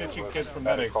including coming in stitching with kits for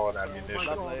medics. medical and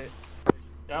ammunition.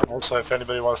 Yep. Also, if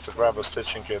anybody wants to grab a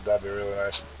stitching kit, that'd be really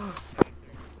nice. I'm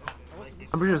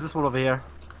pretty sure it's this one over here.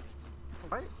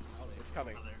 It's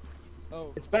coming.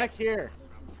 It's back here.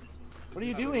 What are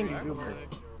you doing, Goober?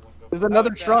 There's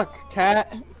another truck,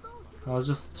 cat. I was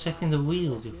just checking the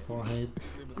wheels, you forehead.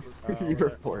 Your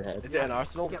forehead. Is it an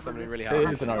arsenal? Somebody really high. It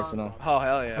is an arsenal. Oh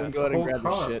hell yeah! Go ahead and grab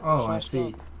the shit. Oh, I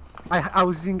see. I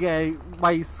was using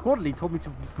my squad lead told me to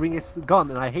bring a gun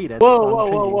and I hate it. Whoa, so I'm whoa,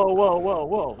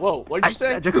 changing. whoa! What did you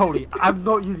say? Jacoli, I'm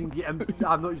not using the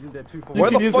I'm not using the 249.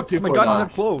 Where the fuck's my gun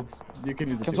and clothes? You can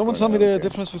use the Can someone tell me the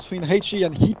difference between HE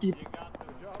and heat deep?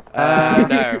 No,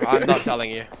 I'm not telling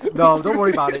you. No, don't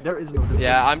worry about it. There is no difference.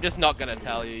 Yeah, I'm just not gonna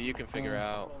tell you. You can figure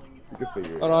out. You can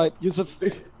figure it. Alright, Yusuf,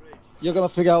 you're gonna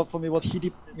figure out for me what heat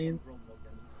deep means.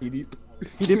 Heat deep.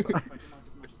 Heat deep.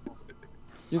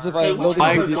 Yusuf, I have loaded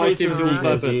I I'm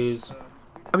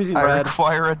using red.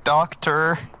 require a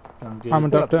doctor. I'm a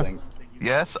doctor.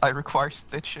 Yes, I require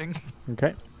stitching.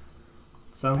 Okay.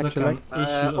 Sounds like an issue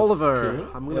of Oliver,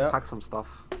 skill. I'm gonna pack some stuff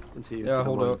into you. Yeah,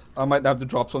 hold up. I might have to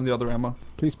drop some of the other ammo.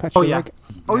 Please patch Oh your yeah. leg.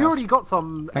 Oh, you already got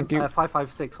some Thank you.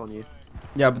 556 on you.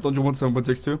 Yeah, but don't you want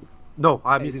 7.6 too? No,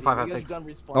 I'm Hey, using team, you guys 556. done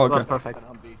respawning? Oh, okay. That's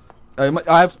perfect.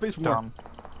 I have space for more. Done.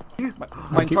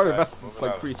 My entire vest is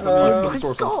like free, so Oh let me my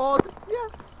store some. god,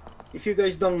 yes! If you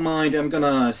guys don't mind, I'm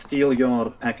gonna steal your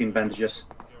packing bandages.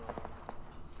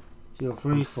 Feel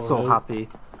free I'm for so it. happy.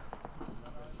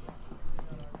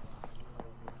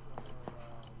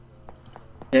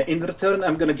 Yeah, in return,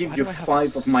 I'm gonna give you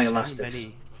 5 of my elastics.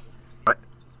 How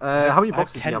many I have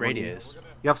boxes do 10 you have? radios.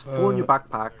 You have 4 in your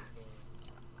backpack.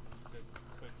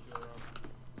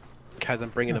 Guys, I'm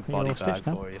bringing a Okay, you're body all stitched bag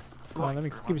now? for you. Let me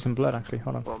give you some blood actually.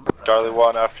 Hold on. Charlie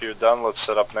 1, after you're done, let's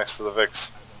set up next to the VIX.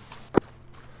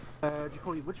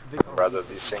 Jacoli, which Vic? Rather,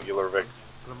 the singular VIC.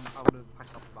 I wanna pack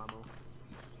up ammo.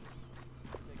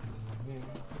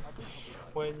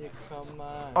 When you come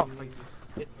Oh, thank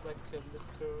you. it's like a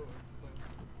little...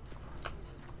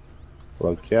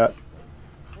 Hello, cat.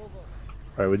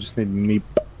 Alright, we just need meat.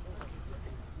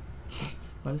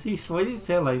 Why does he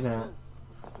say it like that?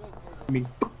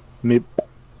 Meep.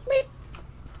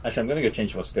 Actually, I'm gonna go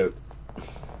change my scope.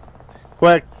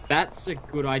 Quick! That's a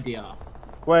good idea.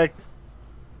 Quick!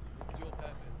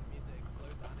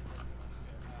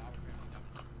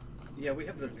 Yeah, we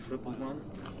have the triple one.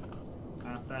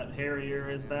 That Harrier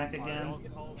is back again.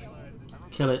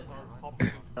 Kill it.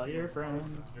 Tell your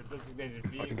friends.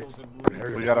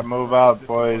 We gotta move out,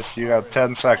 boys. You got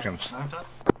 10 seconds.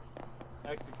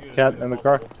 Cat in the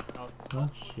car. Not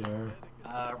sure.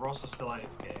 Ross is still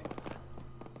AFK.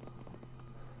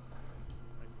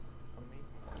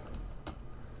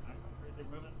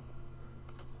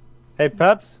 Hey,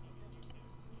 Peps?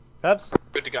 Peps?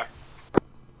 Good to go.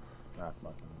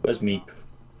 Where's Meep?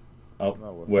 Oh,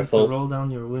 No, we're You have to full. roll down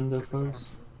your window first.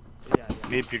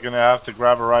 Meep, you're gonna have to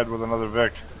grab a ride with another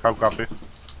Vic. How copy?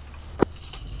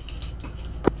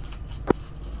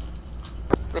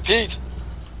 Repeat.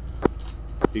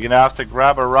 You're gonna have to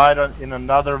grab a ride in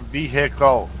another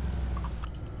vehicle.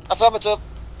 Affirmative.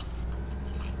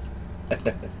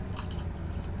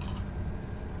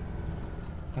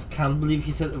 I can't believe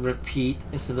he said repeat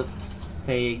instead of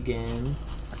say again.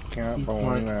 Can't He's believe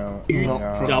like no.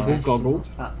 not Double professional goggled.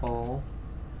 at all.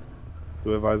 Do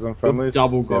we have eyes on friendlies?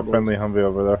 Double Yeah, goggled. friendly Humvee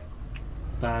over there.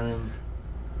 Ban him.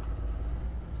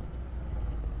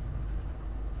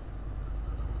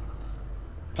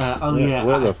 Oh yeah.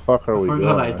 Where the I fuck are we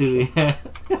forgot going? I do. Yeah.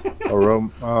 A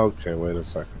room? Oh, okay, wait a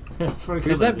second. Forgot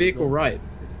Who's I that did vehicle right?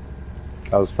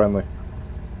 That was friendly.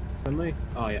 Friendly?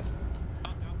 Oh yeah.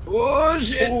 Oh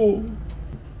shit!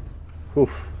 Oof.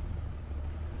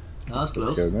 That was That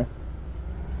close. scared me.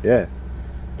 Yeah.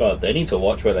 God, they need to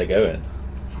watch where they're going.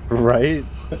 Right?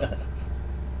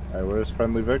 Alright, where's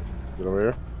friendly Vic? Is it over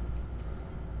here?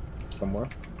 Somewhere?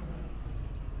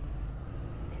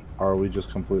 Or are we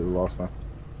just completely lost now?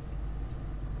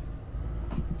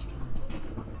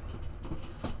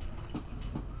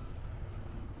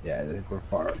 Yeah, I think we're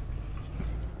far.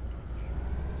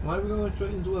 Why are we going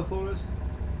straight into a forest?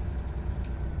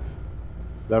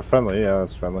 That friendly? Yeah,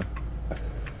 that's friendly.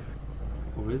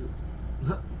 Or is it?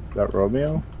 That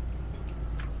Romeo?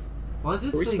 Why does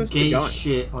it Where are we say supposed to be gay going?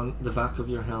 shit on the back of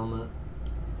your helmet?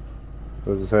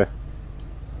 What does it say? It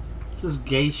says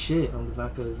gay shit on the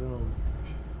back of his helmet.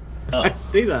 Oh. I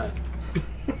see that.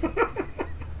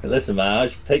 Listen, man, I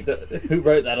just picked that. Who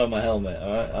wrote that on my helmet?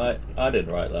 Alright, I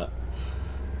didn't write that.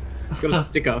 It's got a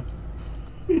sticker.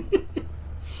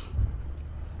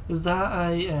 Is that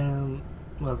a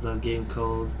what's that game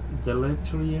called?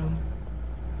 Deleterium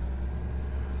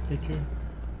sticker?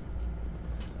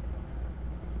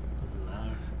 Doesn't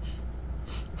matter.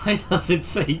 Why does it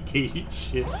say gay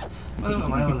shit? My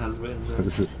one has written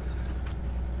that.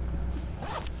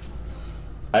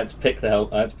 I had to pick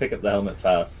up the helmet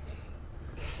fast.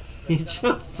 He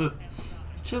just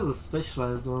chose a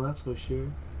specialized one, that's for sure.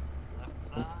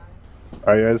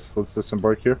 Alright guys, let's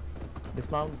disembark here.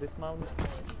 Dismount, dismount.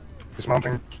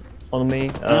 Dismounting. On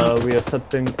me, we are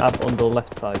setting up on the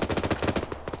left side.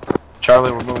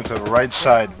 Charlie, we're moving to the right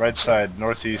side,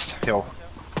 northeast hill.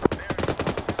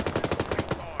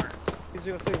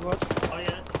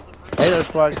 Hey, there's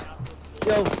flags.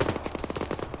 Yo.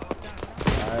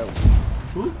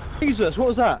 Jesus, what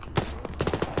was that?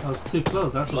 That was too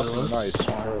close, that's what it was. Nice,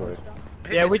 Charlie.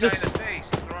 Yeah, we just...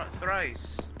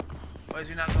 Thrice. Why is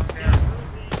he not going down?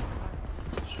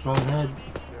 Strong head.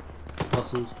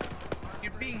 Muscles.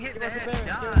 You're being hit in There the was a head.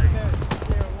 bear, Die. there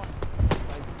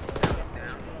was a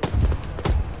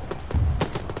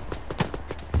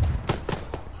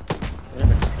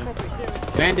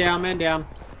bear. Man down, man down.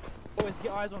 Always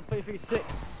get eyes on 336.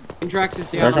 Intrax is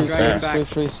down, I'm dragging him back.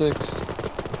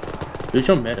 336. Who's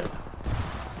your medic?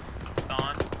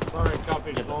 Sorry,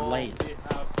 copy. Yeah, but late.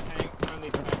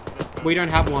 We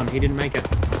don't have one, he didn't make it.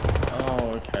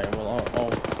 Oh, okay. Well, I'll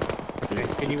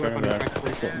Can you work on Intrax,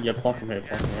 please? Yeah, plonk him here,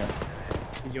 plonk him here.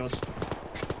 He's yours.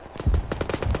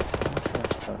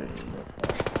 Son of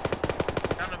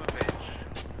a bitch.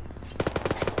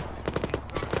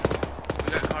 We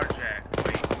got carjacked.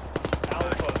 Wait.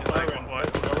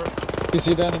 You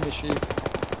see the enemy sheep?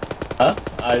 Huh?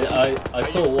 I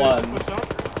saw one.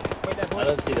 I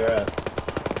don't see the rest.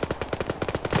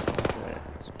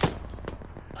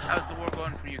 How's the war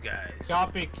going for you guys?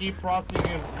 Copy, keep crossing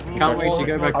and move Can't wait to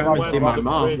go back home and see my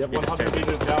mom. 100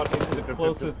 meters down into the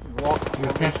closest rock.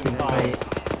 You're testing fate.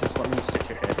 Just let me stitch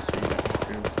your head so you don't have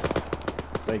to.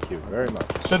 Thank you very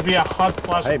much. Should be a hut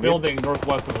slash Hey, building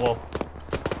northwest as well.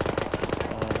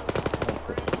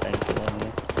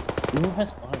 Who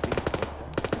has RB?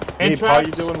 Hey, how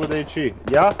you doing with HE?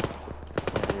 Yeah?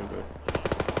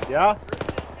 Yeah?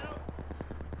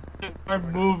 Start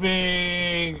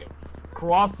moving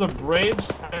across the bridge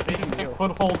and take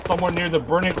foothold somewhere near the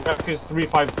burning wreckage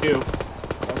 352.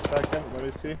 1 second, let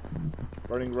me see.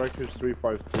 Burning wreckage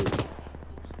 352.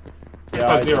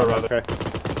 Yeah, 350 rather. Okay.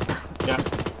 Yeah,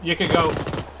 you can go.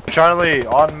 Charlie,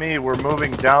 on me, we're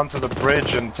moving down to the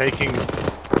bridge and taking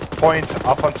point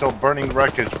up until burning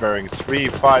wreckage bearing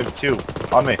 352.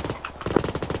 On me.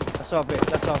 That's our bit,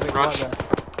 right there.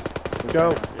 Let's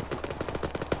go.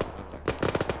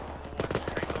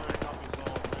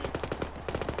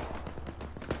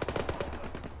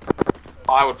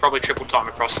 I would probably triple time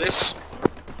across this.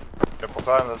 Triple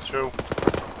time, that's true.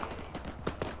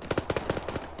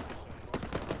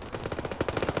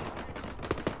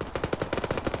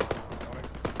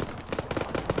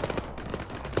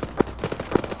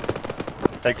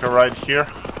 Take her right here.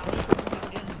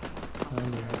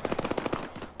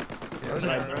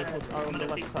 Rifles are on the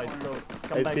left side, so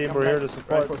come Hey back, team, come we're back. here to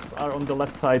support. Rifles are on the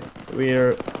left side.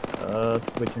 We're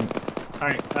switching.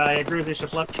 Alright, Gruzy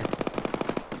shift left.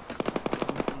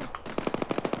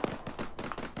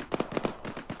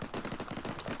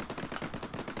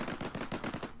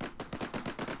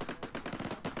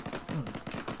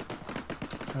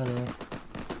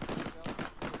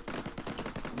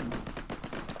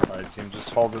 Alright team, just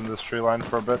hold in this tree line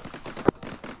for a bit.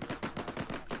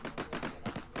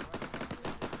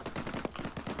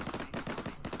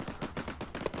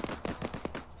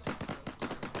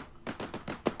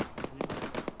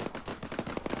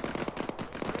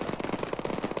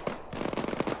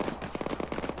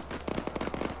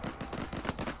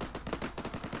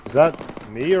 Is that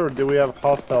me or do we have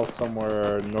hostiles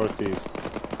somewhere northeast?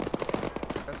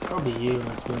 That's probably you,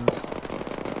 let's be honest.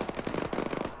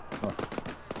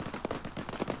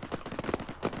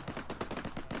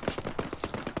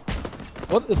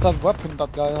 What is that weapon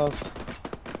that guy has?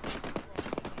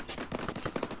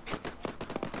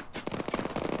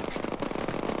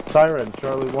 Siren,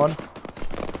 Charlie 1.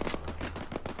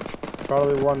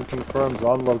 Charlie 1 confirms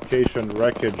on location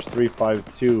wreckage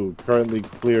 352, currently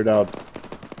cleared out.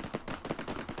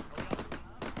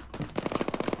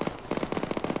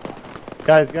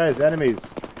 Guys, enemies,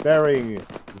 bearing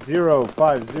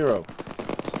 050.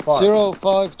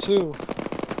 052.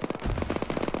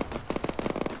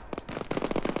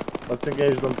 Let's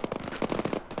engage them.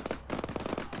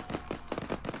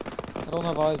 I don't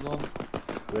have eyes on.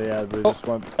 They just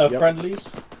want... Friendlies?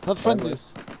 Not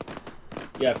friendlies.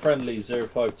 Yeah, friendlies,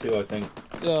 052 I think.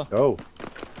 Yeah. Oh.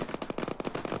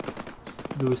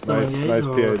 Do we still Nice, engage nice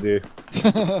or... PID.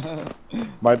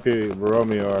 Might be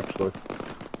Romeo actually.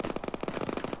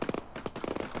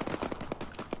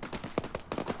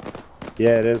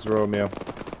 Yeah, it is Romeo.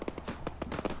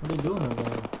 What are you doing over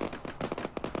there?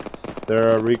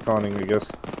 They're reconning, I guess.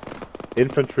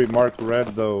 Infantry marked red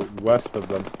though, west of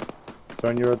them.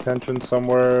 Turn your attention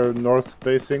somewhere north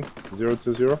facing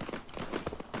 020.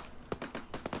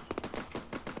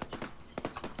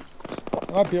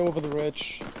 Might be over the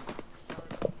ridge.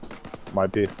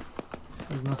 Might be.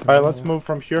 Alright, let's move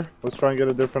from here. Let's try and get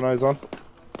a different eyes on.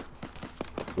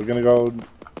 We're gonna go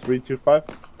 325.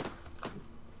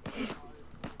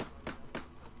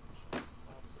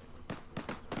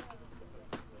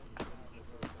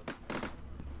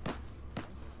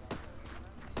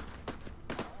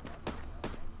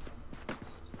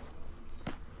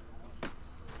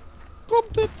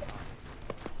 Crumpet!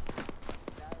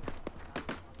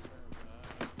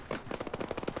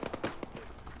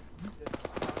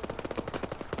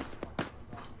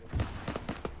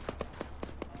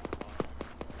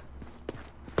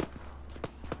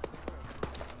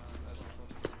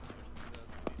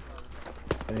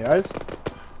 Any eyes?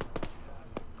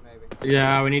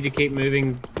 Yeah, we need to keep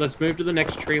moving. Let's move to the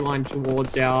next tree line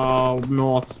towards our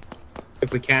north,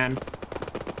 if we can.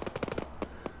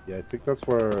 Yeah, I think that's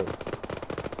where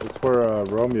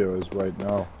Romeo is right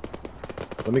now.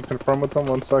 Let me confirm with them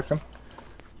 1 second.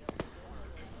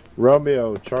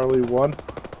 Romeo, Charlie 1.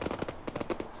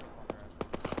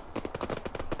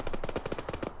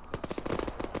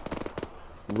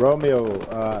 Romeo,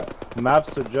 map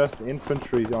suggests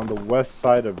infantry on the west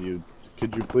side of you.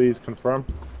 Could you please confirm?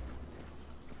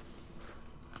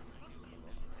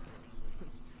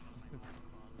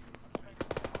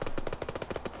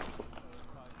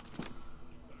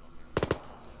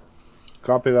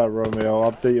 Copy that, Romeo.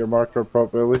 Update your marker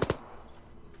appropriately.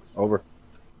 Over.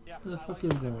 Who the fuck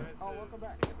is that?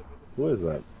 Who is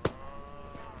that?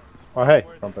 Oh, hey,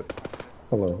 Crumpet.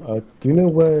 Hello. Do you know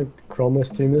where Chroma's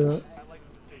team is at?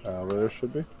 Where there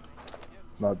should be?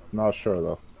 Not sure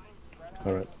though.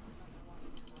 Alright.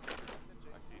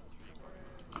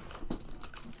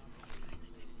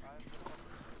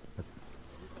 I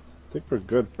think we're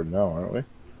good for now, aren't we?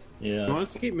 Yeah. Do you want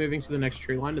us to keep moving to the next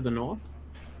tree line to the north?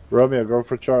 Romeo, go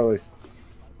for Charlie.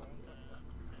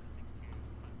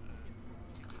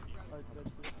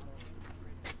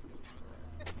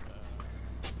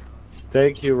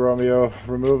 Thank you, Romeo.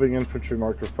 Removing infantry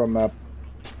marker from map.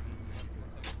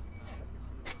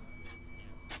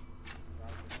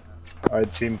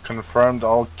 Alright, team, confirmed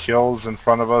all kills in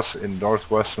front of us in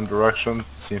northwestern direction.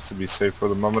 Seems to be safe for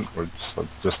the moment. We're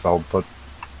just held put.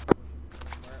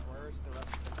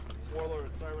 Warlord,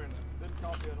 Siren, did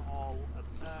copy on all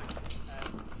attack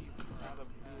and east out of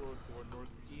duo toward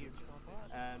northeast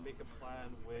and make a plan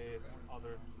with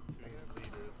other two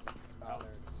leaders.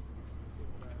 Alright,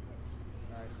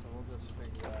 so we'll just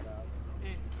figure that out.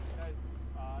 Hey, guys,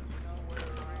 do you know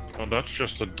where... Oh, that's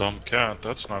just a dumb cat.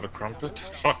 That's not a crumpet.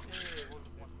 Fuck.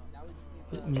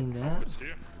 Didn't mean that.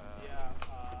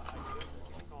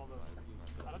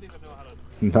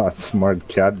 Not smart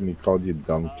cat, and he called you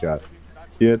dumb cat.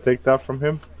 You gonna take that from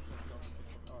him?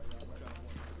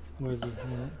 Where's he?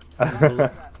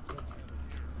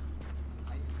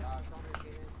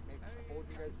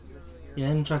 Yeah,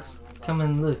 Intrax, come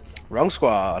and look. Wrong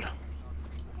squad.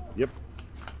 Yep.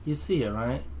 You see it,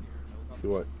 right? See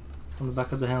what? On the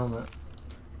back of the helmet.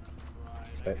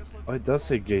 Oh, it does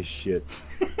say gay shit.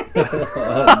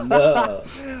 Oh,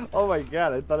 no. Oh my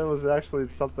god, I thought it was actually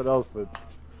something else, but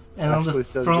And on the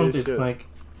says front gay it's shit. like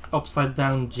upside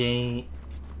down Jamie.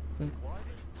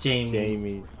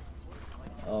 Jamie.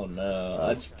 Oh no,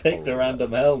 I just picked a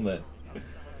random helmet.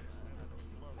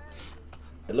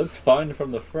 It looks fine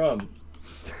from the front.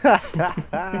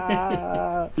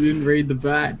 You didn't read the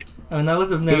back. I mean, I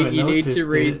would have never You need noticed to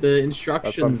read it. the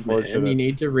instructions, man. You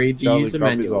need to read the Charlie user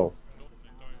copies manual. all.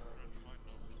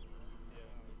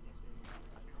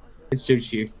 It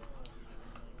suits you.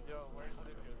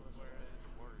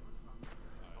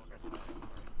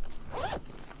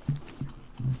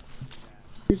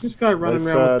 Who's this guy running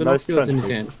Nice, around with nice binoculars in his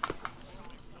trench. hand?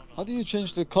 How do you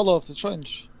change the color of the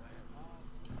trench?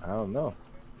 I don't know.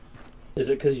 Is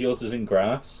it because yours is in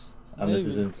grass and this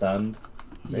is Maybe. in sand?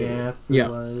 Maybe. Yeah, that's Yeah.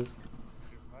 what it is.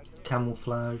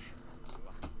 Camouflage.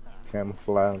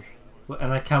 Camouflage. Well,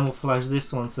 and I camouflage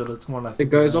this one so it looks more like It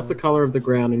goes off the color of the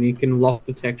ground, and you can lock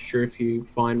the texture if you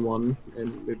find one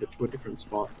and move it to a different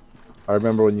spot. I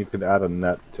remember when you could add a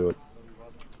net to it.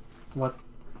 What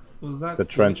was that? The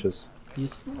trenches.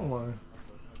 Useful or?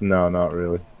 No, not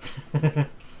really. It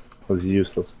was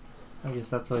useless. I guess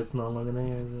that's why it's no longer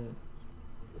there, is it?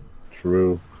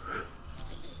 True.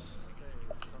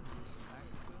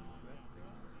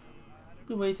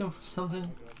 We waiting for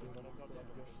something?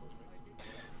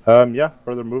 Yeah,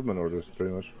 further movement orders,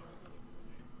 pretty much.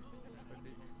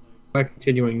 We're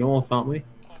continuing north, aren't we?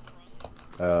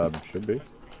 Should be.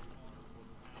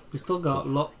 We still got a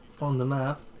lot on the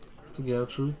map. to go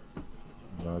through.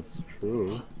 That's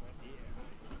true.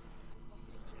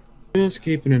 Just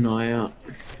keeping an eye out.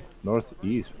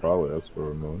 Northeast, probably. That's where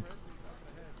we're moving.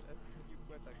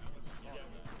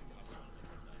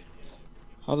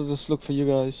 How does this look for you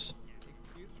guys?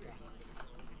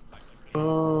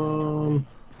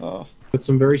 With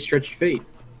some very stretched feet.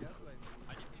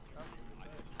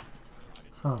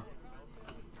 Huh.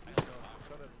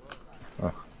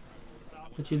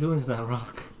 What you doing to that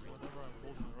rock?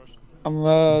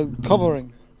 I'm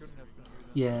covering.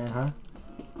 Yeah,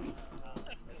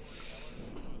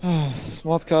 huh?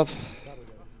 Smart cut.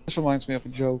 This reminds me of a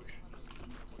joke.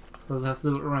 Does it have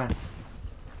to do with rats?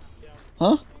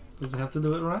 Huh? Does it have to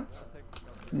do with rats?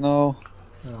 No.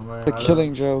 Oh man, The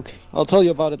killing joke. I'll tell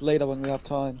you about it later when we have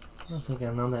time. I don't think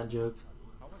I know that joke.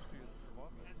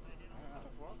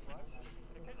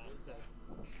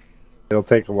 It'll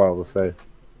take a while to say.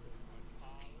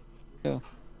 Yeah.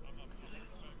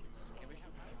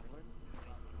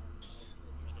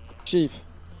 Sheep.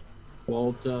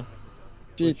 Walter.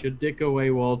 Sheep. Put your dick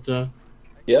away, Walter.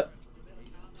 Yep.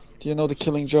 Do you know the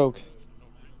killing joke?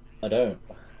 I don't.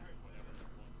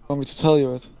 Want me to tell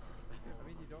you it?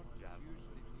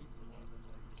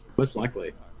 Most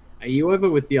likely. Are you over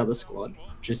with the other squad?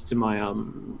 Just to my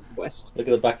west. Look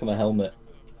at the back of my helmet.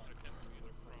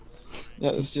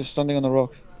 Yeah, it's just standing on the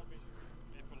rock.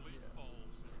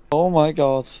 Oh my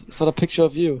god, is that a picture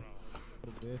of you?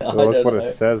 Look what it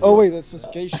says. Oh wait, that's this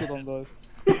gay shit on those.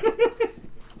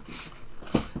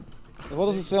 What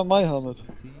does it say on my helmet?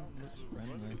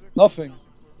 Nothing.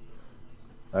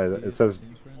 It says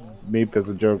Meep is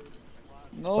a joke.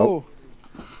 No. Oh.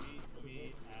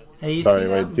 Hey, you Sorry, see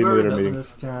wait, that team bird leader up in meeting. the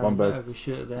sky? One back. Better we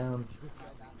shoot it down.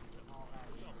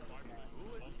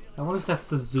 I wonder if that's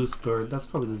the Zeus bird. That's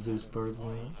probably the Zeus bird, isn't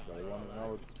it?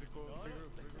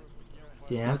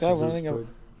 Yeah, that's the Zeus bird.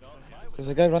 There's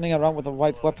a guy running around with a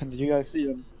white weapon. Did you guys see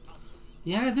him?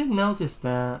 Yeah, I did notice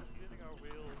that.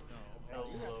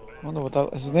 I wonder what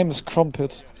that. His name is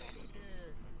Crumpet.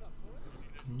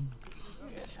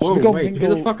 Whoa, we go wait, mingle...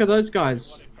 who the fuck are those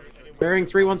guys? Bearing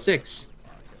 316.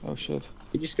 Oh shit.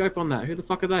 Did you scope on that? Who the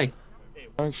fuck are they?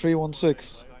 Bearing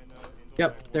 316.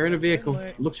 Yep, they're in a vehicle.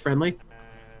 Looks friendly.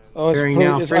 Oh, it's Bearing probably,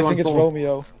 now I think it's 314.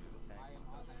 Romeo.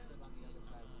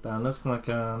 That looks like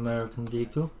an American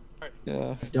decal.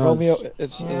 Yeah, It does. Romeo.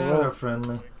 It's Yeah, they're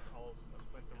friendly.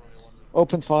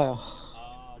 Open fire.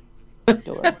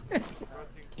 Kill him.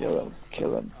 Kill him.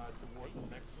 Kill him.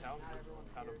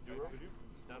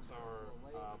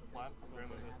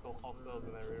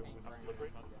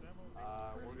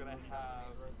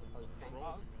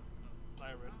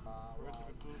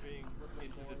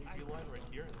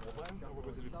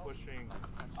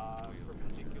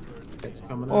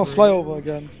 Oh, flyover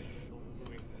again.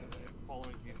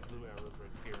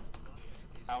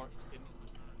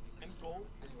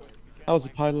 I was a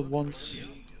pilot once.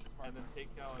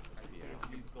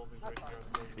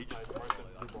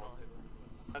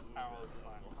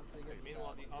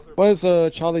 Where's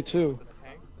Charlie 2?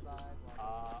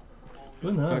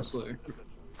 Who knows?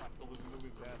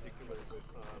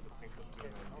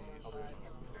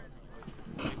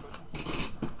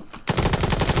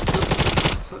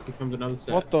 Here comes another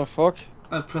set. What the fuck?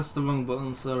 I pressed the wrong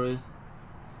button, sorry.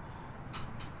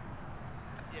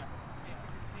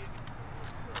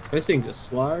 Those things are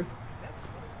slow.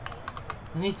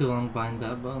 I need to unbind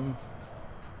that button.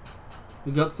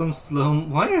 We got some slow.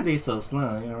 Why are they so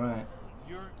slow? You're right.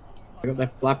 I got their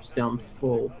flaps down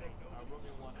full.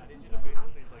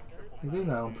 They do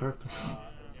that on purpose.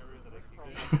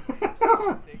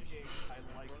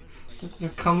 They're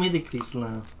comedically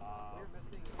slow.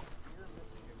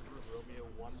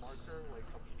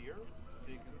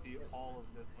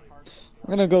 I'm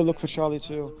gonna go look for Charlie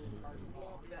 2.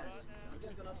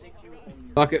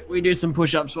 Fuck it, we do some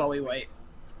push-ups while we wait.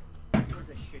 It was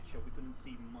a shit show. We couldn't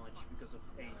see much because of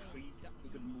trees. We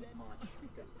couldn't move much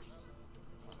because just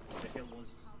the hill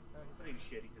was pretty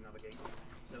shitty to navigate.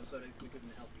 So we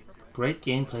couldn't help you. Great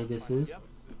gameplay this is.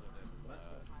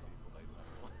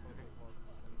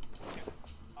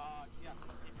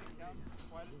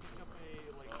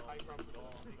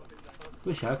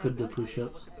 Wish I could do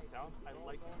push-ups.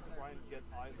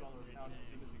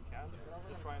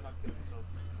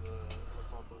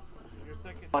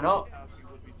 Why not?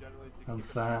 I'm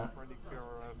fat.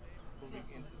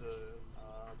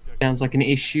 Sounds like an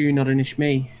issue, not an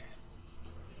ish-me.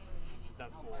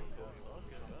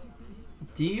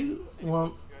 Do you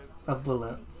want a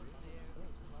bullet?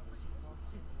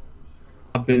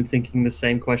 I've been thinking the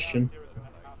same question.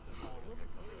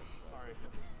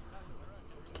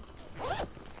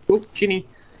 Oh, Ginny.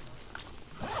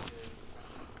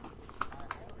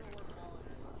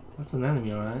 That's an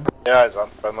enemy, right? Yeah, he's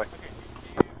unfriendly.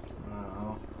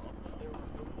 Oh.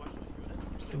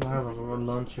 So I have a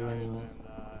launcher anyway.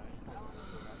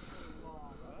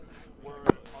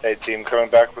 Hey team,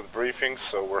 coming back with briefings,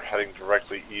 so we're heading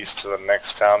directly east to the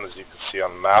next town, as you can see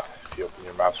on the map. If you open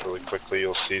your maps really quickly,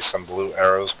 you'll see some blue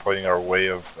arrows pointing our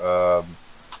way of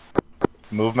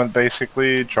movement,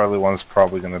 basically. Charlie 1's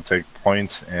probably going to take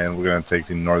point, and we're going to take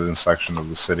the northern section of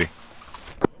the city.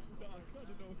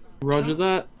 Roger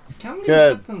that. Can't we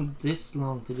Good. get them this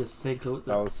long to just say go?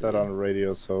 That was set on the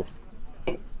radio, so...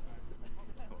 I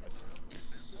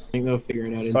think they'll figure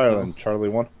it out. Silent, Charlie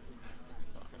 1.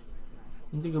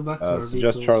 Need to go back to our Suggest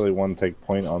vehicles. Charlie 1 take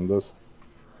point on this.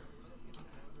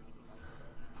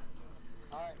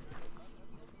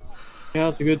 Yeah,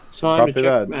 it's a good time Copy to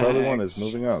check that. Charlie 1 mags.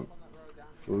 is moving up.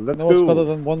 Let's No, it's go. better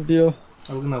than one beer.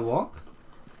 Are we gonna walk?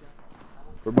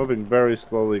 We're moving very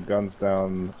slowly, guns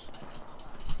down.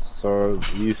 So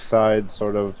east side,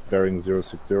 sort of, bearing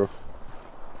 060.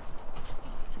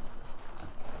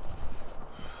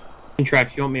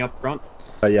 Tracks, you want me up front?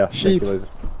 Yeah, Sheep. thank you, Laser.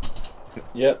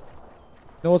 Yep.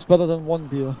 No, it's better than one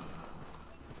beer.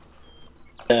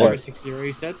 060,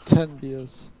 you said? 10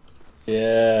 beers.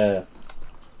 Yeah.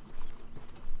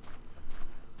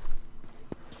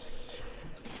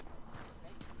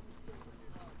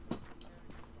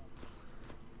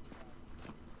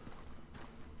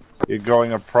 You're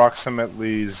going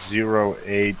approximately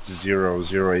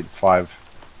 080-085,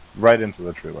 right into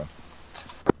the tree line.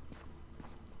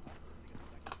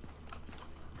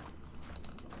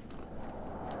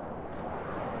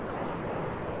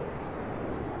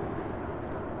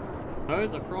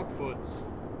 Those are frogfoots.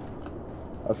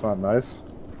 That's not nice.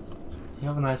 You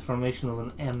have a nice formation of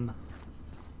an M.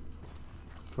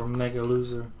 For mega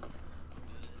loser.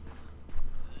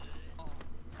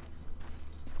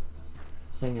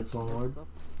 I think it's one word.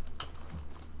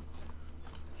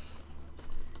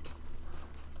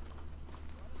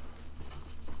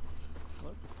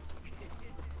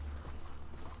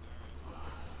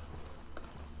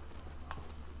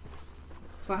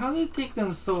 So how did it take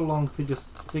them so long to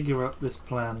just figure out this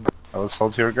plan? Let's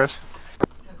hold here, guys.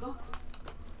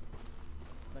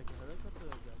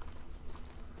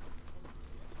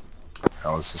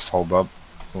 Now let's just hold up.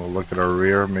 We'll look at our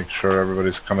rear, make sure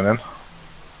everybody's coming in.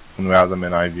 When we have them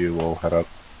in eye view, we'll head up.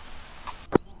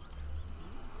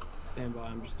 Stand by,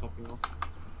 I'm just topping off.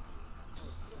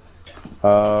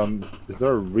 Is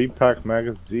there a repack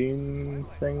magazine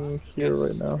thing here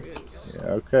right now?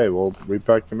 Yeah, okay, well,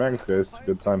 repack your mags, guys. It's a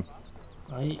good time.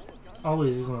 I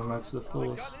always use my max to the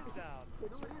fullest.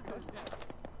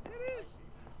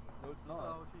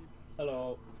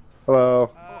 Hello.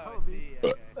 Hello.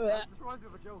 That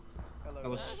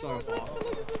was so far.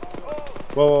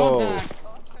 Whoa.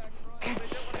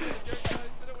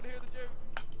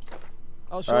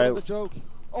 I'll show you Alright. the joke.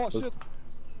 Oh Let's shit.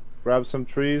 grab some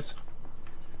trees.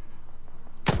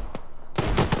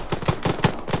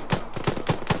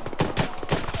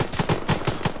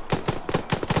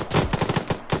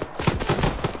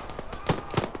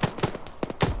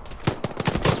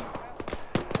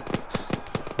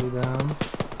 Down.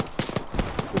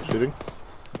 Good shooting.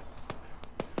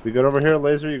 We good over here,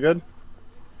 Laser? You good?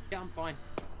 Yeah, I'm fine.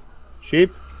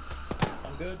 Sheep?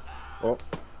 I'm good. Oh.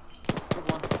 Good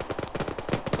one.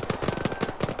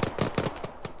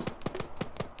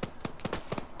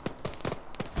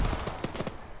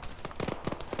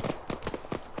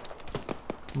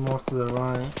 More to the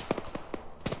right.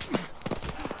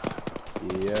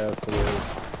 Yes, it is.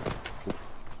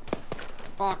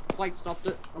 Fuck, plate stopped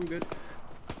it. I'm good.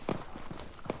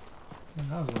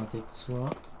 I was gonna take this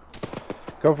rock.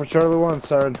 Go for Charlie 1,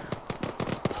 Siren.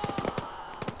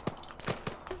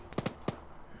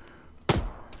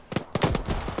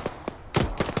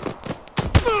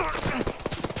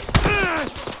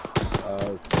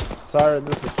 Siren,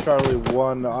 this is Charlie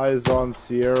 1, eyes on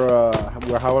Sierra.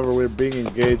 However, we're being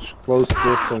engaged close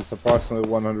distance, approximately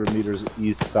 100 meters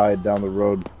east side down the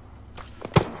road.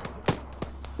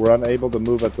 We're unable to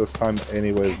move at this time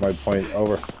anyways, my point.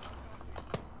 Over.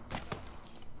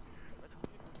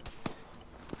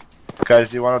 Guys,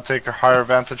 do you want to take a higher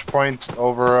vantage point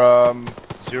over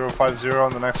 050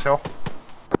 on the next hill?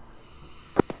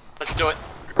 Let's do it.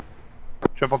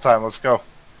 Triple time, let's go.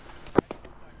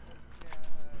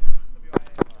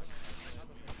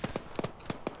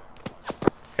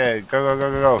 Okay,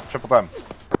 go, triple time.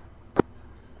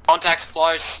 Contact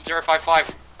supplies 055.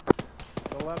 To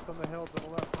the left on the hill, to the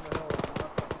left on the hill.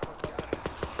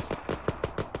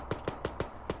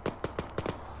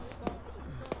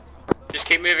 Just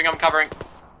keep moving, I'm covering.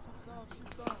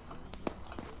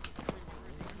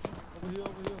 Over here,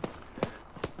 over here.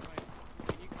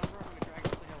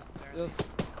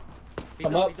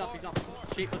 He's up, he's up, he's up.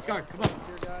 Sheep, let's go, come on.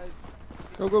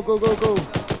 Go, go, go, go, go.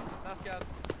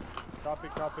 Copy,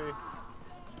 copy.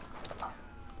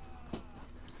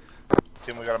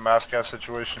 Team, we got a mass gas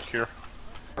situation here.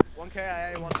 1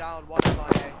 KIA, 1 down, 1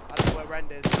 MIA. I don't know where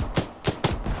Rend is.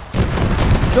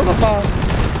 Kill the bomb.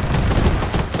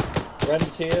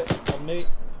 Rend's here, on me.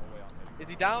 Is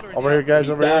he down or is Over he here, guys,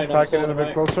 He's over here. down, Pack it in a I'm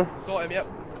bit sorting closer. Sort him, yep.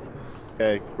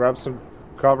 Okay, grab some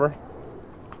cover.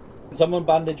 Can someone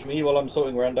bandage me while I'm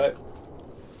sorting Rend out?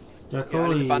 Yeah, I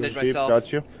need to bandage Chief, myself.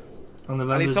 got you. On the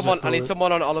I need someone. I need Jacoly.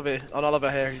 someone on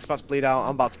Oliver here. He's about to bleed out.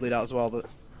 I'm about to bleed out as well, but.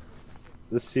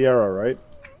 This Sierra, right?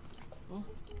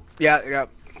 Yeah, yeah.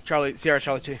 Charlie, Sierra,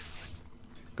 Charlie 2.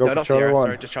 Go No, for not Charlie Sierra. 1.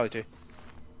 Sorry, just Charlie 2.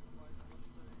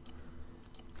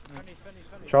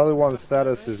 Charlie 1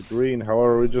 status is green,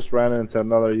 however we just ran into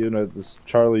another unit. This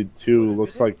Charlie 2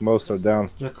 looks like most are down.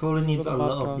 Jacoly needs a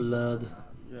lot of blood.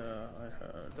 Yeah, I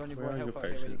heard. Don't you Where are help your out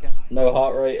here when you patients? can. No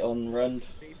heart rate on Rend.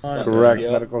 Correct,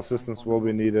 medical assistance will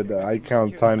be needed. I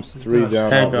count ×3 down.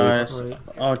 Hey on guys, this.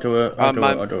 I'll do it. I'll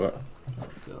do it.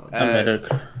 I'm medic.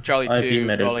 Charlie I 2 be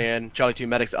medic. rolling in. Charlie 2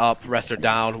 medics up. Rest are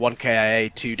down. 1 KIA,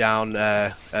 2 down.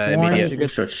 Why Immediate. don't you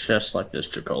get your chest like this,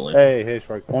 Jacoly? Hey,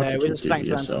 Shrike. Why Yeah, don't we you just do flanked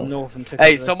around to the yourself? north and took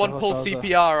Hey, the someone pull hostiles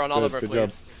there. CPR on Oliver, good job.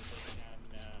 please.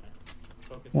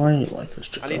 Why are you like this,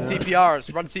 I need Jacoly?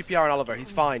 CPRs. Run CPR on Oliver.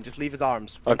 He's fine. Just leave his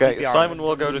arms. Run Okay, CPR. Simon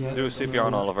will go to do CPR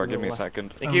on Oliver. Give me a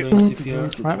second. Thank you.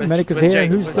 Right, medic is Where's here.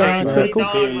 Jake? Who's Where's Jake? critical?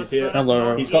 He's here.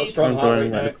 Hello, He's got strong I'm heart doing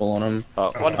rate, mate. medical on him.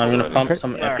 Oh, I'm gonna pump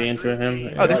some Where? epi into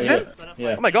him. Oh, this is Yeah. it?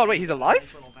 Yeah. Oh my god, wait, he's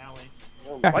alive?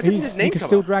 Yeah, Why didn't his you name can come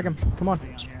still up? drag him. Come on.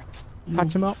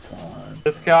 Patch him up.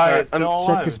 This guy Alright, is still check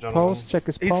alive, Check his gentlemen. pulse. Check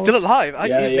his He's pulse. still alive. Yeah, His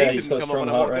yeah, name he's didn't got come up when strong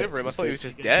I heart walked rate. over him. I thought he was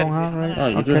just Strong dead. heart rate. Oh,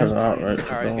 you do Okay. have a heart rate.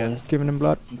 Alright, good. Giving him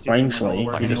blood. Strangely,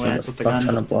 you just need a fuck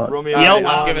ton of blood. Romeo,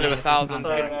 I'm giving him 1,000.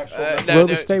 No,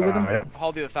 Rover, stay with him.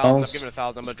 hold the 1,000. I'm giving him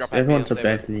 1,000. I'm gonna drop Everyone's happy and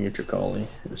abandoning you, Jacoly.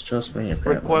 It's just me,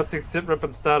 apparently. requesting sit rep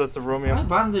and status of I Romeo.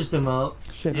 bandaged him up.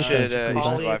 Shit. You should, you should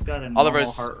Ollie's survive. got a normal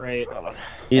Oliver's. heart rate.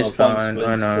 He's Oh, thanks, fine,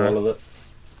 Vince, I for all know. of it.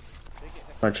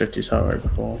 I checked his heart rate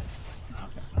before.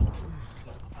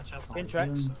 In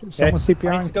tracks. Someone I need CPR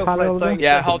to and go Pally for over there. it.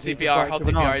 Yeah, hold CPR. Hold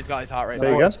CPR. He's got his heart rate.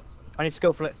 Say again? I need to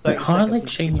go for it. Wait, 30 how are they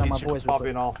seconds. Keep my changing? boys with Copy it.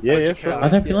 and all. Yeah, yeah, sure. I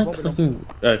don't feel Yeah, like what we clicking.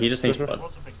 He just needs blood.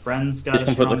 Friends got He's a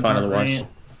completely strong fine heart otherwise. rate.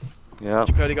 Yeah.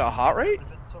 Cody got a heart rate?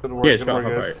 Good work, Yeah, it's good got work, a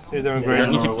heart guys. rate. You're doing You great.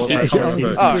 don't need to We'll check take the it. heart rate.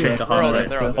 Oh, Check the they're all heart good, rate.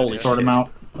 they're all Holy good. Sort them shit. out.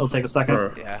 It'll take a second.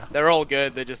 Bro. Yeah, they're all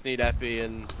good. They just need epi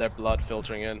and their blood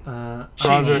filtering in.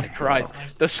 Roger. Jesus Christ.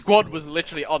 The squad was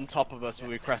literally on top of us when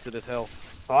we crested this hill.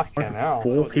 Fucking hell.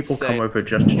 4 people come over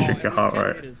just to check your heart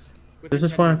rate. This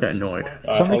is why I get annoyed.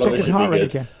 Somebody check his heart rate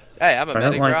again. Hey, I'm a I don't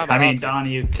medic, like- bro. I'm I a mean, hunter. Don,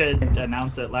 you could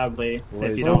announce it loudly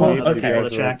if you Well, don't want other okay. people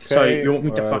to check. So you want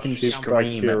me to fucking sheep back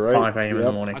scream here, at right? 5 AM in the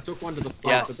Yep. morning? I took one to the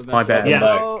Yes. with the My bad. Yes.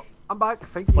 Oh, I'm back.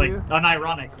 Thank you. Like,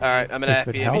 unironic. Alright, I'm an If it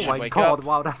epi. helps. You Oh should my wake god! up.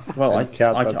 Wow, that's. Well, And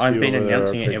Cat, that's I've you been over there,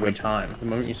 announcing it Pigman. every time. The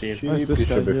moment you see it. Sheep, Where's this you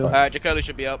should guy be do? fine. Alright, Jacoly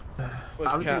should be up.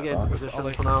 Where's I'm just gonna Cat? get into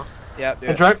position for now. Yeah, do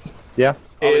In it. tracks? Yeah.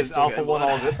 Ollie's Is still Alpha getting 1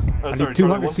 all blood. good? I Sorry, need Charlie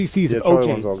 200 1. cc's Yeah, of Charlie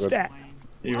one's all OG. good. Stat.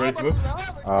 You ready to move? He's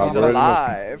ready to move.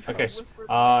 alive. Okay.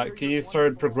 Can you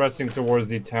start progressing towards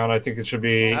the town? I think it should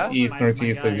be Huh? east,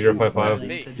 northeast, like 055.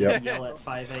 Me. Yep. Yell at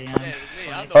 5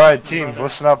 a.m. Alright, team,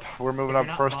 listen up. We're moving up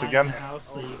first again.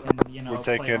 We're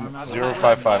taking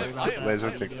 055.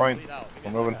 Laser, take point. We're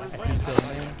moving.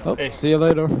 Oh, see you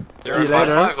later. See you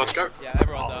later. Let's go. Yeah,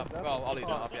 everyone's up. Well, Ollie's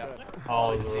not up yet.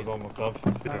 Oliver is almost up.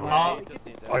 If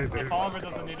Oliver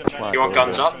doesn't need a You want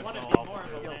guns up?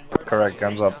 Correct,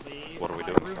 guns up. What are we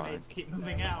doing? Roommates keep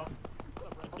moving out.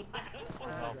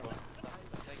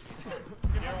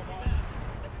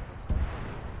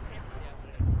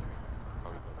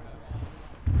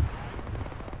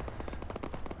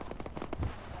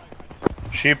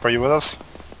 Sheep, are you with us?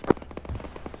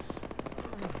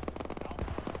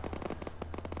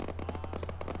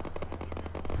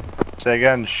 Say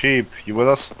again, Sheep, you with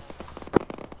us?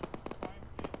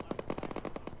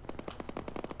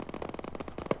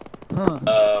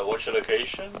 What's your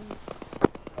location?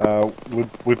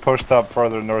 We pushed up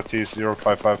further northeast,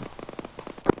 055.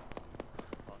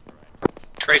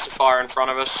 Trace of fire in front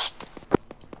of us.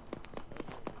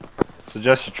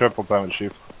 Suggest you triple time it,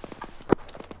 Sheep.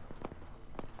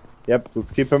 Yep,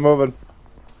 let's keep it moving.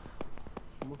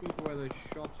 I'm looking for where those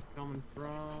shots are coming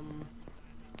from.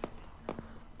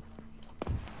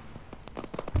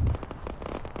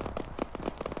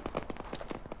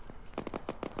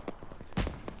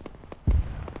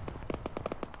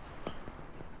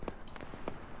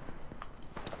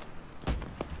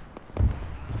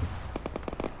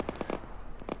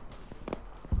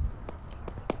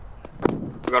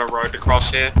 We've got a road to cross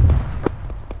here.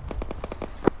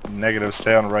 Negative,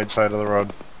 stay on the right side of the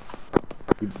road.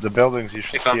 The buildings you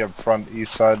should see up front,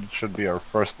 east side, should be our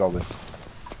first building.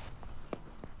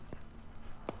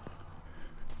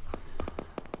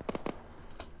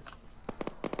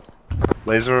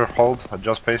 Laser, hold,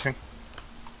 adjust pacing.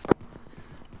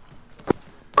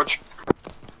 Approach.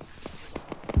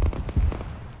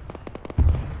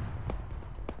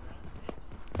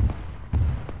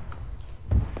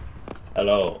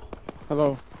 Hello.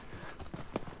 Hello.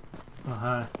 Oh,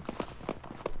 hi.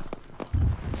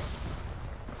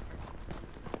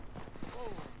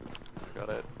 Got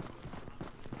it.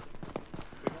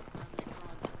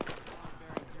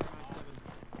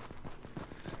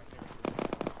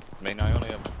 I mean, I only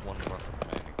have one more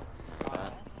remaining.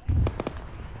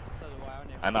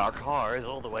 And our car is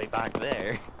all the way back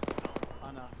there.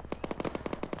 I know.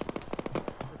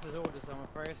 This is orders, I'm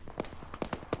afraid.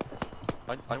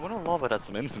 I want to lob it at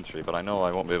some infantry, but I know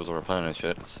I won't be able to replenish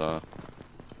it, so...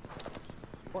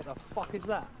 What the fuck is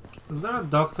that? Is there a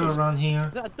doctor around here?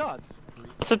 Is that a dud?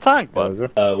 It's a tank, bud.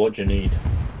 What do you need?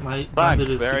 My Tank,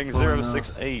 bandages bearing keep falling off.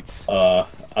 068.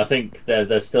 I think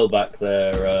they're still back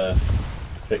there,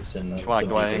 fixing... Schwack,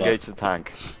 do I engage the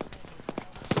tank?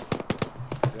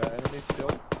 Yeah, enemy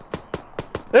still.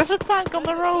 There's a tank on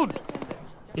the road!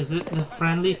 Is it the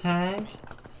friendly tank?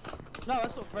 No,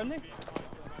 that's not friendly.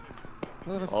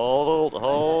 Hold,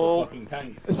 hold. Fucking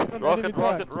tank. Rocket,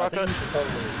 rocket, rocket.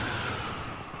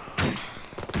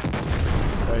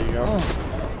 There you go.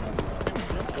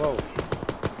 Whoa.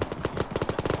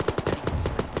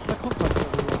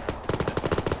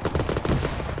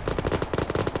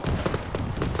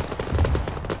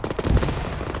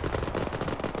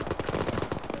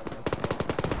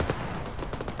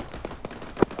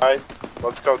 Alright,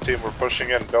 let's go team, we're pushing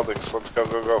in buildings, let's go,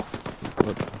 go, go.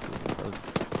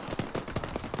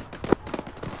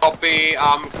 Copy,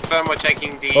 confirm we're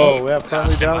taking the... Oh, we have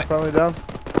friendly down, friendly down.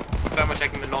 Confirm we're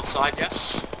taking the north side,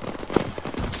 yes?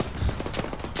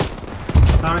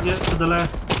 Target to the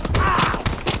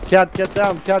left. Cat, get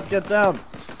down, cat, get down.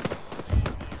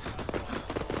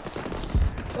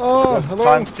 Oh, hello.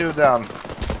 Times 2 down.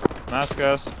 Mass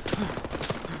gas.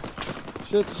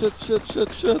 Shit, shit, shit,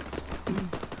 shit, shit.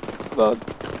 God.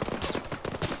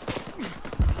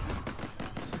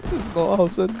 There's no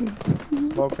house ending.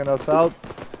 Smoking us out.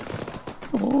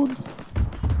 Come on.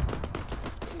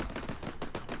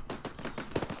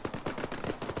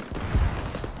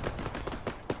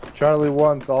 Charlie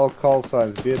 1 to all call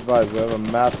signs. Be advised, we have a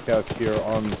mass cast here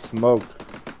on smoke.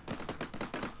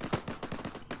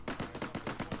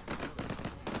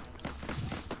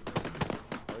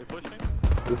 Are we pushing?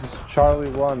 This is Charlie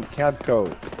 1, can't go.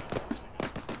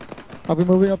 I'll be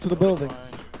moving up to the buildings.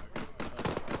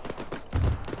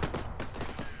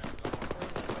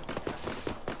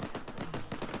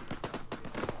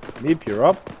 Meep, you're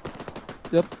up?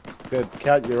 Yep. Good.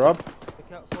 Cat, you're up?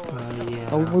 Yeah.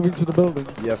 Are we moving to the buildings?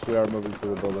 Yes, we are moving to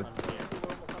the building.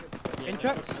 In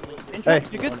tracks? In Hey.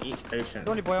 tracks, you good?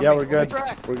 Donny boy, on Yeah, me. we're good.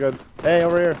 Tracks. We're good. Hey,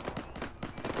 over here.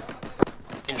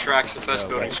 In tracks, the first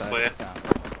building's clear.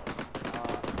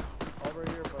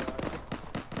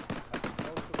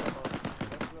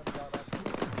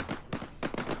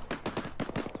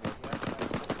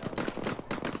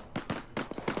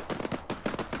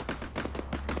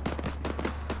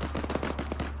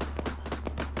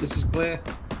 This is clear.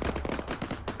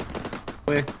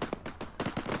 Clear.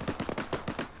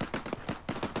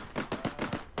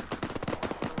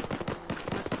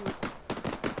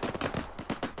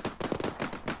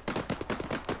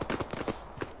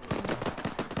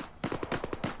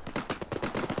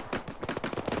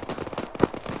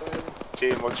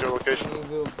 Team, what's your location?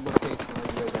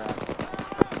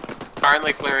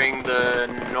 Currently clearing the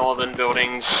northern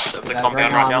buildings of the Yeah,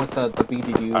 compound right right now. with the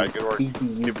BDU, Alright, good work.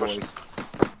 BDU Keep pushing. boys.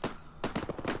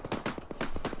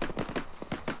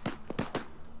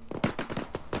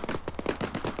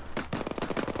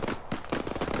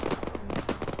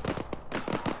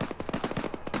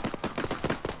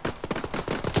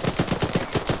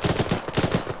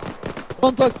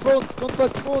 Contact front!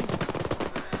 Contact front!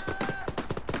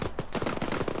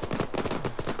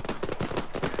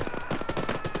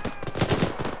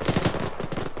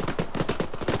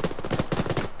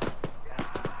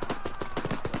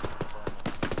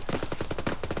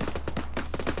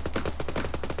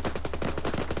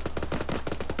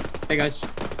 Hey guys.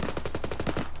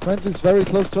 Friendly's very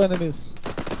close to enemies.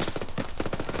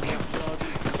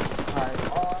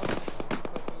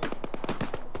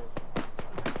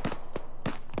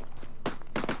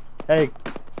 Hey,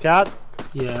 cat.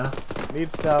 Yeah.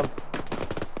 Meep's down.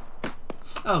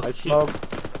 Oh, I shit. smoke.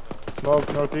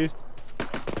 Smoke northeast. I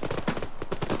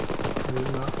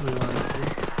did not realize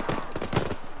this.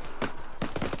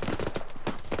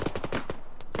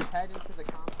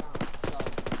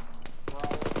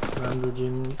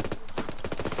 bandaging him.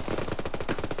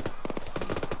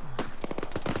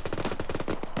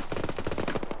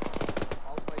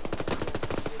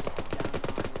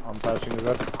 I'm patching his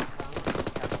up.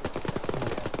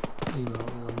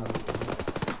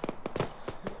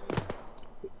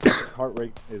 Heart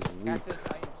rate is weak.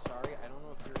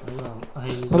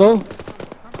 Hello?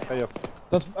 Hey, yo.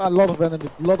 There's a lot of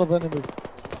enemies,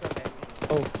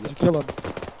 Oh, did you kill him?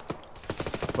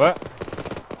 What?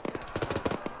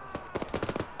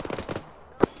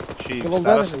 Chief, Kill all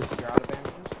the status? enemies. You're out of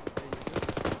bandages?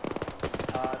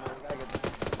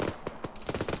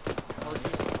 No,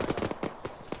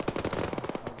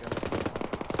 we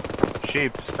gotta get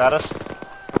Sheep, status?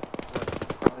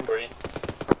 3.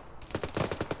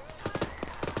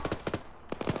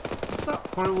 What's that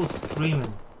horrible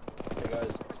screaming? Hey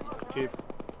guys, Chief.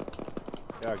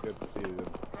 Yeah, good to see you.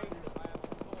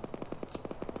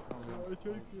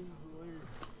 Dude.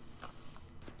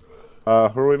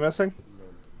 Who are we missing?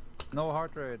 No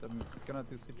heart rate. I'm gonna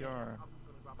do CPR.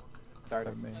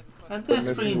 Start me. I'm We're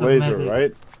desperate missing the laser,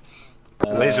 medic.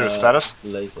 right? Laser status?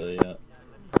 Laser, yeah.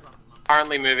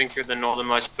 Currently moving through the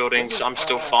northernmost buildings. I'm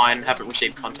still fine. Haven't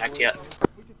received contact yet.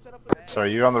 So are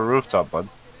you on the rooftop, bud?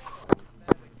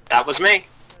 That was me.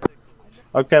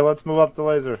 Okay, let's move up the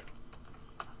laser.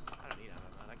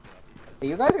 Hey,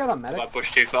 you guys got a Did medic? I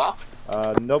push too far?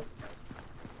 Nope.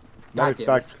 Medic's damn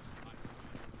back.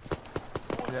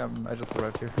 Yeah, I just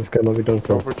arrived here. This guy might be done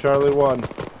Go for. for Charlie 1.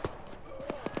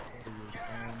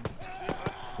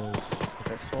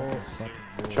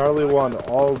 Charlie 1,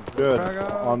 all good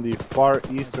on the far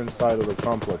eastern side of the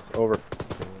complex. Over.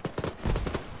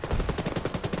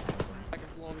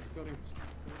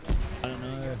 I don't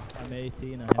know, I'm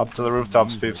 18. Up to the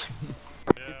rooftops, peeps.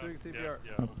 Fair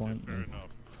enough. For you,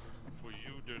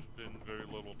 there's been very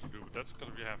little to do, but that's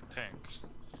because we have tanks.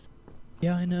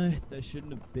 Yeah, I know. There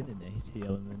shouldn't have been an AT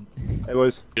element. Hey,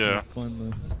 boys. Yeah.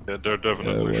 Pointless. Yeah, there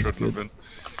definitely was shouldn't have good. been.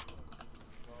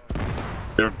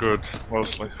 They're good,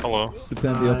 mostly. Hello. We've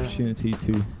had the opportunity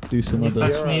to do some other.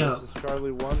 Patch me up. This is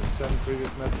Charlie 1, send previous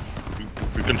message.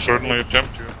 We can certainly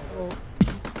attempt to.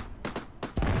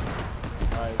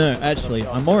 No, actually,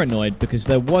 I'm more annoyed because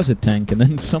there was a tank and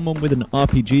then someone with an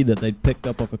RPG that they'd picked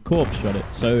up off a corpse shot it,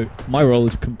 so my role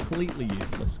is completely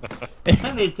useless. I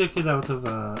think they took it out of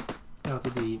the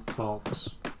box.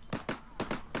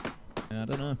 I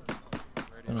don't know.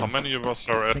 How many of us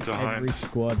are I at think the high? every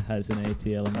squad has an AT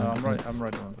element. I'm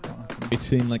right around the corner. We've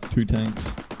seen like 2 tanks.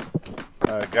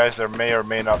 Guys, there may or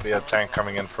may not be a tank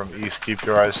coming in from east. Keep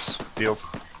your eyes peeled.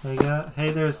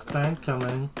 Hey, there's tank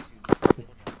coming.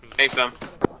 Hey, fam.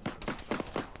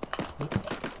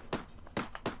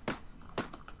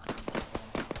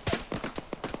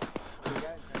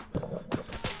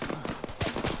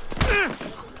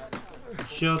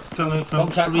 Shots coming from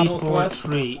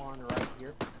 343.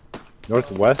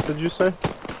 Northwest, did you say?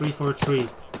 343.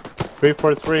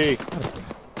 343.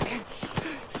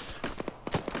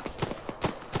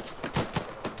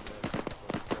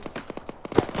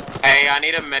 Hey, I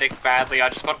need a medic badly. I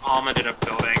just got armored in a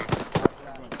building.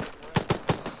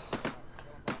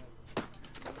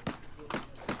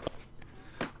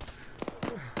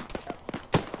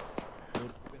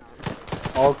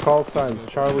 All call signs,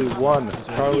 Charlie 1.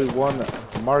 Charlie 1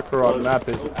 marker on map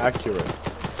is accurate.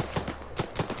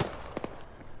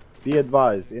 Be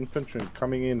advised, infantry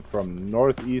coming in from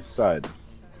northeast side.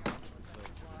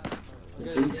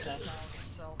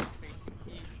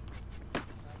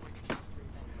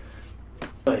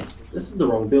 Wait, this is the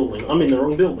wrong building. I'm in the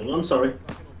wrong building. I'm sorry.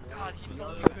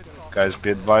 Guys,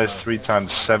 be advised, 3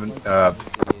 tanks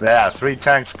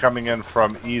coming in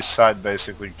from east side,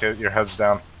 basically. Get your heads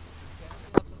down.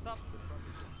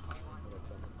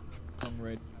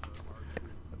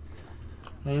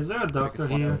 Hey, is there a doctor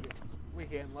here?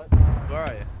 Where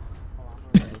are you?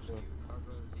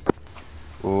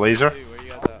 Laser?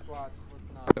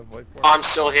 I'm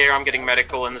still here. I'm getting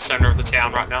medical in the center of the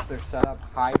town right now.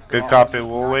 Good copy.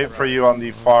 We'll wait for you on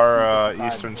the far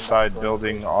eastern side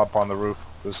building up on the roof.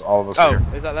 There's all of us here.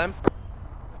 Oh, is that them?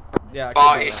 Yeah.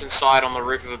 Far eastern side on the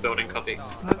roof of a building, copy.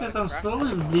 I guess I'm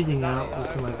slowly bleeding out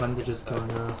with my bandages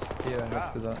going off. Yeah,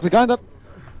 let's do that. The guy that.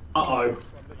 Uh-oh.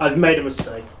 I've made a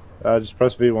mistake. Just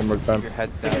press V one more time. Your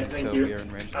head's down Okay, thank until you. you're in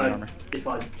range of the armor. If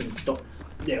I can stop.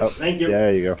 Yeah, Oh, thank you. yeah,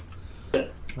 there you go.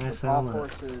 Nice All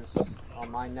helmet. forces on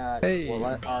my net Hey. will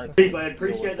let our Steve, I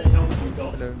appreciate the help you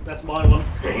got. That's my one.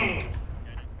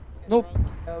 Nope.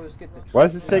 Why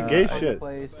does it say gay shit?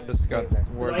 Just got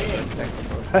word that there's tanks on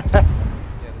both. Yeah, there's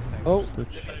tanks. Oh.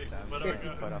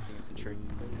 Fight off the infantry.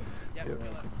 Oh,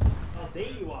 there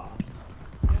you are.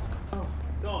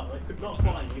 God, I could not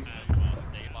find you.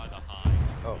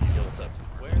 Oh, yo, what's up?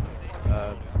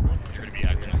 Trying to be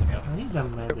active. I need a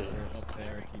medic. Up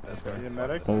there, keep us Need a going.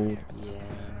 medic? Oh. Yeah.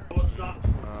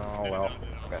 Oh, well.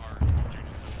 Okay.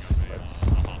 Let's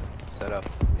set up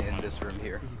in this room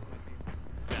here.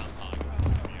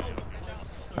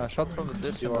 Shots from the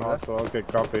ditch. You are hostile. Okay,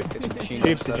 copy. Sheep,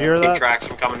 Sheep, did you hear that? Tracks,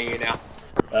 I'm coming to you now.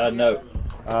 No.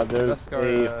 There's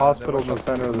a hospital in the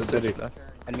center of the city.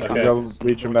 And You can go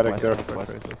reach your medic there.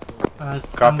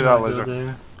 Copy that, Laser.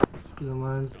 There, if you don't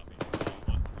mind.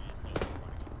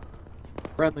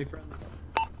 Friendly.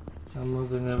 I'm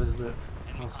moving over to the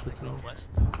hospital.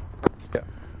 Yeah.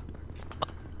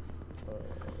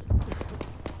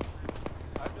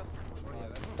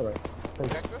 Alright.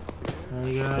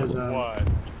 Hey guys, I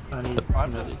need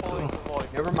medical.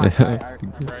 Never mind.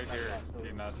 Right here. Do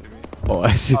you not see me? Oh,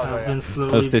 I see. I've been I'll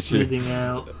slowly stitch you. bleeding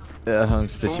out. Yeah, I'll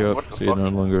stitch you up so you're no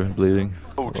longer bleeding.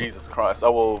 Oh Jesus Christ! I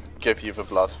will give you the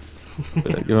blood.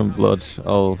 Yeah, give him blood.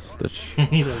 I'll stitch.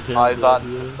 I that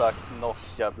suck not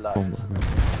your blood. Oh my god.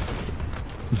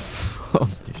 Holy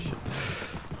shit.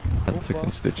 That's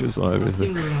second stitches on My team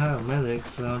everything. doesn't have medics,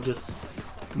 so I'm just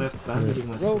left bandaging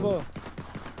myself. Robo.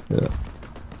 Yeah.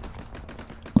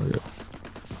 Oh yeah.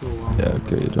 Yeah,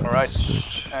 okay, you don't Alright,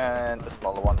 stitch. and the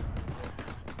smaller one.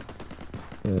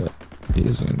 Yeah,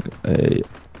 using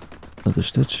another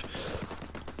stitch.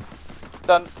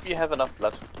 Done. You have enough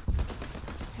blood.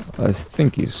 I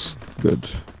think he's good.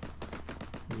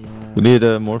 Yeah. We need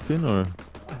morphine or?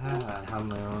 I have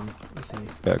my own, I think.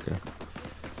 Yeah, okay.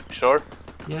 Sure.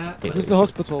 Yeah. This is the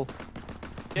hospital.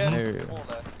 Yeah, There you go. more or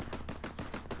less.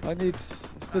 I need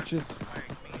stitches.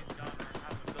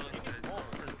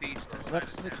 Wrap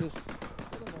stitches.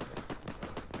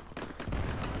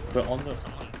 But on the...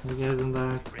 You guys in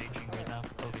back?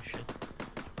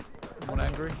 Someone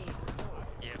angry?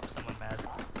 Yeah, someone mad.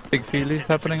 Big feelies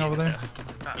happening over there?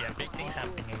 Yeah, big things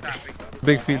happening over there.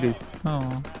 Big feelies.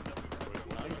 Oh.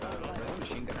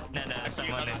 No,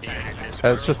 someone in the other is...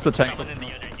 It's just the tank. Someone in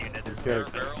the other unit is...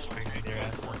 screaming their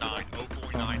ass off.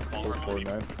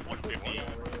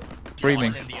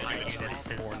 Screaming. Someone in the other unit is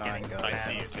getting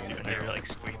mad, so they're like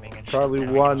screaming and Charlie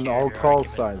 1, all call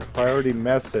signs. Priority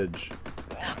message.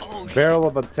 Barrel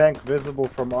of a tank visible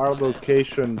from our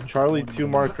location. Charlie 2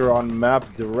 marker on map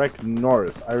direct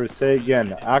north. I will say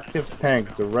again, active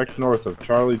tank direct north of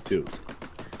Charlie 2.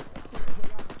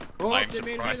 Oh, I'm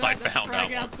surprised I found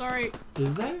that one. Sorry.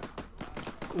 Is there?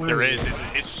 There is.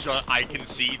 It's just I can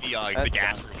see the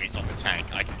gas release on the tank.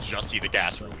 I can just see the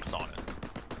gas release on it.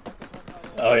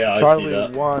 Oh yeah, I see Charlie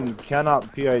that. 1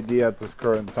 cannot PID at this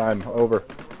current time. Over.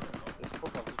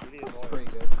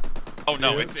 Oh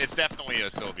no, it's definitely a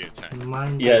Soviet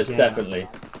tank. Yes, definitely.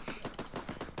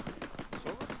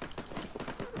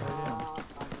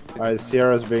 Alright,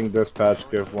 Sierra's being dispatched.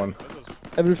 Give one.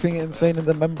 Everything insane in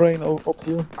the membrane up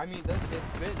here. I mean, it's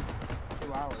been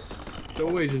 2 hours. It's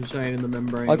always insane in the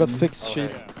membrane. I got fixed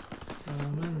sheep.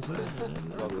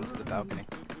 Welcome to the balcony.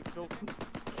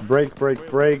 Break.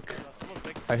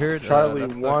 I heard Charlie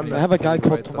 1. I have a guy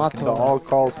called Tomato. To all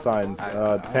call signs.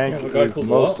 Tank have a guy is called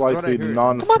most what? likely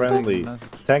non-friendly.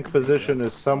 Tank position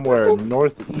is somewhere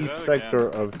northeast sector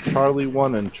of Charlie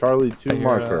 1 and Charlie 2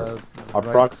 marker.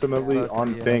 Approximately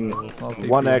on ping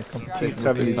 1x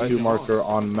T72 marker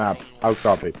on map. Out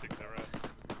copy.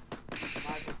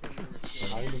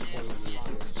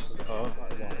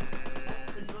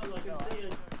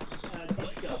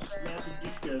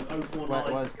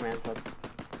 What was command sub?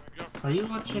 Are you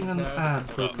watching an ad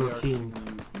for perfume?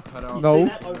 No.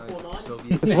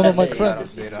 It's one of my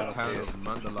friends.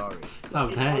 Oh,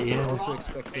 hey, yeah. Also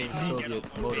expecting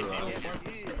Soviet motorized.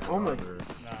 Oh my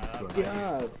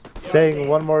god. Saying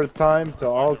one more time to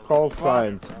all call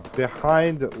signs.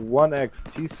 Behind 1x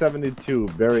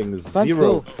T72 bearing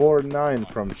 049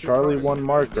 from Charlie 1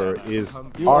 marker is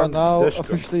You are armed now district.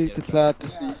 officially declared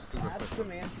deceased. That's the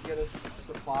man to get us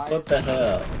supplies. What the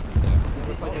hell? It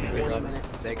was like a 40-minute.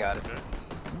 They got it.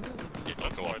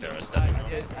 Don't go up there.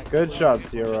 Good shot,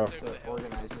 Sierra.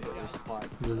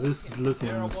 The Zeus is looking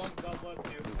at us.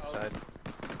 Move aside.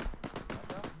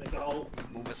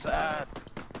 Move aside.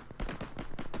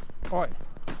 Oi.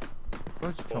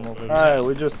 Where'd you come over? Alright,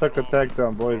 we just took a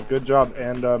takedown, boys. Good job.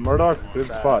 And Murdoch, good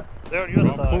spot. There you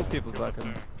go. Cool people back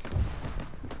in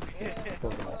there.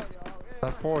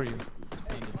 That for you.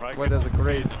 Where there's a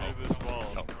grace.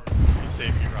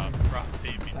 Save me, Rob. Rob,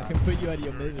 save me. I can put you out of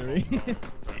your misery. Save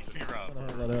me, Rob.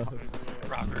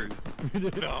 Robert.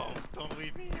 No, don't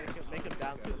leave me here. Make him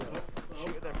down too.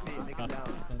 Shoot with their feet, make him down.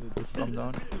 I'm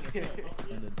down.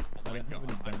 I don't have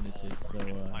any bandages, so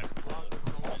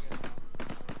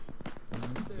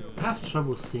I have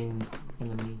trouble seeing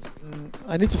enemies.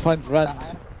 I need to find Rand.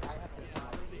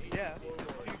 Yeah,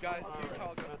 two guys, two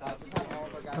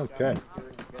cargo. Okay.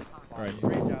 Alright.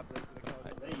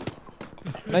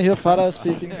 Can I hear Farah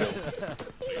speaking? I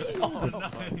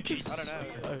don't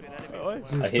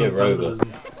know. I hear robots.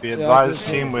 Be advised,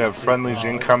 team, we have friendlies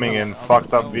incoming in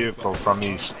fucked up vehicle from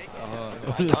east.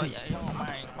 What's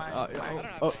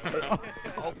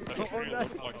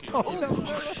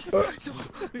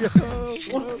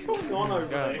going on over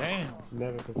there?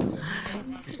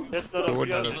 I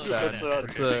wouldn't understand.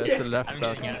 It's a left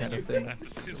balcony kind of thing.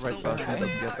 Right balcony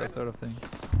doesn't get that sort of thing.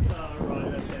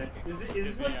 Right, okay.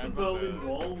 Is this like the Berlin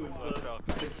Wall with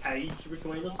the cage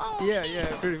between us? Yeah,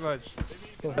 pretty much.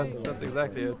 That's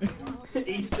exactly it.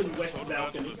 East and west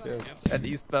balcony. Yes, and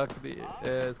east balcony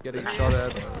is getting shot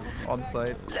at on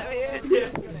site.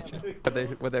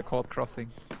 When they're caught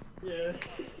crossing. Yeah.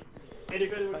 And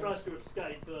if anyone tries to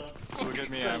escape, look at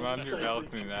me, I'm on your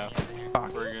balcony now.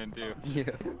 What are you gonna do? Yeah.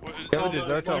 We have a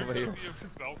dessert over here.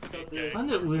 I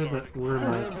find it weird that we're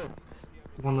like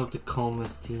one of the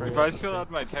calmest teams. If I still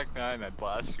had my Tech 9, I'd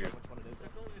blast you.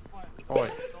 Oi.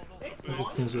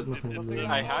 Those teams with nothing to do.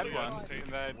 I had one,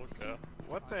 and then...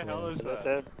 What the hell is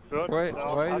that? Why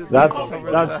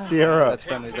That's Sierra. That's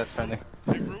friendly, that's friendly.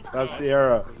 That's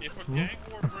Sierra.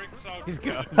 He's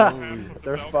gone.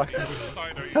 They're fucked.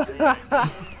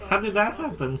 How did that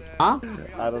happen? Huh?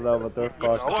 I don't know, but they're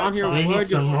fucked. I can't hear a I need word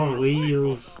some you're more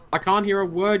wheels. I can't hear a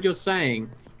word you're saying.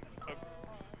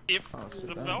 If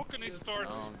the balcony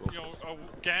starts, you know, a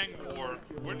gang war,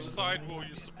 which side will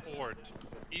you support?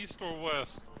 East or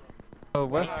west? Oh,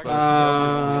 west.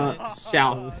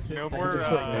 South. No more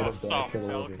soft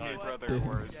balcony brother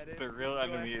wars. The real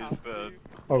enemy is the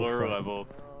lower level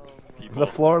people. The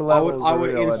floor level. I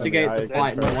would instigate the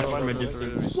fight and watch from a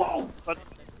distance.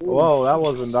 Whoa, that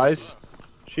wasn't nice.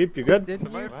 Sheep, you good? Did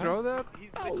you throw that?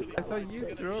 I saw you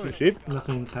throw it. Sheep?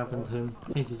 Nothing happened to him.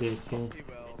 I think he's AFK.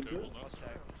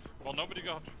 Well, nobody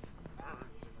got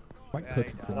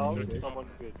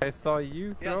I saw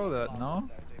you throw that, no?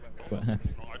 What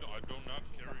happened? I do not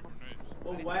carry grenades.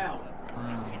 Oh wow.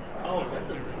 Oh,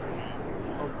 that's a...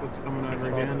 What's coming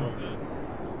over again?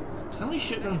 Can we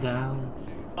shoot them down?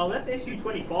 Oh, that's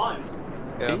SU-25s.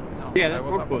 Yeah. Yeah, I that's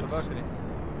was up on the Rockwood's. balcony.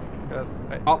 Because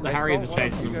Oh, the I Harriers saw are one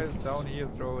of chasing you them. guys down here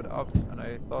throw it up, and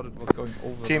I thought it was going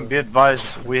over. Team, the... be advised,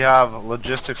 we have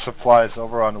logistics supplies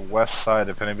over on the west side.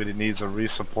 If anybody needs a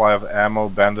resupply of ammo,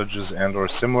 bandages, and or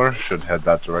similar, should head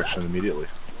that direction immediately.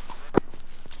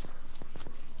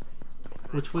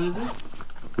 Which way is it?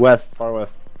 West, far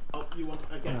west. Oh, you want...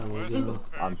 Okay. Oh, we'll go.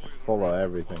 I'm full of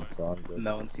everything, so I'm good.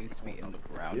 No one seems to be in the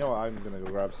ground. You know what, I'm gonna go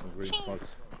grab some green smokes.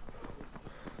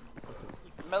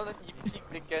 Melon, you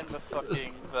peeked again with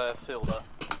fucking the filter.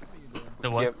 The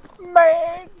what?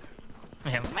 Man!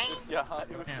 Yeah, man! Yeah,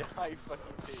 it was high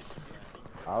fucking pitch.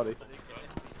 Howdy.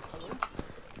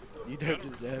 You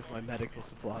don't deserve my medical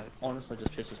supplies. Honestly,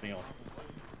 just pisses me off.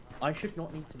 I should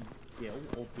not need to yell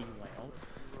or be loud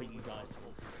for you guys to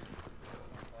listen.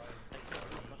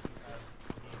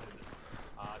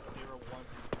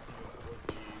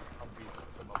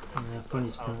 Yeah,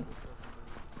 funny spot.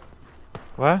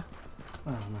 What?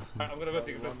 Oh, nothing. I'm gonna go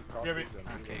take this. Grab it.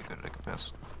 Okay, you gotta take a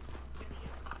piss.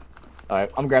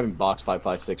 Alright, I'm grabbing box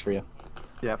 556 for you.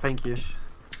 Yeah, thank you.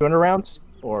 200 rounds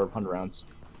or 100 rounds?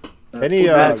 Any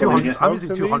 200, I'm using smokes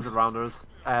in 200 these? rounders.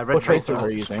 What Red tracers Tracer. are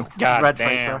you using? Red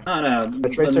Tracer. Oh no,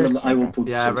 Red tracers? I will put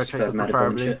Yeah, some Red Tracer spare medical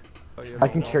and preferably. shit. I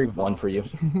can carry one for you.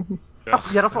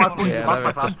 Yeah, that's what I put in Yeah, my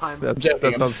that last makes time. sense. Joking, That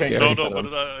I'm sounds just trying to scary. No, get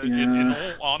but them. in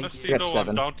all honesty, You got though, 7.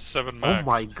 I'm down to 7 Oh max.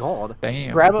 my god.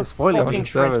 Damn. Grab a You're spoiling fucking me.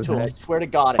 trench tool, I swear to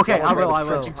god. If Okay, you want I will, to I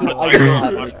grab a will. trenching tool, I will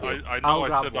have it. I know I'll I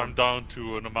grab said one. I'm down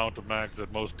to an amount of mags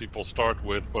that most people start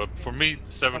with, but for me,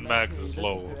 7 mags is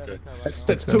low, okay?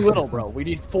 That's too little, bro. We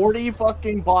need 40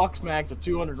 fucking box mags of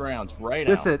 200 rounds right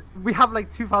now. Listen, we have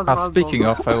like 2,000 rounds. Speaking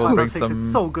of, I will bring It's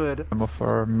some so good. ammo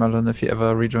for Melon if he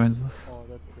ever rejoins us.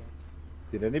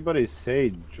 Did anybody say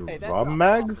Hey, that's drum not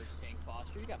mags? tank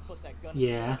posture. You gotta put that gun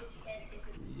Yeah.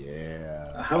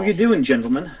 Yeah. How are you doing,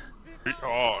 gentlemen?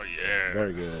 Oh, yeah.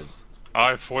 Very good. I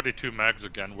have 42 mags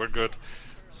again, we're good.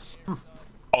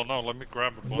 Oh no, let me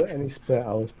grab a Is there bunch. any spare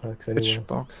hours packs anywhere? Which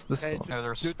box? This box. No,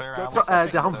 there's spare So,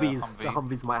 hours. the Humvees. The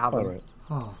Humvees might have them. Alright.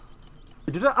 Oh.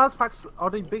 Do the house packs, are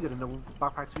they bigger than the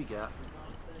backpacks we get?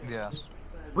 Yes.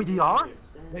 Wait, they are?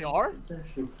 They are?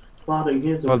 Well,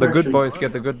 the good boys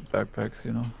get the good backpacks,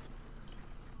 you know.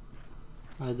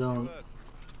 I don't.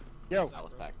 Yo. That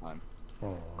was pack time.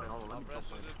 Oh.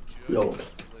 Yo.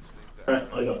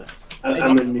 Alright, I got it. Hey,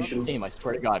 Ammunition. team, I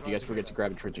swear to god, if you guys forget to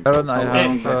grab a trenching Melon, tool, I have.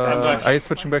 I'm back. Are you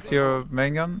switching back to your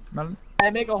main gun, Melon? Hey,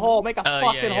 make a hole, make a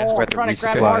fucking hole. We're I'm at the trying to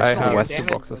grab resupply. Marshall. I have Damn two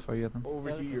it. boxes for you then.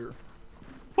 Over here.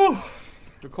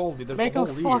 The cold, there's Make a a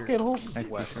hole here. fucking hole. Nice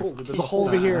West. t-shirt. There's a hole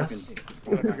over here.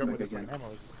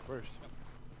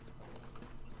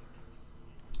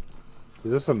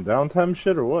 Is this some downtime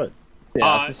shit or what?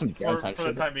 Yeah, there's some for downtime the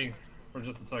shit. time being, for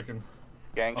just a second.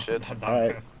 Gang shit.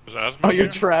 Alright. Oh, you're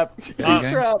trapped. He's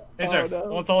trapped. Hey, Oh, Jack,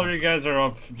 no. once all of you guys are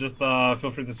up, just feel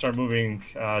free to start moving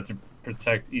to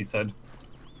protect east side.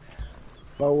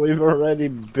 Well, we've already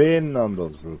been on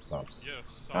those rooftops.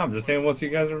 I'm just saying once you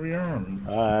guys are rearmed.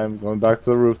 I'm going back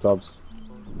to the rooftops.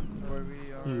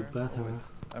 You better.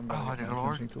 Oh, dear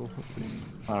lord. Is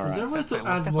there a way to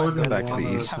add more than Back to one the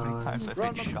at a east. time? I've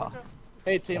been shot.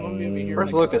 Hey, team, I'm gonna be here.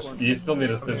 Where's Lucas? You still need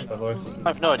a stitch, by the way. I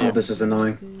have no idea. Oh, this is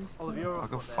annoying. I'll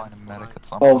go find a medic at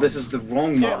some Oh, this is the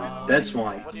wrong one. That's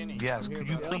why. Yes, could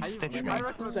you please stitch me?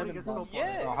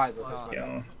 Yeah.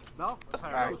 Yeah. No?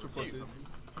 Alright.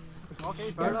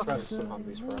 Okay, fair Let's try enough. some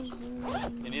zombies first.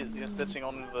 You need you're stitching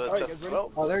on the chest as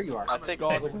well. Oh, there you are. I take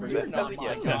God, it.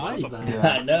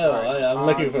 I know, I'm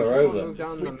looking for a Move robot.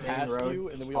 down the main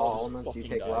road, all elements, you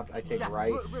take left, I take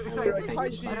right, and we take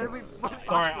the center.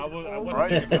 Sorry, I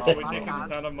wasn't taking the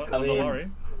town of the lorry.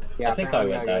 I think I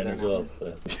went down as well,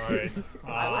 so. Alright.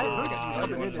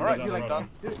 Alright, you like done.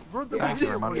 Thank you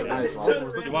very much.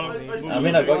 You wanna move? I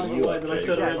mean, I got you,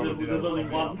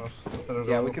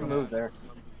 Yeah, we can move there.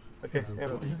 Okay,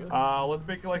 let's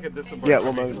make it like a disembark. Yeah,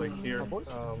 we'll move. Like here.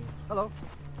 Hello.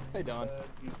 Hey, Don.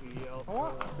 I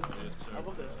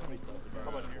love this. How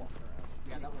much more?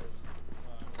 Yeah, that works.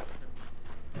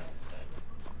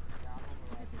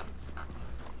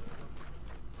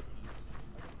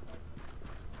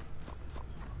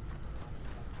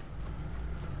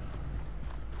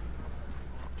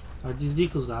 Are these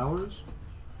vehicles ours?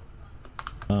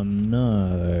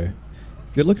 No.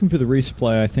 If you're looking for the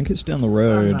resupply, I think it's down the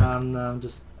road. No, I'm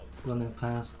just running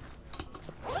past.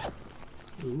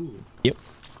 Ooh. Yep.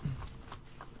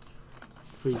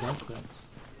 Free backpacks.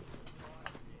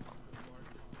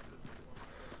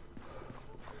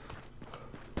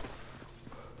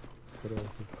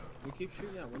 We keep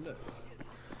shooting out windows.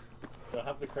 Do I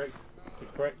have the correct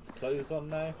clothes on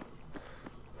now?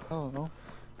 Oh no.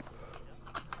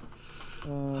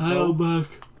 Hell back.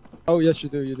 Oh yes, you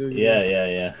do. You do.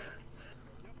 Yeah.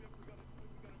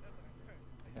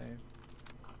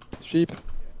 Sheep.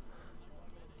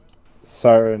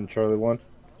 Siren, Charlie 1.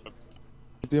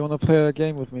 Do you want to play a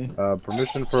game with me?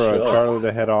 Permission for Charlie to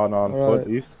head on foot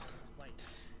east.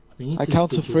 I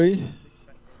count to 3.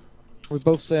 We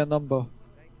both say a number.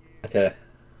 Okay.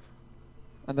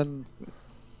 And then,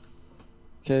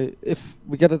 okay, if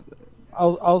we get it,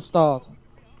 I'll start.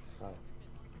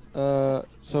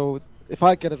 So if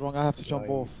I get it wrong, I have to jump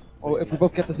off. Or if we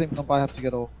both get the same number, I have to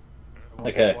get off.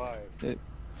 Okay.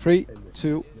 3,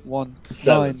 2, 1,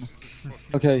 7. 9.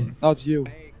 Okay, now it's you.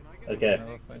 Okay.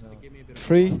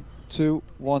 3, 2,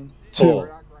 1, 2.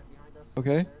 4.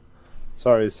 Okay.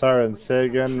 Sorry, Siren, say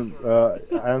again.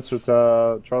 Answer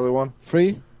to Charlie 1.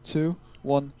 3, 2,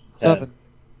 1, 7.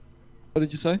 What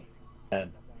did you say?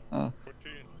 10.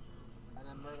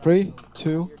 3,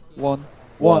 2, 1,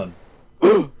 1.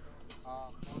 Who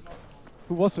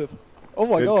was it? Oh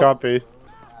my Good god. copy.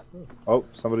 Oh,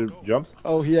 somebody jumped?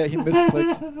 Oh yeah, he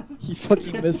misclicked. He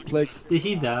fucking misclicked. Did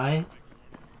he die?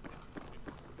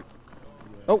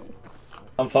 Oh.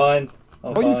 I'm fine.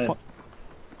 I'm fine.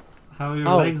 How are your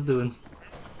Ow. legs doing?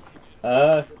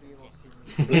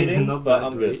 Bleeding, Not but that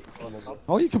I'm great. good.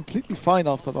 Oh, you're completely fine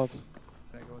after that.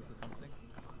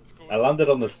 I landed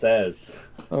on the stairs.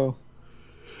 Oh.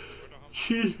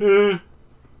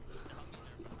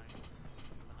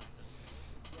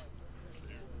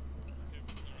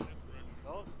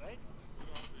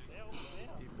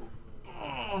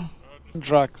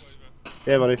 Drugs.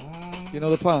 Yeah, buddy. You know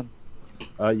the plan?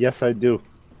 Yes, I do.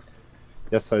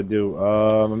 Yes, I do.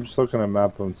 I'm just looking at a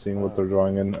map and seeing what they're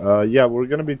drawing in. Yeah, we're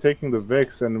gonna be taking the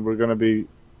VIX and we're gonna be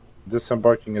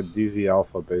disembarking at DZ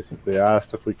Alpha, basically. I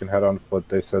asked if we can head on foot.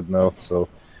 They said no, so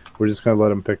we're just gonna let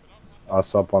them pick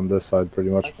us up on this side, pretty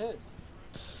much.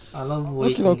 I love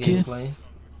waiting gameplay.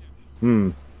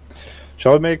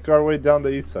 Shall we make our way down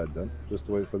the east side then? Just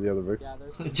to wait for the other VIX?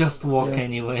 Just walk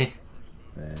anyway.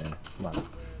 Come on.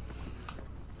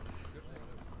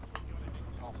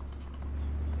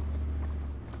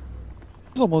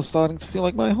 It's almost starting to feel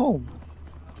like my home.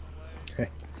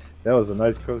 That was a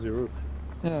nice cozy roof.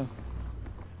 Yeah.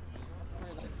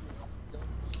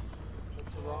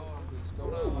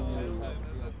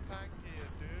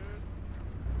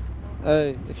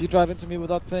 Hey, if you drive into me with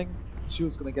that thing,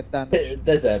 shoe's gonna get damaged.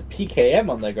 There's a PKM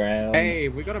on the ground. Hey,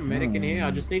 we got a medic in here.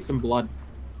 I just need some blood.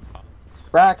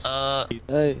 Frax.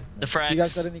 Hey. The Frax. You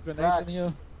guys got any grenades in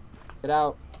here? Get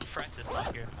out. Frax is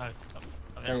not here.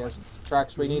 There he is.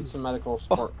 Frax, we need some medical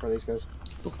support for these guys.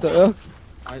 Doctor.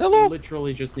 I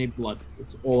literally just need blood.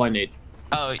 That's all I need.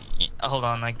 Oh, hold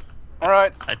on. Like.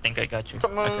 Alright. I think I got you.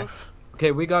 Move.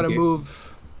 Okay, we gotta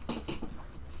move.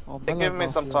 Give me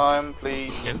some time,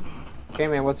 please. Okay,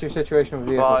 man, what's your situation with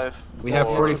vehicles? 5. We have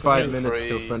 45 minutes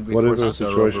till friendly What is the forces are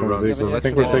situation with overrun. vehicles? I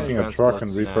think we're taking a truck and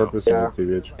repurposing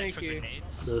it, TBH. Thank you.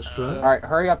 Alright,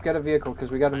 hurry up, get a vehicle, because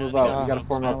we gotta move out. You gotta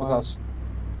form up with us.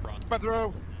 I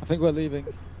think we're leaving.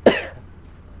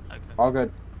 All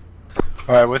good.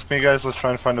 Alright, with me guys, let's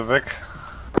try and find a Vic.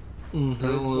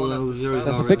 There's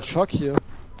a big truck here.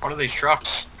 What are these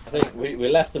trucks? I think we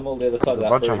left them all the other side of There's that a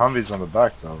bunch of bridge. Humvees on the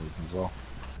back though, as well.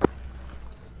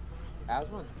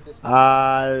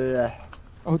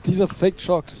 Oh, these are fake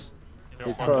trucks.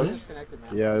 Fake trucks?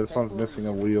 Yeah, this one's missing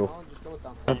a wheel.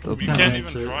 That doesn't You can't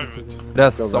even drive it.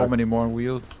 There's Go so back. many more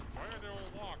wheels.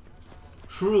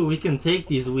 True, we can take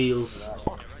these wheels.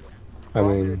 I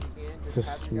mean,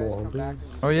 just more zombies.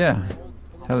 Oh yeah.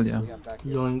 Hell yeah.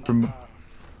 Yoink.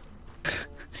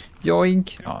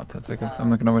 Yoink. Oh, 10 seconds. I'm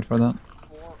not gonna wait for that.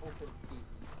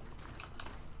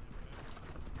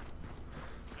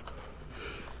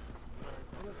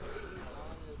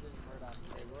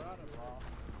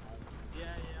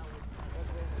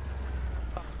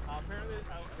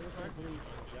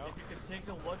 If you can take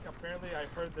a look, apparently I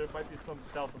heard there might be some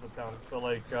south of the town. So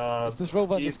like Is this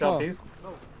Rover east, car? southeast?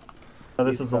 No,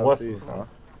 this is the west. Southeast, huh?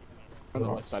 We're on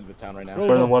the west side of the town right now.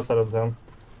 We're on the west side of the town.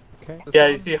 Okay. Yeah,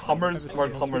 you see Hummers,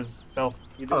 marked Hummers south.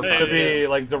 Oh, It could be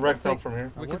like direct south from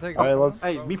here. We can take. Alright, let's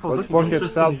book it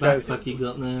south, guys. You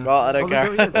got now. Well, I don't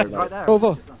care.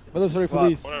 Rover, military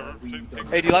police.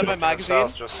 Hey, do you like my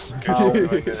magazine?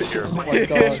 Oh my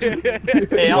god.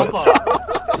 Hey,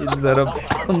 Alpha. Instead of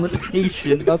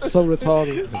accommodation. That's so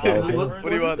retarded. What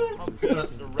do you want?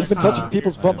 You've been touching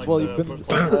people's bumps while you've been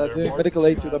doing medical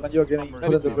aid to them, and you're getting put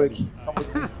in the brig.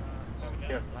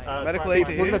 Medical aid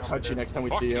to We're him. gonna touch you next time we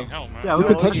see you. Yeah, You've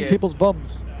been touching people's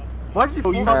bums. Why did you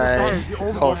fall down the stairs, you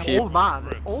Alright. old man?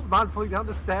 Old man falling down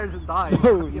the stairs and dying.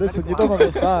 No, listen, you don't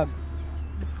understand.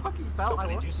 You fucking fell. I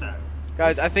watched that.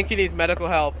 Guys, I think he needs medical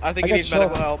help. I think I he got needs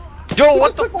medical shot. help. Yo,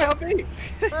 what the fuck? Me?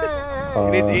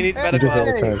 He needs you medical just help.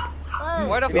 have time.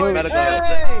 Why the He needs medical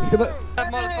help. It's gonna...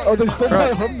 Oh, they stole my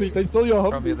Humvee. They stole your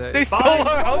Probably Humvee. They stole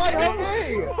our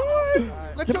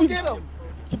Humvee! Let's go get him!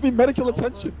 Give me medical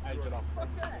attention.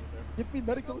 Give me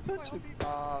medical attention.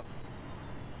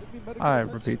 I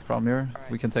repeat, Cromir.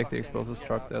 We can take the explosives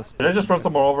truck. There's. Did I just run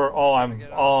someone over?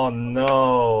 Oh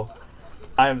no.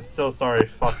 I am so sorry.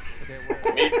 Fuck.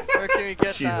 Where can we get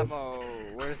the Jesus. ammo?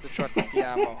 Where's the truck with the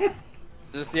ammo? Is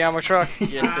this the ammo truck?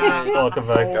 Yes, it is. Welcome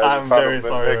back. Guys, I'm we found very a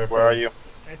sorry. Vic, where are you?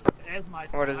 As my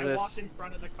What is I this? walked in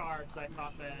front of the car because I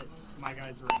thought that my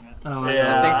guys were in it. Oh,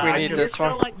 Yeah, I think we I need can- this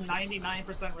You're one. still like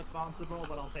 99% responsible,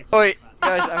 but I'll take. Oi,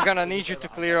 guys, I'm gonna need you to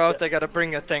clear out. I gotta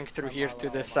bring a tank through here to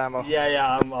this ammo.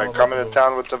 Yeah, I'm I'm coming to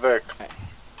town with the Vic.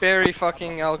 Very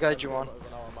fucking, I'll guide you on.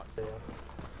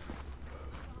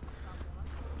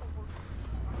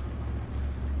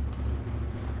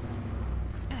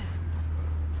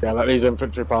 Yeah, let these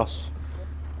infantry pass.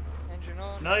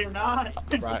 No, you're not.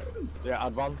 Right. Yeah,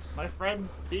 advance. My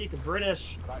friends speak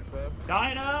British.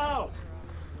 Dino.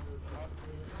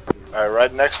 Alright,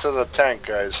 right next to the tank,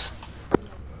 guys.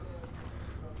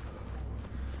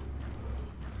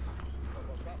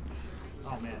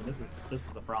 Oh man, this is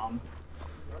the problem.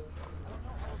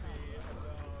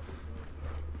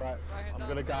 Right, I'm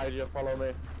gonna guide you, follow me.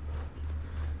 Is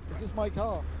this my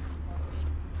car?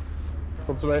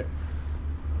 Come to me.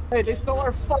 Hey, they stole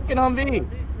our fucking Humvee!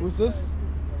 Who's this?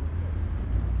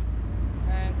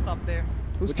 And stop there.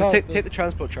 Whose Just car is take this? the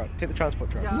transport truck. Take the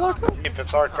transport truck. This is our car? If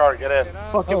it's our car, get in.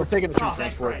 Fuck it, we're taking the Oh, tree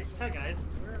thanks, transport. Christ. Hey guys,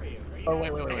 where are you? Oh,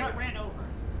 wait. I got ran over.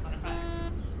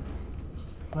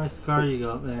 Nice car you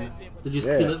got there. Did you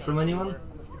steal it from anyone?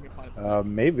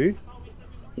 Maybe.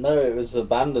 No, it was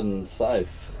abandoned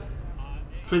safe.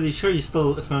 Pretty sure you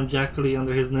stole it from Jackley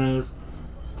under his nose.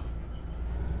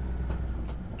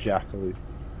 Jackley.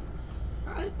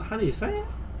 How do you say it?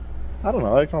 I don't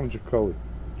know, I call him Jacoli.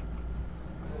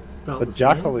 Spelled But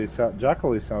the same.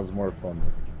 Jackley sounds more fun.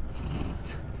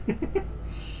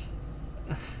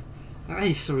 I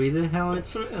used to read it how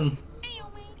it's written.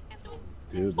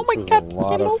 Dude, this is a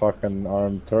lot of fucking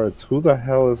armed turrets. Who the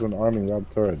hell is an arming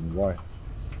that turret and why?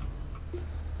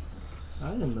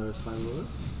 I didn't know it's 5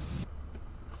 words.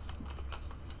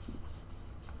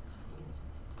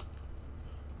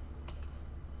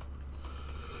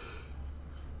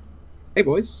 Hey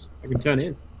boys, I can turn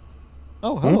in.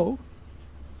 Oh, hello.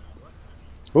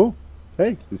 Who?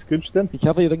 Hey, you scooched in. Be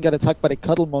careful you don't get attacked by the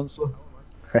cuddle monster.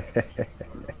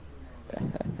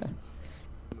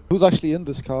 Who's actually in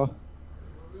this car?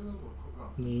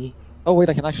 Me. Oh wait,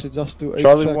 I can actually just do a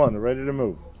Charlie check. 1, ready to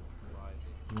move.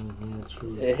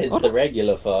 It's the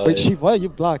regular fire. Wait, Sheep, why are you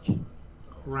black?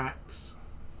 Racks.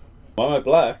 Why am I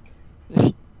black?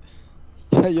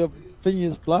 Yeah, your thing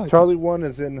is black. Charlie 1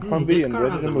 is in Humvee this and car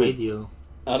ready has to a move. radio.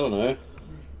 I don't know.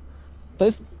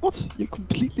 There's what? You're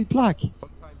completely black.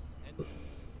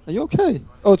 Are you okay?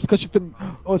 Oh, it's because you've been.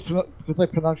 Oh, it's because I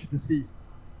pronounced you deceased.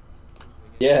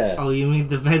 Yeah. Oh, you mean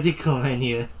the medical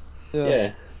menu?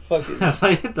 Yeah. Fuck it. I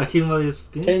thought you were talking about your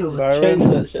skin Change color.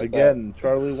 Siren, again,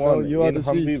 Charlie 1 Oh, you are in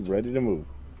deceased. Humvee, ready to move.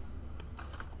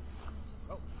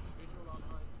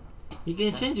 You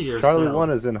can change it yourself. Charlie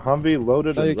 1 is in Humvee,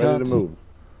 loaded No, you and ready can't. to move.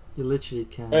 You literally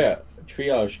can. Oh yeah,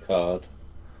 triage card.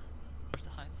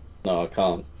 No, I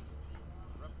can't.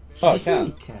 Oh, I You can.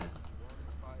 really can.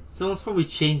 Someone's probably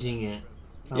changing it.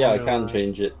 Yeah, I wonder can why.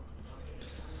 change it.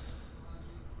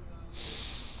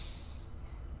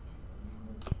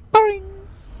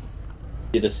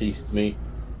 You deceased me.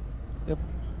 Yep.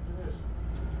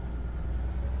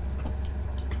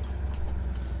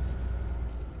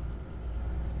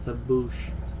 It's a bush.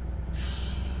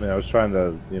 I mean, I was trying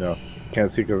to, can't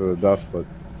see because of the dust, but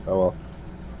oh well.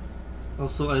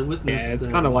 Also, I witnessed. Yeah, it's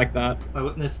kind of like that. I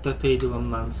witnessed Pepe do a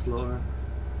manslaughter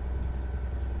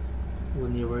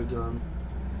when you were gone.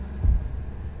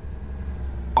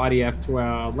 IDF to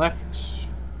our left.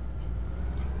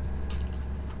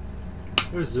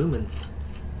 We're zooming.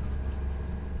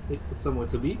 Think it's somewhere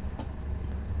to be.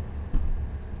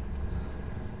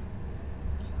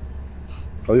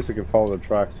 At least I can follow the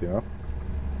tracks,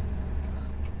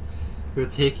 We're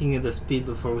taking at the speed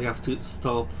before we have to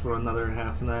stop for another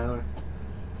half an hour.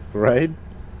 Right?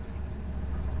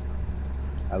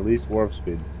 At least warp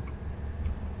speed.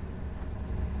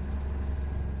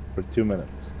 For 2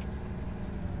 minutes.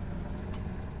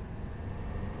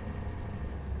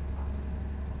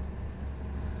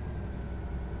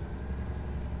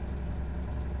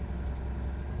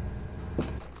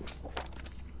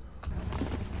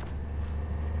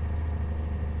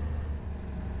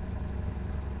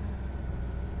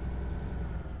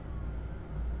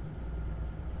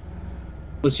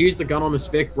 Let's use the gun on this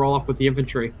Vic, roll up with the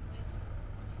infantry.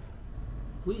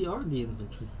 We are the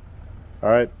infantry.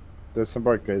 Alright,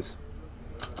 disembark, guys.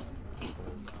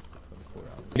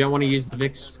 You don't want to use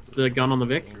the gun on the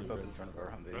Vic?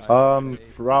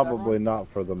 Probably not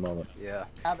for the moment. Yeah.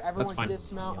 Have everyone fine.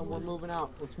 dismount and we're moving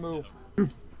out. Let's move.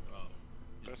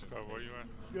 Let's go, where you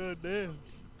at? Good damn.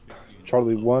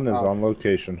 Charlie 1 is on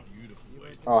location.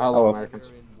 Oh, hello, Hello.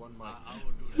 Americans.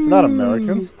 Not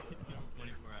Americans.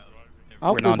 Why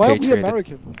are we non-patriotic.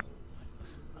 Americans?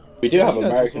 We do have You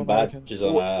guys are American so American. badges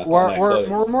on our We're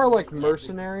clothes. more like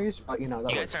mercenaries, but that You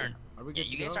works. guys aren't. Yeah,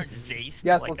 you guys aren't Zayst.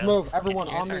 Yes, like let's us. move. Everyone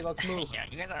You guys on me, aren't- let's move. Yeah,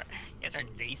 you guys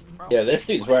aren't Zayst, bro. Yeah, this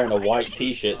dude's wearing a white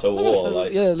t-shirt to war,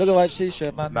 like... Yeah, look at that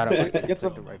t-shirt, man. Matter Get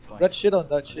some red shit on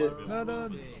that shit.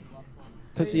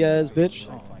 Pussy ass bitch.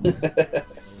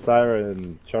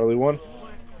 Siren, Charlie 1.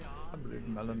 I believe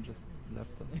Melon just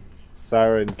left us.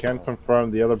 Siren, can confirm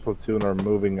the other platoon are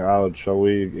moving out. Shall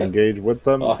we engage with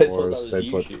them Oh, I thought or that was stay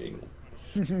you put?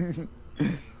 shooting.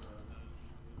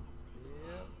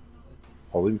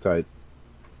 Holding tight.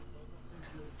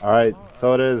 Alright,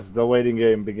 so it is. The waiting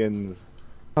game begins.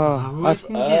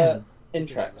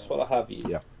 Intrax, what have you?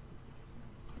 Yeah.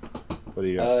 What do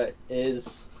you got?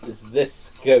 Is this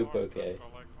scope okay?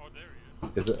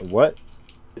 Is it what?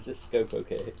 Is this scope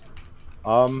okay?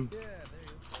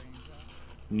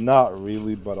 Not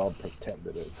really, but I'll pretend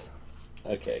it is.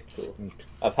 Okay, cool.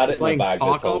 I've had it in Playing my bag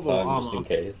this whole Tarkov or time, just in Arma?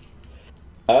 case.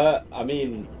 I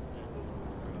mean...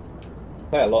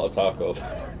 play a lot of Tarkov.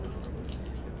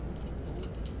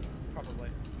 Probably.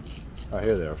 Oh,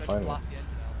 here they are, finally.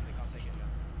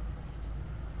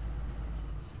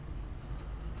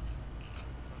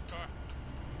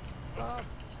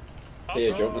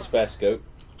 Here, do you want the spare scope?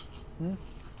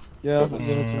 Yeah,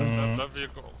 That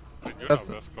vehicle. Wait, you're That's-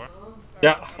 not Vescar.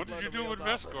 Yeah. What did you do with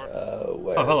Vescar?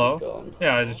 Where Oh, is hello. it gone?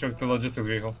 Yeah, I just took the logistics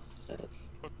vehicle. Yes.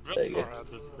 But There you go. Vescar had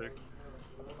this thing.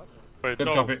 Wait, Good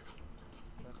no. copy.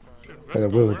 Shit, Yeah,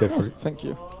 Vescar, really where- different. Thank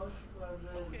you.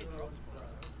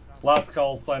 Last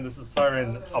call sign. This is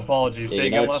Siren. Apologies. Yeah, Say you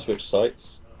again, know to last. switch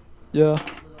sites? Yeah.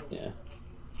 Yeah.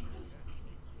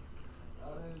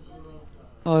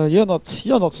 You're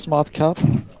not smart cat.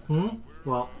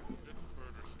 Well.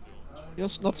 You're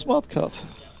not smart cat.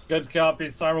 Good copy.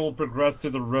 Siren will progress to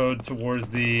the road towards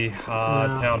the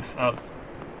town.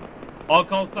 All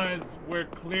call signs. We're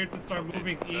clear to start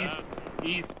moving east.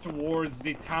 east towards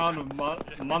the town of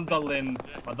Mandalari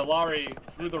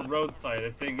through the roadside. I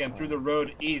say again, through the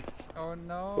road east. Oh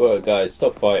no. Well, guys,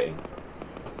 stop fighting.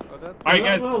 Alright,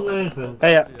 guys.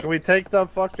 Hey, can we take the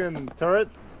fucking turret?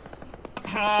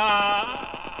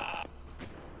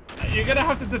 You're gonna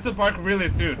have to disembark really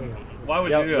soon. Why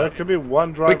would you do there that? could be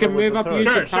one driver. We can move up, use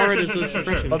the Sure, turret as sure, a sure,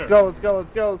 suppression. Let's go, let's go, let's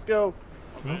go, let's go.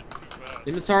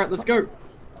 In the turret, let's go.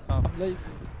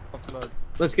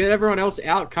 Let's get everyone else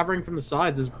out, covering from the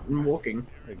sides as walking.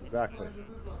 Exactly.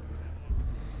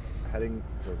 Heading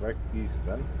direct east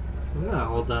then. We're gonna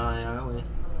all die, aren't we?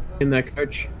 In their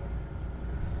coach.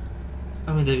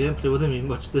 I mean, the gameplay wouldn't be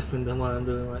much different than what I'm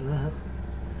doing right now.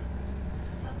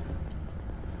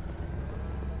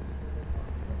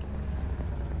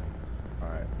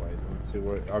 Alright, wait, let's see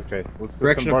where. Okay, let's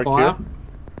Direction of disembark fire.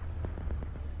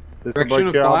 here. Direction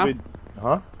of here, I'll fire. be.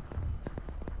 Huh?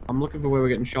 I'm looking for where we're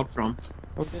getting shot from.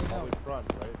 Probably front,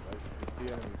 right? I see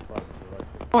enemies front. Right.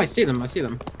 Oh, I see them. I see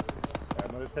them.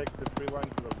 I'm gonna take the tree line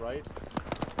to the right.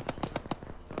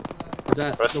 Is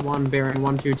that the one bearing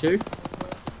 122?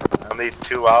 I'll need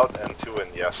 2 out and 2 in.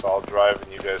 Yes, I'll drive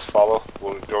and you guys follow.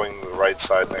 We're going to the right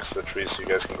side next to the tree so you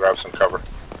guys can grab some cover.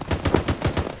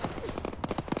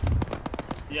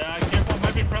 Yeah, careful,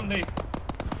 might be friendly.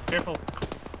 Careful.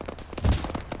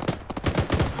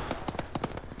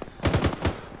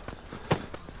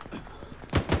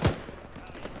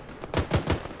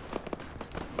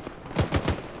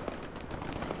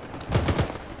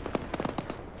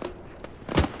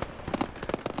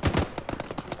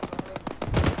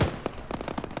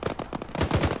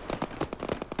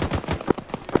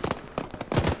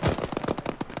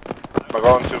 Am I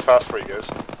going too fast for you guys?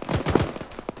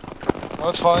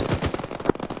 That's fine.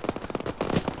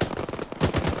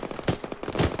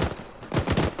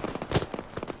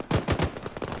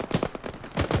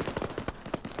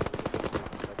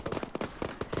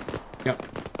 Yep.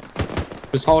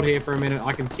 Just hold here for a minute.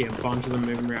 I can see a bunch of them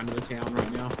moving around to the town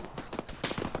right now.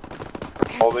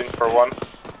 Holding for 1.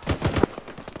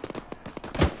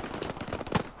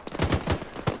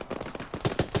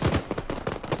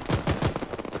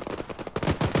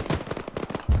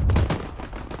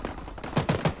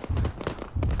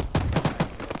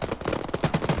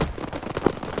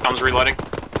 Tom's reloading.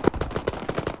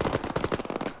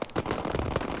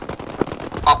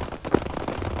 Up.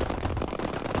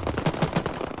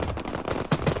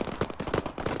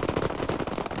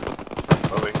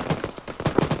 Moving.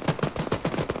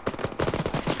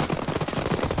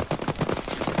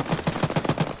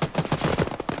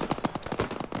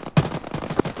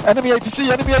 Enemy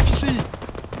APC, enemy APC!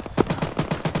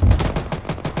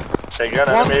 Say again,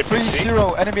 enemy APC.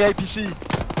 130, enemy APC.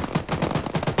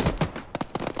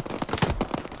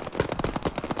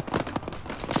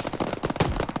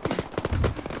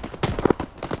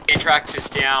 Atrax is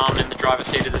down in the driver's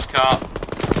seat of this car.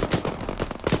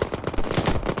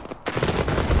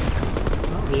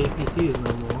 Well, the APC is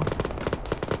no more.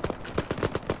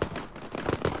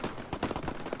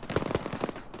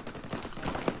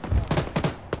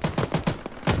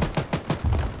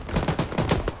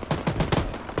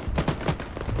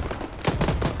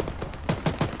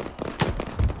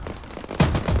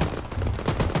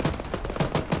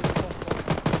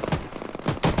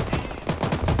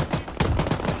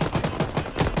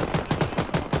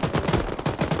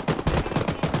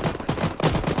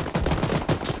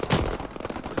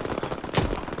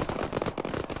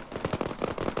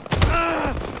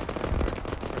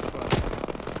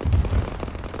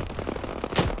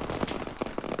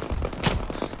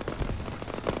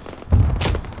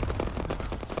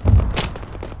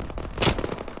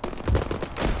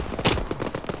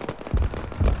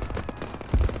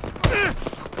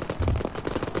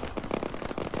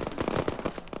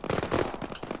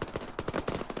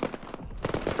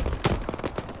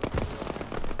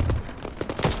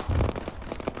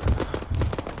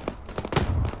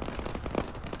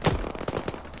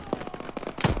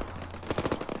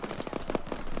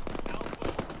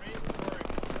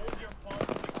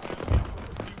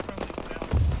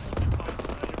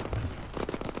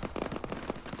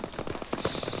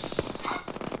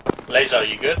 Laser,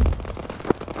 you good?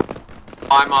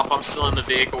 I'm up, I'm still in the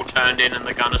vehicle, turned in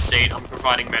the gunner seat. I'm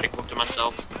providing medical to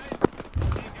myself.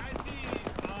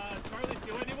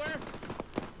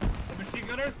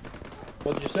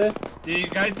 What did you say? Do you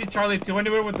guys see Charlie 2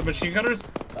 anywhere with the machine gunners?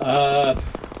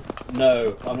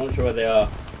 No, I'm not sure where they are.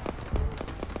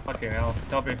 Fucking hell,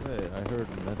 copy. Hey, I heard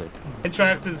a medic.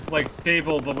 Atrax is like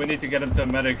stable, but we need to get him to a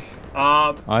medic.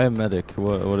 I am medic.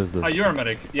 What is this? Oh, you're a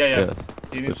medic. Yeah. Yes,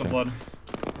 You need some switching. blood.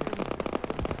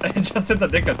 Just in the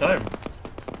nick of time.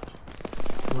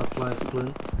 Left line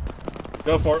splint.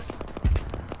 Go for it.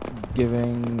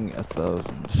 giving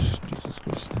 1,000. Jesus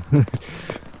Christ.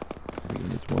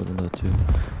 It's more than that too.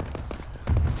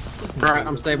 Alright,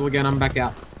 I'm stable again. I'm back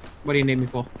out. What do you need me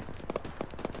for?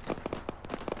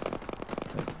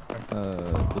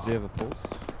 Does he have a pulse?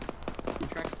 He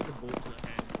tracks to the ball.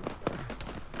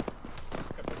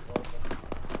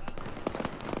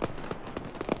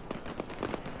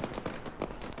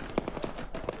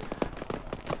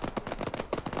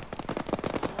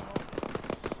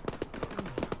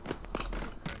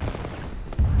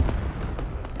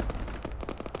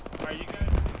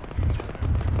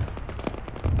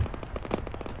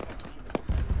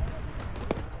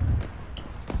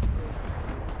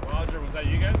 Roger, was that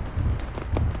you guys?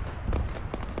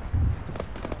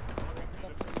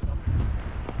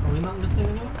 Are we not missing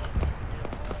anyone?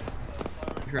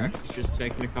 Drax is just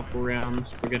taking a couple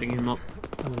rounds. We're getting him up.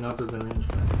 I mean, other than inch.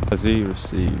 Has he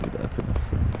received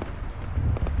epinephrine?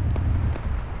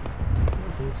 I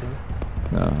don't think so.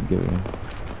 No, I'm giving him.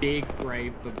 Big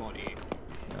grave for body.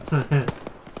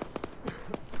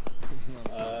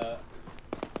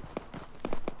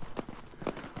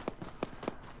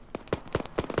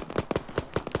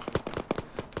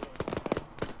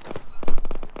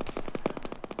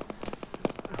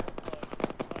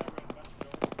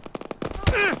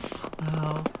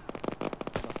 Ow.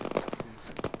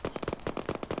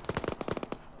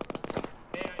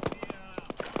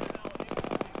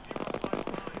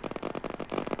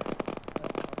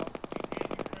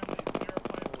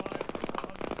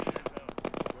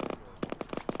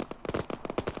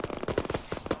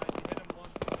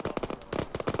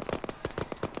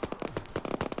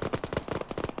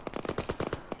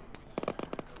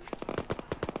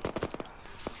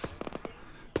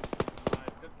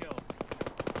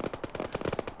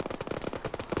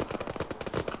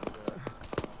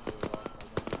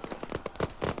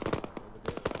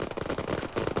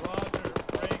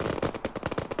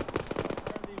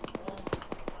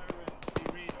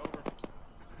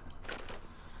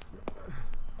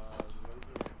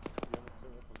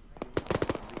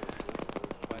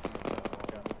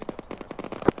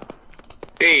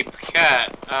 Hey,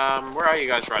 Cat, where are you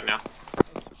guys right now?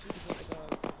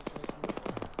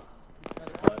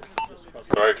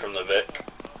 Sorry from the Vic.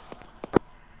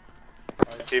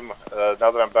 Team, now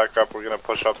that I'm back up, we're gonna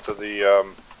push up to the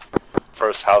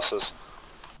first houses.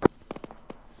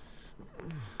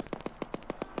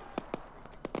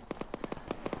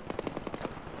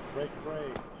 Break.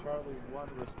 Charlie 1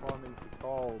 responding to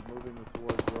call, moving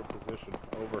towards your position.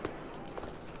 Over.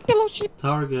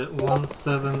 Target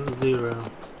 170.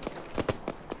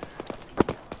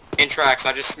 Intrax,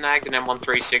 I just snagged an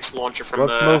M136 launcher from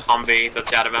Let's the move. Humvee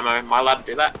that's out of ammo. Am I allowed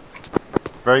to do that?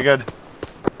 Very good.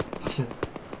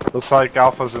 Looks like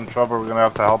Alpha's in trouble. We're gonna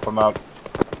have to help him out.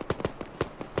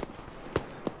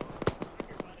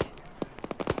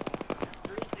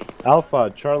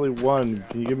 Alpha, Charlie 1,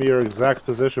 can you give me your exact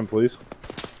position, please?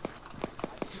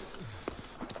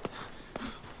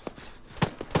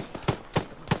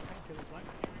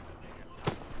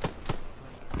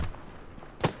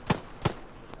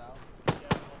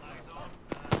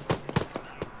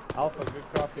 Alpha, good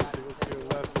copy. If you look to your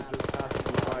left, you're just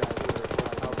passing by to the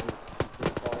houses.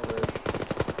 Just follow it.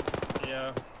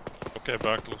 Yeah. Okay,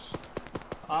 backless.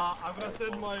 I'm gonna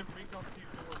send my recon team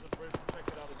towards the bridge to check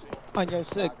it out again. On your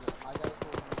 6.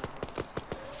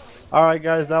 Alright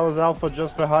guys, that was Alpha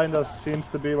just behind us. Seems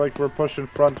to be like we're pushing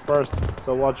front first,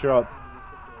 so watch your out.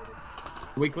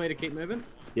 We clear to keep moving?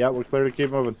 Yeah, we're clear to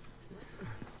keep moving.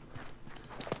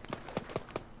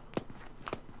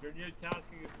 Your new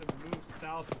tasking is to move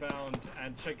southbound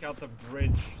and check out the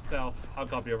bridge south. I'll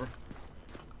copy over.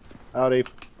 Howdy.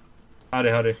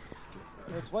 Howdy.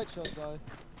 It's white shot guy.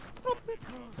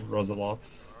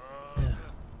 Rosalots.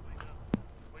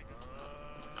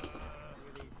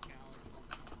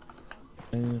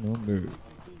 And on move.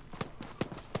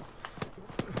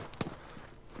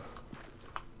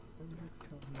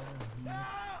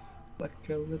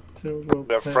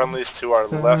 We have friendlies to our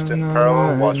left in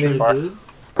parallel. Watch your mark.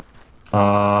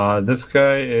 This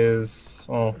guy is,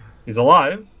 well, he's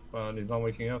alive, but he's not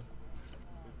waking up.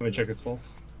 Let me check his pulse.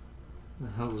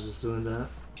 I was just doing that.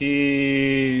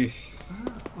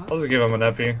 I'll just give him an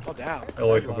epi. Oh, down. I'll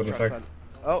wake up in a sec.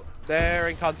 Oh, they're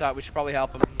in contact. We should probably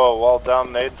help them. Oh, wall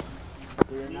down, Nate.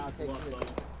 We are now taking the...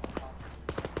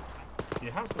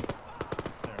 You have some...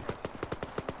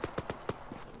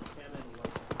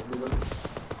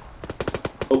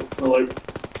 Oh, hello.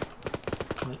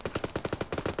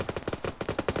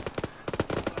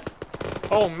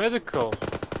 Oh, medical.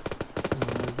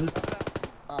 Is this...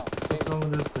 Oh, What's wrong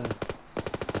with this guy?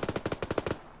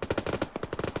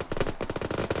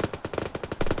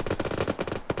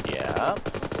 Yeah, map?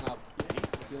 Listen up.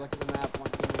 If you look at the map, one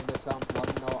team leader, let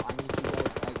them know I need you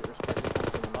guys at your respective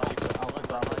points on the map. Alpha,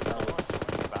 Bravo, Charlie.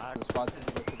 The spots that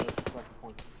you look at those respective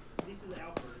points.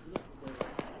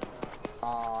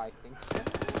 I think so.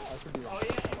 I could be wrong.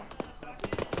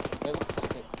 It looks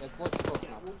like it. It looks close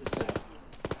enough. Just say that.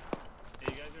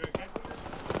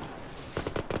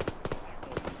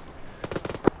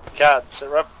 Cat, sit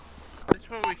rep. This is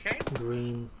where we came?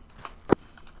 Green.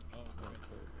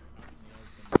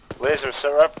 Laser, sit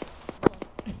rep.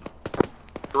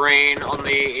 Green on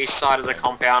the east side of the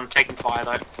compound, taking fire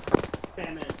though.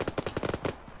 Damn it.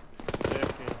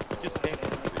 Just came.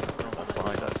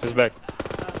 He's back.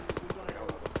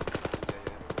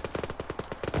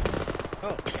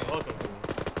 Oh, welcome.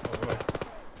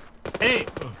 Hey!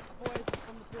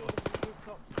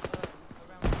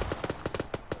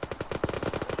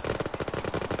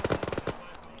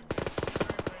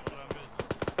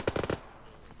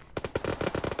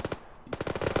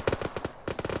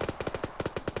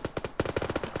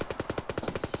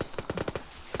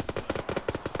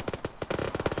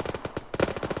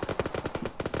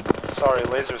 Sorry,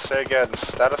 Laser, say again.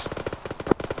 Status?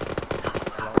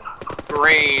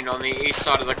 Green on the east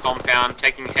side of the compound,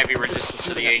 taking heavy resistance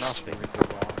to the east.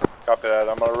 Copy that.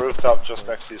 I'm on a rooftop just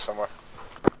next to you somewhere.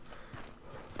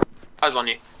 Eyes on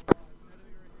you.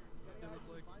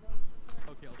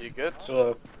 You good?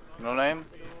 No name?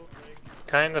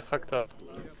 Kinda fucked up.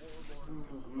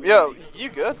 Yo, you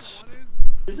good?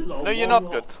 No, you're not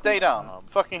good. Stay down.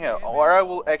 Fucking hell. Or I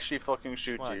will actually fucking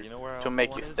shoot you to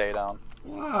make you stay down.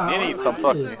 Wow, You need some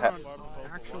fucking help.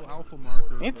 Actual alpha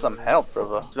marker. Need some help,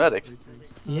 brother. Medic.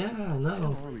 Yeah,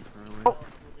 no. Oh.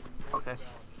 Okay.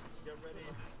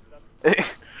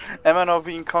 Am I now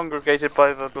being congregated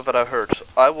by what I heard?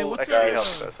 I will actually help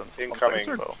you guys on some Incoming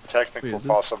info. technical,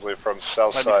 possibly from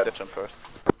south Might be side. Stitch on first.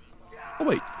 Oh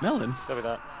wait, Melon. Copy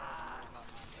that.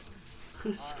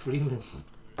 Who's screaming?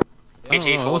 Oh,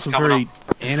 that was a very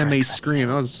anime scream.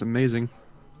 That was amazing.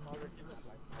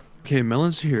 Okay,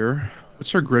 Melon's here.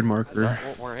 What's our grid marker?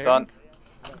 Done.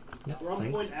 Yeah,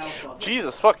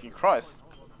 Jesus fucking Christ.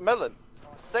 Melon,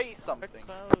 say something.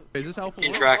 Is this Alpha?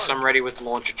 Intracts, I'm ready with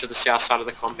launcher to the south side of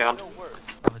the compound.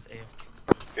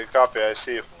 Good copy, I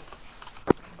see you.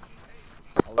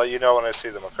 I'll let you know when I see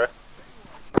them, okay?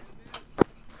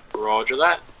 Roger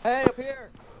that. Hey, up here!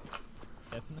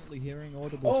 Definitely hearing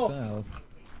audible south.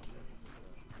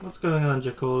 What's going on,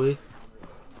 Jacoby?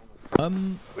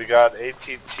 We got AT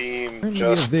team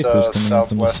just vehicles coming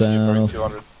from the southwest of you, south.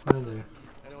 200. Hi there.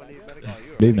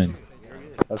 Good evening.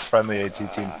 That's friendly AT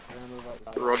team.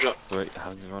 Roger. Wait,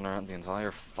 how did you run around the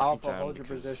entire fucking Alpha, town? hold your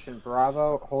position.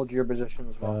 Bravo, hold your position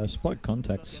as well. Spot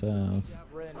contact south.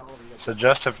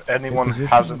 Suggest if anyone position,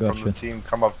 hasn't from the gotcha. team,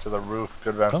 come up to the roof.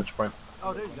 Good vantage point.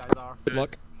 Oh, there you guys are. Good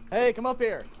luck. Hey, come up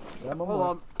here! Hold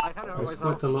on. I kind of There's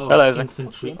myself. quite a lot Hello, of Isaac.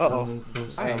 infantry Uh-oh. coming from Hey,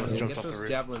 south. let's jump Get off the those roof.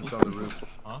 javelins on the roof.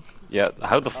 Yeah,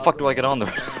 how the fuck do I get on there?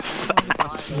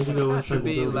 Need to go inside Should the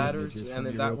be building. ladders, and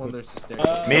then that one there's the stairs.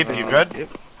 Meep, you good?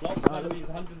 Enemies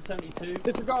 172.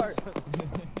 Disregard!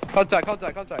 Contact,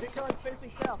 contact, contact. Get cars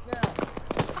facing south now.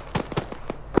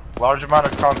 Large amount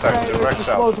of contact, Hey, there's direct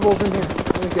south. disposables in here.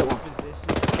 Let me get one.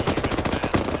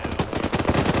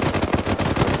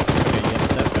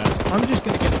 I'm just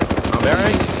gonna get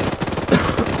Bearing.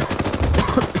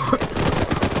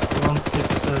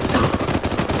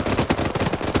 167.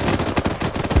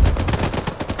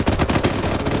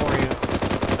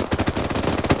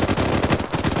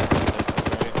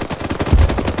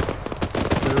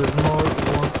 There is more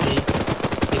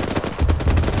 186.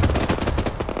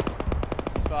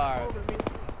 Fire.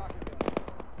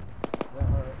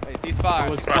 Hey, ceasefire. That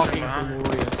was fucking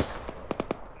glorious.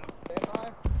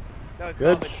 No, it's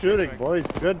Good not, it's shooting, right. boys.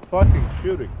 Good fucking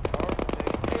shooting.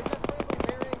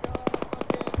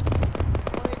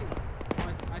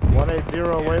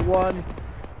 180, wait one.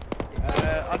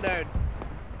 Unknown.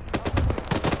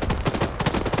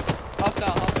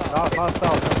 Hostile, hostile. Not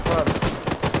hostile, confirmed.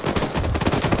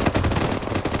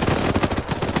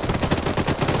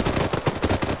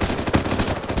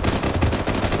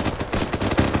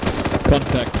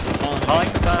 contact on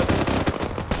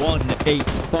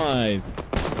 185.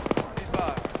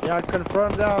 Yeah,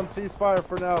 confirm down. Ceasefire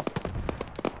for now.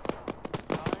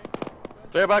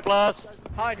 Clear back, lads.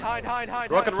 Hide, hide, hide,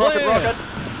 hide. Rocket, hide. rocket, rocket.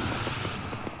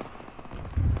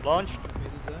 Launched.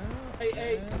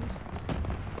 Hey.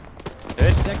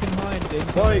 Hit. Second hind,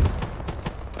 Boys.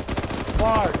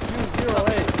 Far,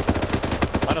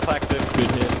 208. Unaffected.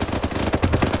 Good hit.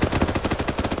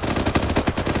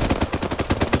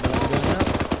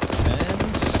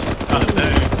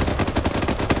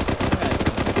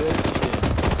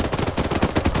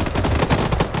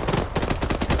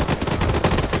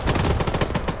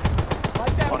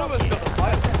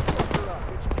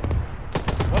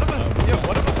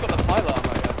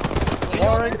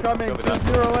 incoming.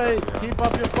 208. Keep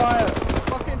up your fire.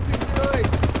 Fucking 208.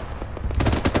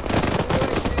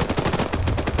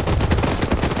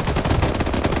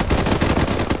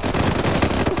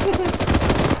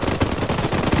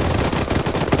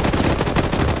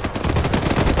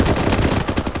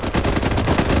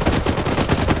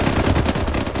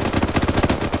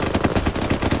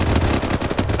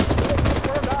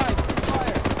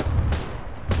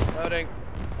 Loading.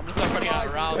 I'm just not running out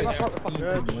of rounds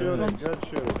there. Good shooting. Good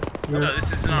shooting. No,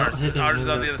 this isn't ours. Ours is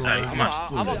on the other side. Come on.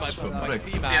 I'm on my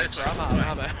C-Max, so I'm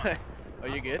out. Are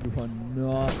you good? You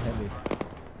are not heavy.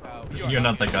 You're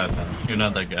not that guy, man. You're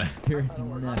not that guy. You're not.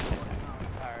 Alright,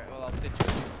 well, I'll stitch you.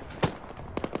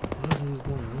 What is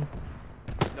done?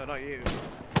 No, not you.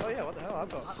 Oh yeah, what the hell? I've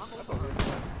got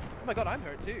oh my god, I'm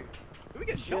hurt too. Did we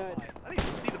get shot? I didn't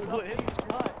even see the bullet hit me.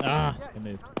 Ah, I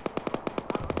moved.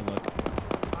 Good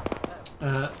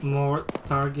luck. More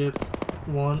targets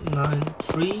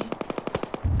 193.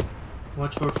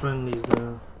 Watch for friendlies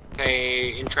there.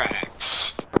 Okay, in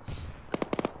tracks.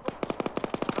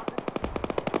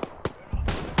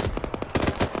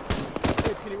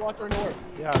 Hey, can you watch our north?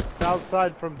 Yeah, south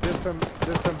side from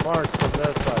disembarks from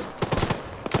their side.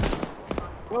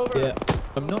 Wilbur. Yeah,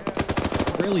 I'm not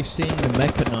really seeing the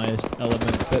mechanized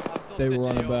element that they were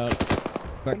on about.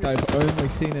 In fact, I've only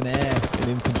seen an air and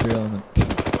infantry element.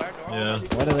 Yeah.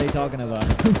 What are they talking about?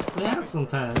 They had some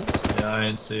tanks. Yeah, I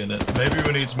ain't seeing it. Maybe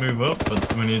we need to move up,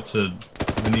 but we need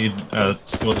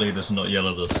squad leaders to not yell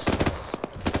at us.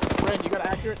 Brand, you got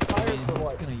accurate tires or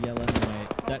what? I'm gonna yell anyway.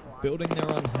 That building they're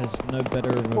on has no better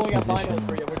of a Pulling up position. binos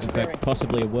for you. What you In bearing? fact,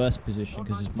 possibly a worse position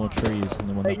because there's more trees than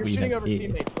the one Hey, that you're we shooting have over here.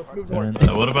 teammates. Let's move north.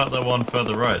 And What about that one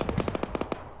further right? there.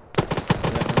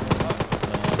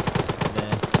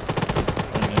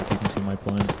 I don't know if you can see my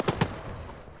point.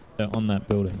 They're on that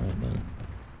building right there.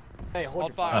 Hey,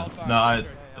 hold fire. No,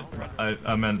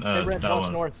 I meant Hey, Brent, that watch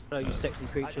one. north. Hello, you sexy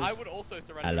creatures. I would also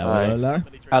surrender. Hello, hello.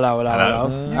 Hello, hello, hello.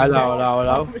 Hello. Hello, hello,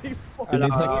 hello. Hello,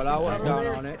 Hello, what's going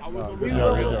on here? Good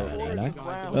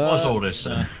job. What's all this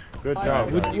then? Good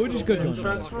job. We'll just go to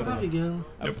Tracks were heavy again.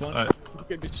 Have fun.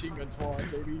 Fucking machine guns flying,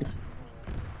 baby.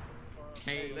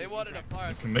 Hey, they wanted a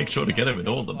fire. Can make sure to get it with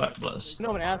all the backblast. No,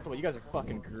 I'm an asshole. You guys are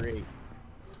fucking great.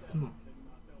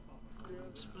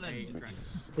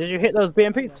 Did you hit those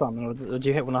BMP, Simon, or did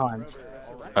you hit one of the Hinds?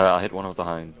 I hit one of the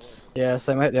hinds. Yeah,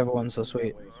 same. I hit the other one, so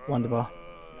sweet. Wonderbar.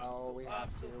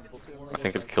 I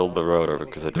think it killed the rotor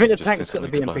because it I think the just tanks got the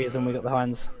instantly BMPs and we got the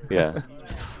Hinds. Yeah.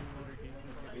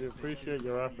 We appreciate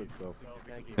your efforts, though.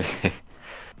 I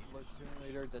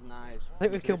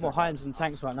think we've killed more Hinds than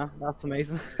tanks right now. That's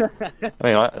amazing. I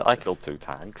mean, I killed 2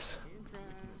 tanks.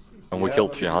 And we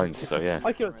killed 2 hinds, so yeah.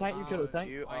 I killed a tank, you killed a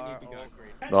tank.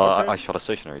 No, I shot a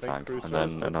stationary tank, and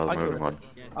then another moving one.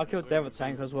 I killed the other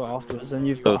tank as well afterwards, and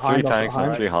you've So got 3 Hind tanks after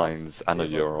and 3 Hind. hinds, and a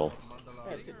Ural.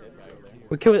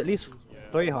 We killed at least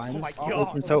 3 Hinds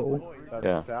in total. That's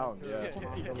Yeah. sound, yeah.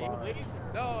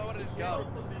 No, I wanted to go.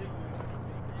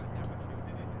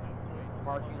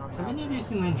 Have any of you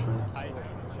seen Huntress?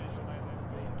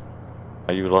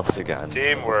 Are you lost again?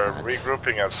 Team, we're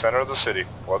regrouping at center of the city.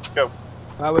 Let's go.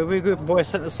 We're regrouping, boys.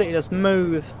 Center city. Let's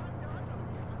move.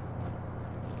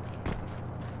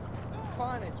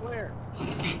 Fine, I swear.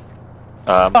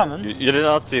 You did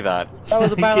not see that. That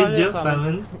was a bad Good idea, job,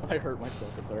 Simon. I hurt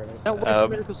myself. It's alright. Don't waste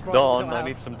medical support. Don, I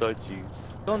need some dodgies.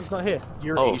 Don's not here.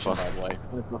 You're Oh, Asian, fuck. by the way.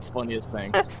 That's the funniest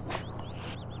thing.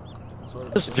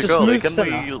 Just Jacob, move can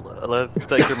center. let's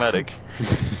take your medic.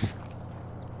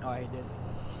 Oh, he did.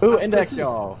 Ooh, index,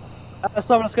 y'all.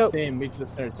 Stop, let's go. Team, meet to the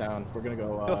center of town. We're gonna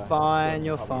go. You're fine,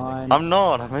 you're fine. I'm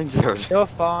not, I'm injured. You're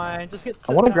fine. Just get.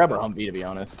 I want to grab our Humvee, to be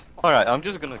honest. Alright, I'm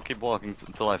just gonna keep walking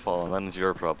until I fall, and then it's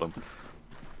your problem.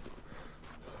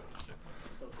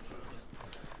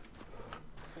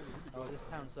 Oh, this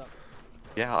town sucks.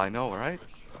 Yeah, I know, right?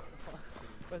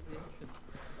 Where's the entrance?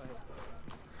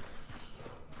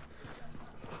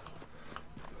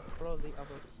 Where are the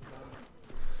others?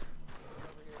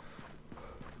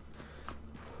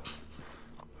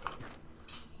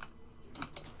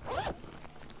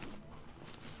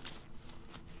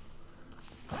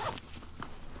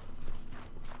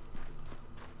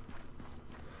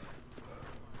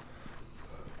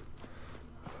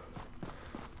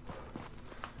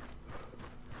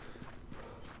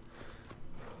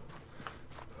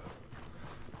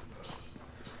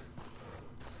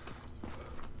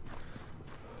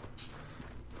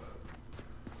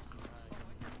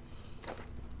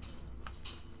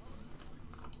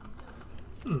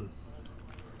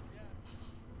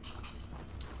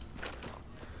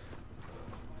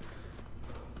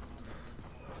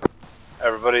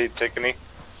 Everybody take a knee.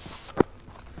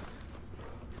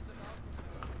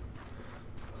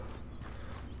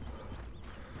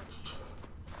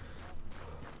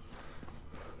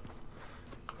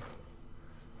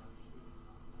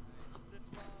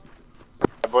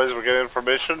 Alright boys, we're getting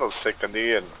information. Let's take a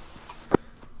knee and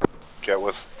get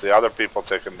with the other people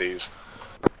taking these.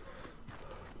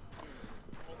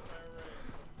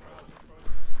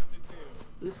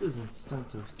 This isn't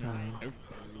start of time.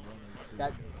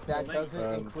 That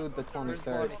doesn't include the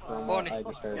 23rd from what I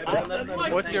just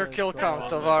heard. What's your kill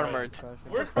count of armored?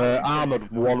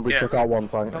 Armored 1, we took out 1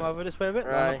 tank. Come over this way a bit.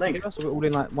 Right. Thank you. So we're all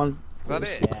in like one. Is that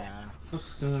it? Yeah.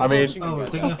 I mean, we're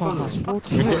taking a photo. Per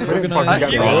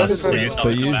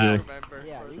usual.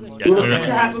 What's going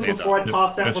to happen before I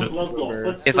pass out from blood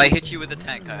loss? If I hit you with a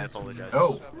tank, I apologize.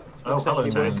 Oh, hello,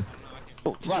 Tank.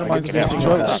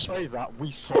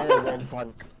 We saw 1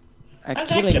 tank. A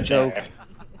killing joke.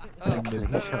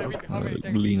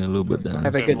 Lean a little bit down.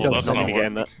 Have a good job.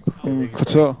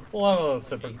 What's up? Well,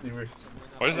 separate lever.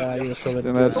 Oh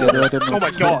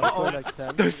my god!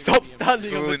 No, stop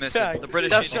standing on the tank. The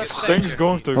British Thing's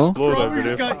going to explode, I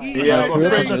believe. Yeah, Oh,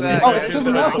 it's because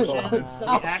of nothing.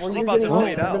 Stop. I'm about to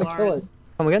bleed out. Kill it.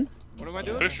 Come again? What am I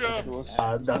doing?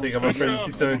 Nothing, I'm afraid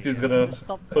T-72 is gonna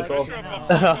push off.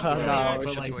 No,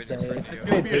 we shouldn't say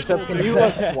it. Bishop, can you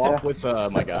swap with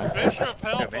my guy? Bishop,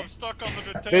 help! I'm stuck on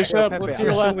the tank. Bishop, what's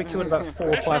your left? We killed about 4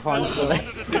 or 5 hands.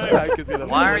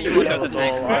 Why are you under the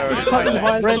tank?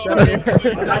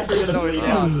 No, it's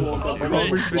not.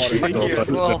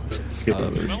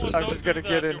 I'm just gonna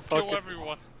get in. Fuck it.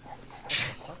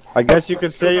 I guess you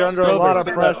could say you're under a lot of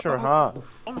pressure, huh?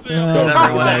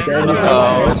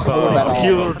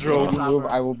 Killer joke.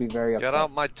 I will be very upset. Get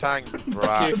out my tank,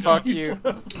 Fuck you.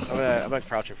 I'm gonna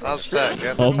crouch it for How's that?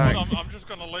 Get the tank. I'm just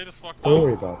gonna lay the fuck Don't down.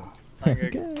 worry about it.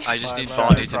 I just need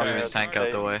Fondy to move his tank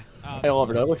out the way. Hey,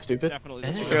 Oliver, that looks stupid.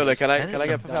 Really, can I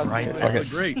get propelled?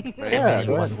 Great. Yeah,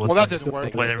 go ahead. Well, that didn't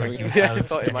work. Yeah, I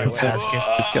thought it might work. Just Your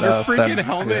gonna freaking send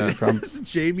helmet from is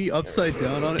Jamie upside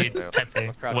down on it.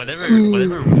 Whatever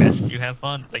vest you have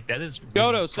on, like that is.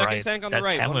 Yodo, second tank on the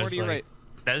right. One more to your right.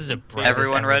 That is a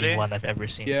everyone ready? One I've ever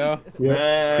seen. Yeah.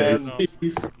 Man,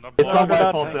 it's not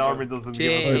my fault the army doesn't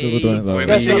give us Wait,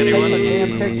 missing anyone? Let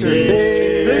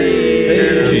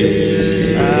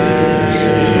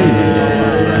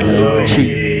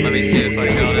me see if I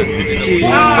got it.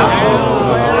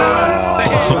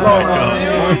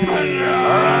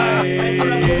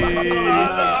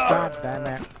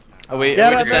 Oh wait,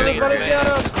 Get are we us, defending it? everybody, get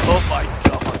us! Oh my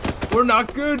god. We're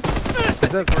not good.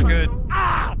 We're good.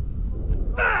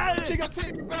 Machine gun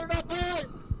team, you better not die!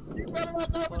 You better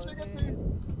not die, machine gun team!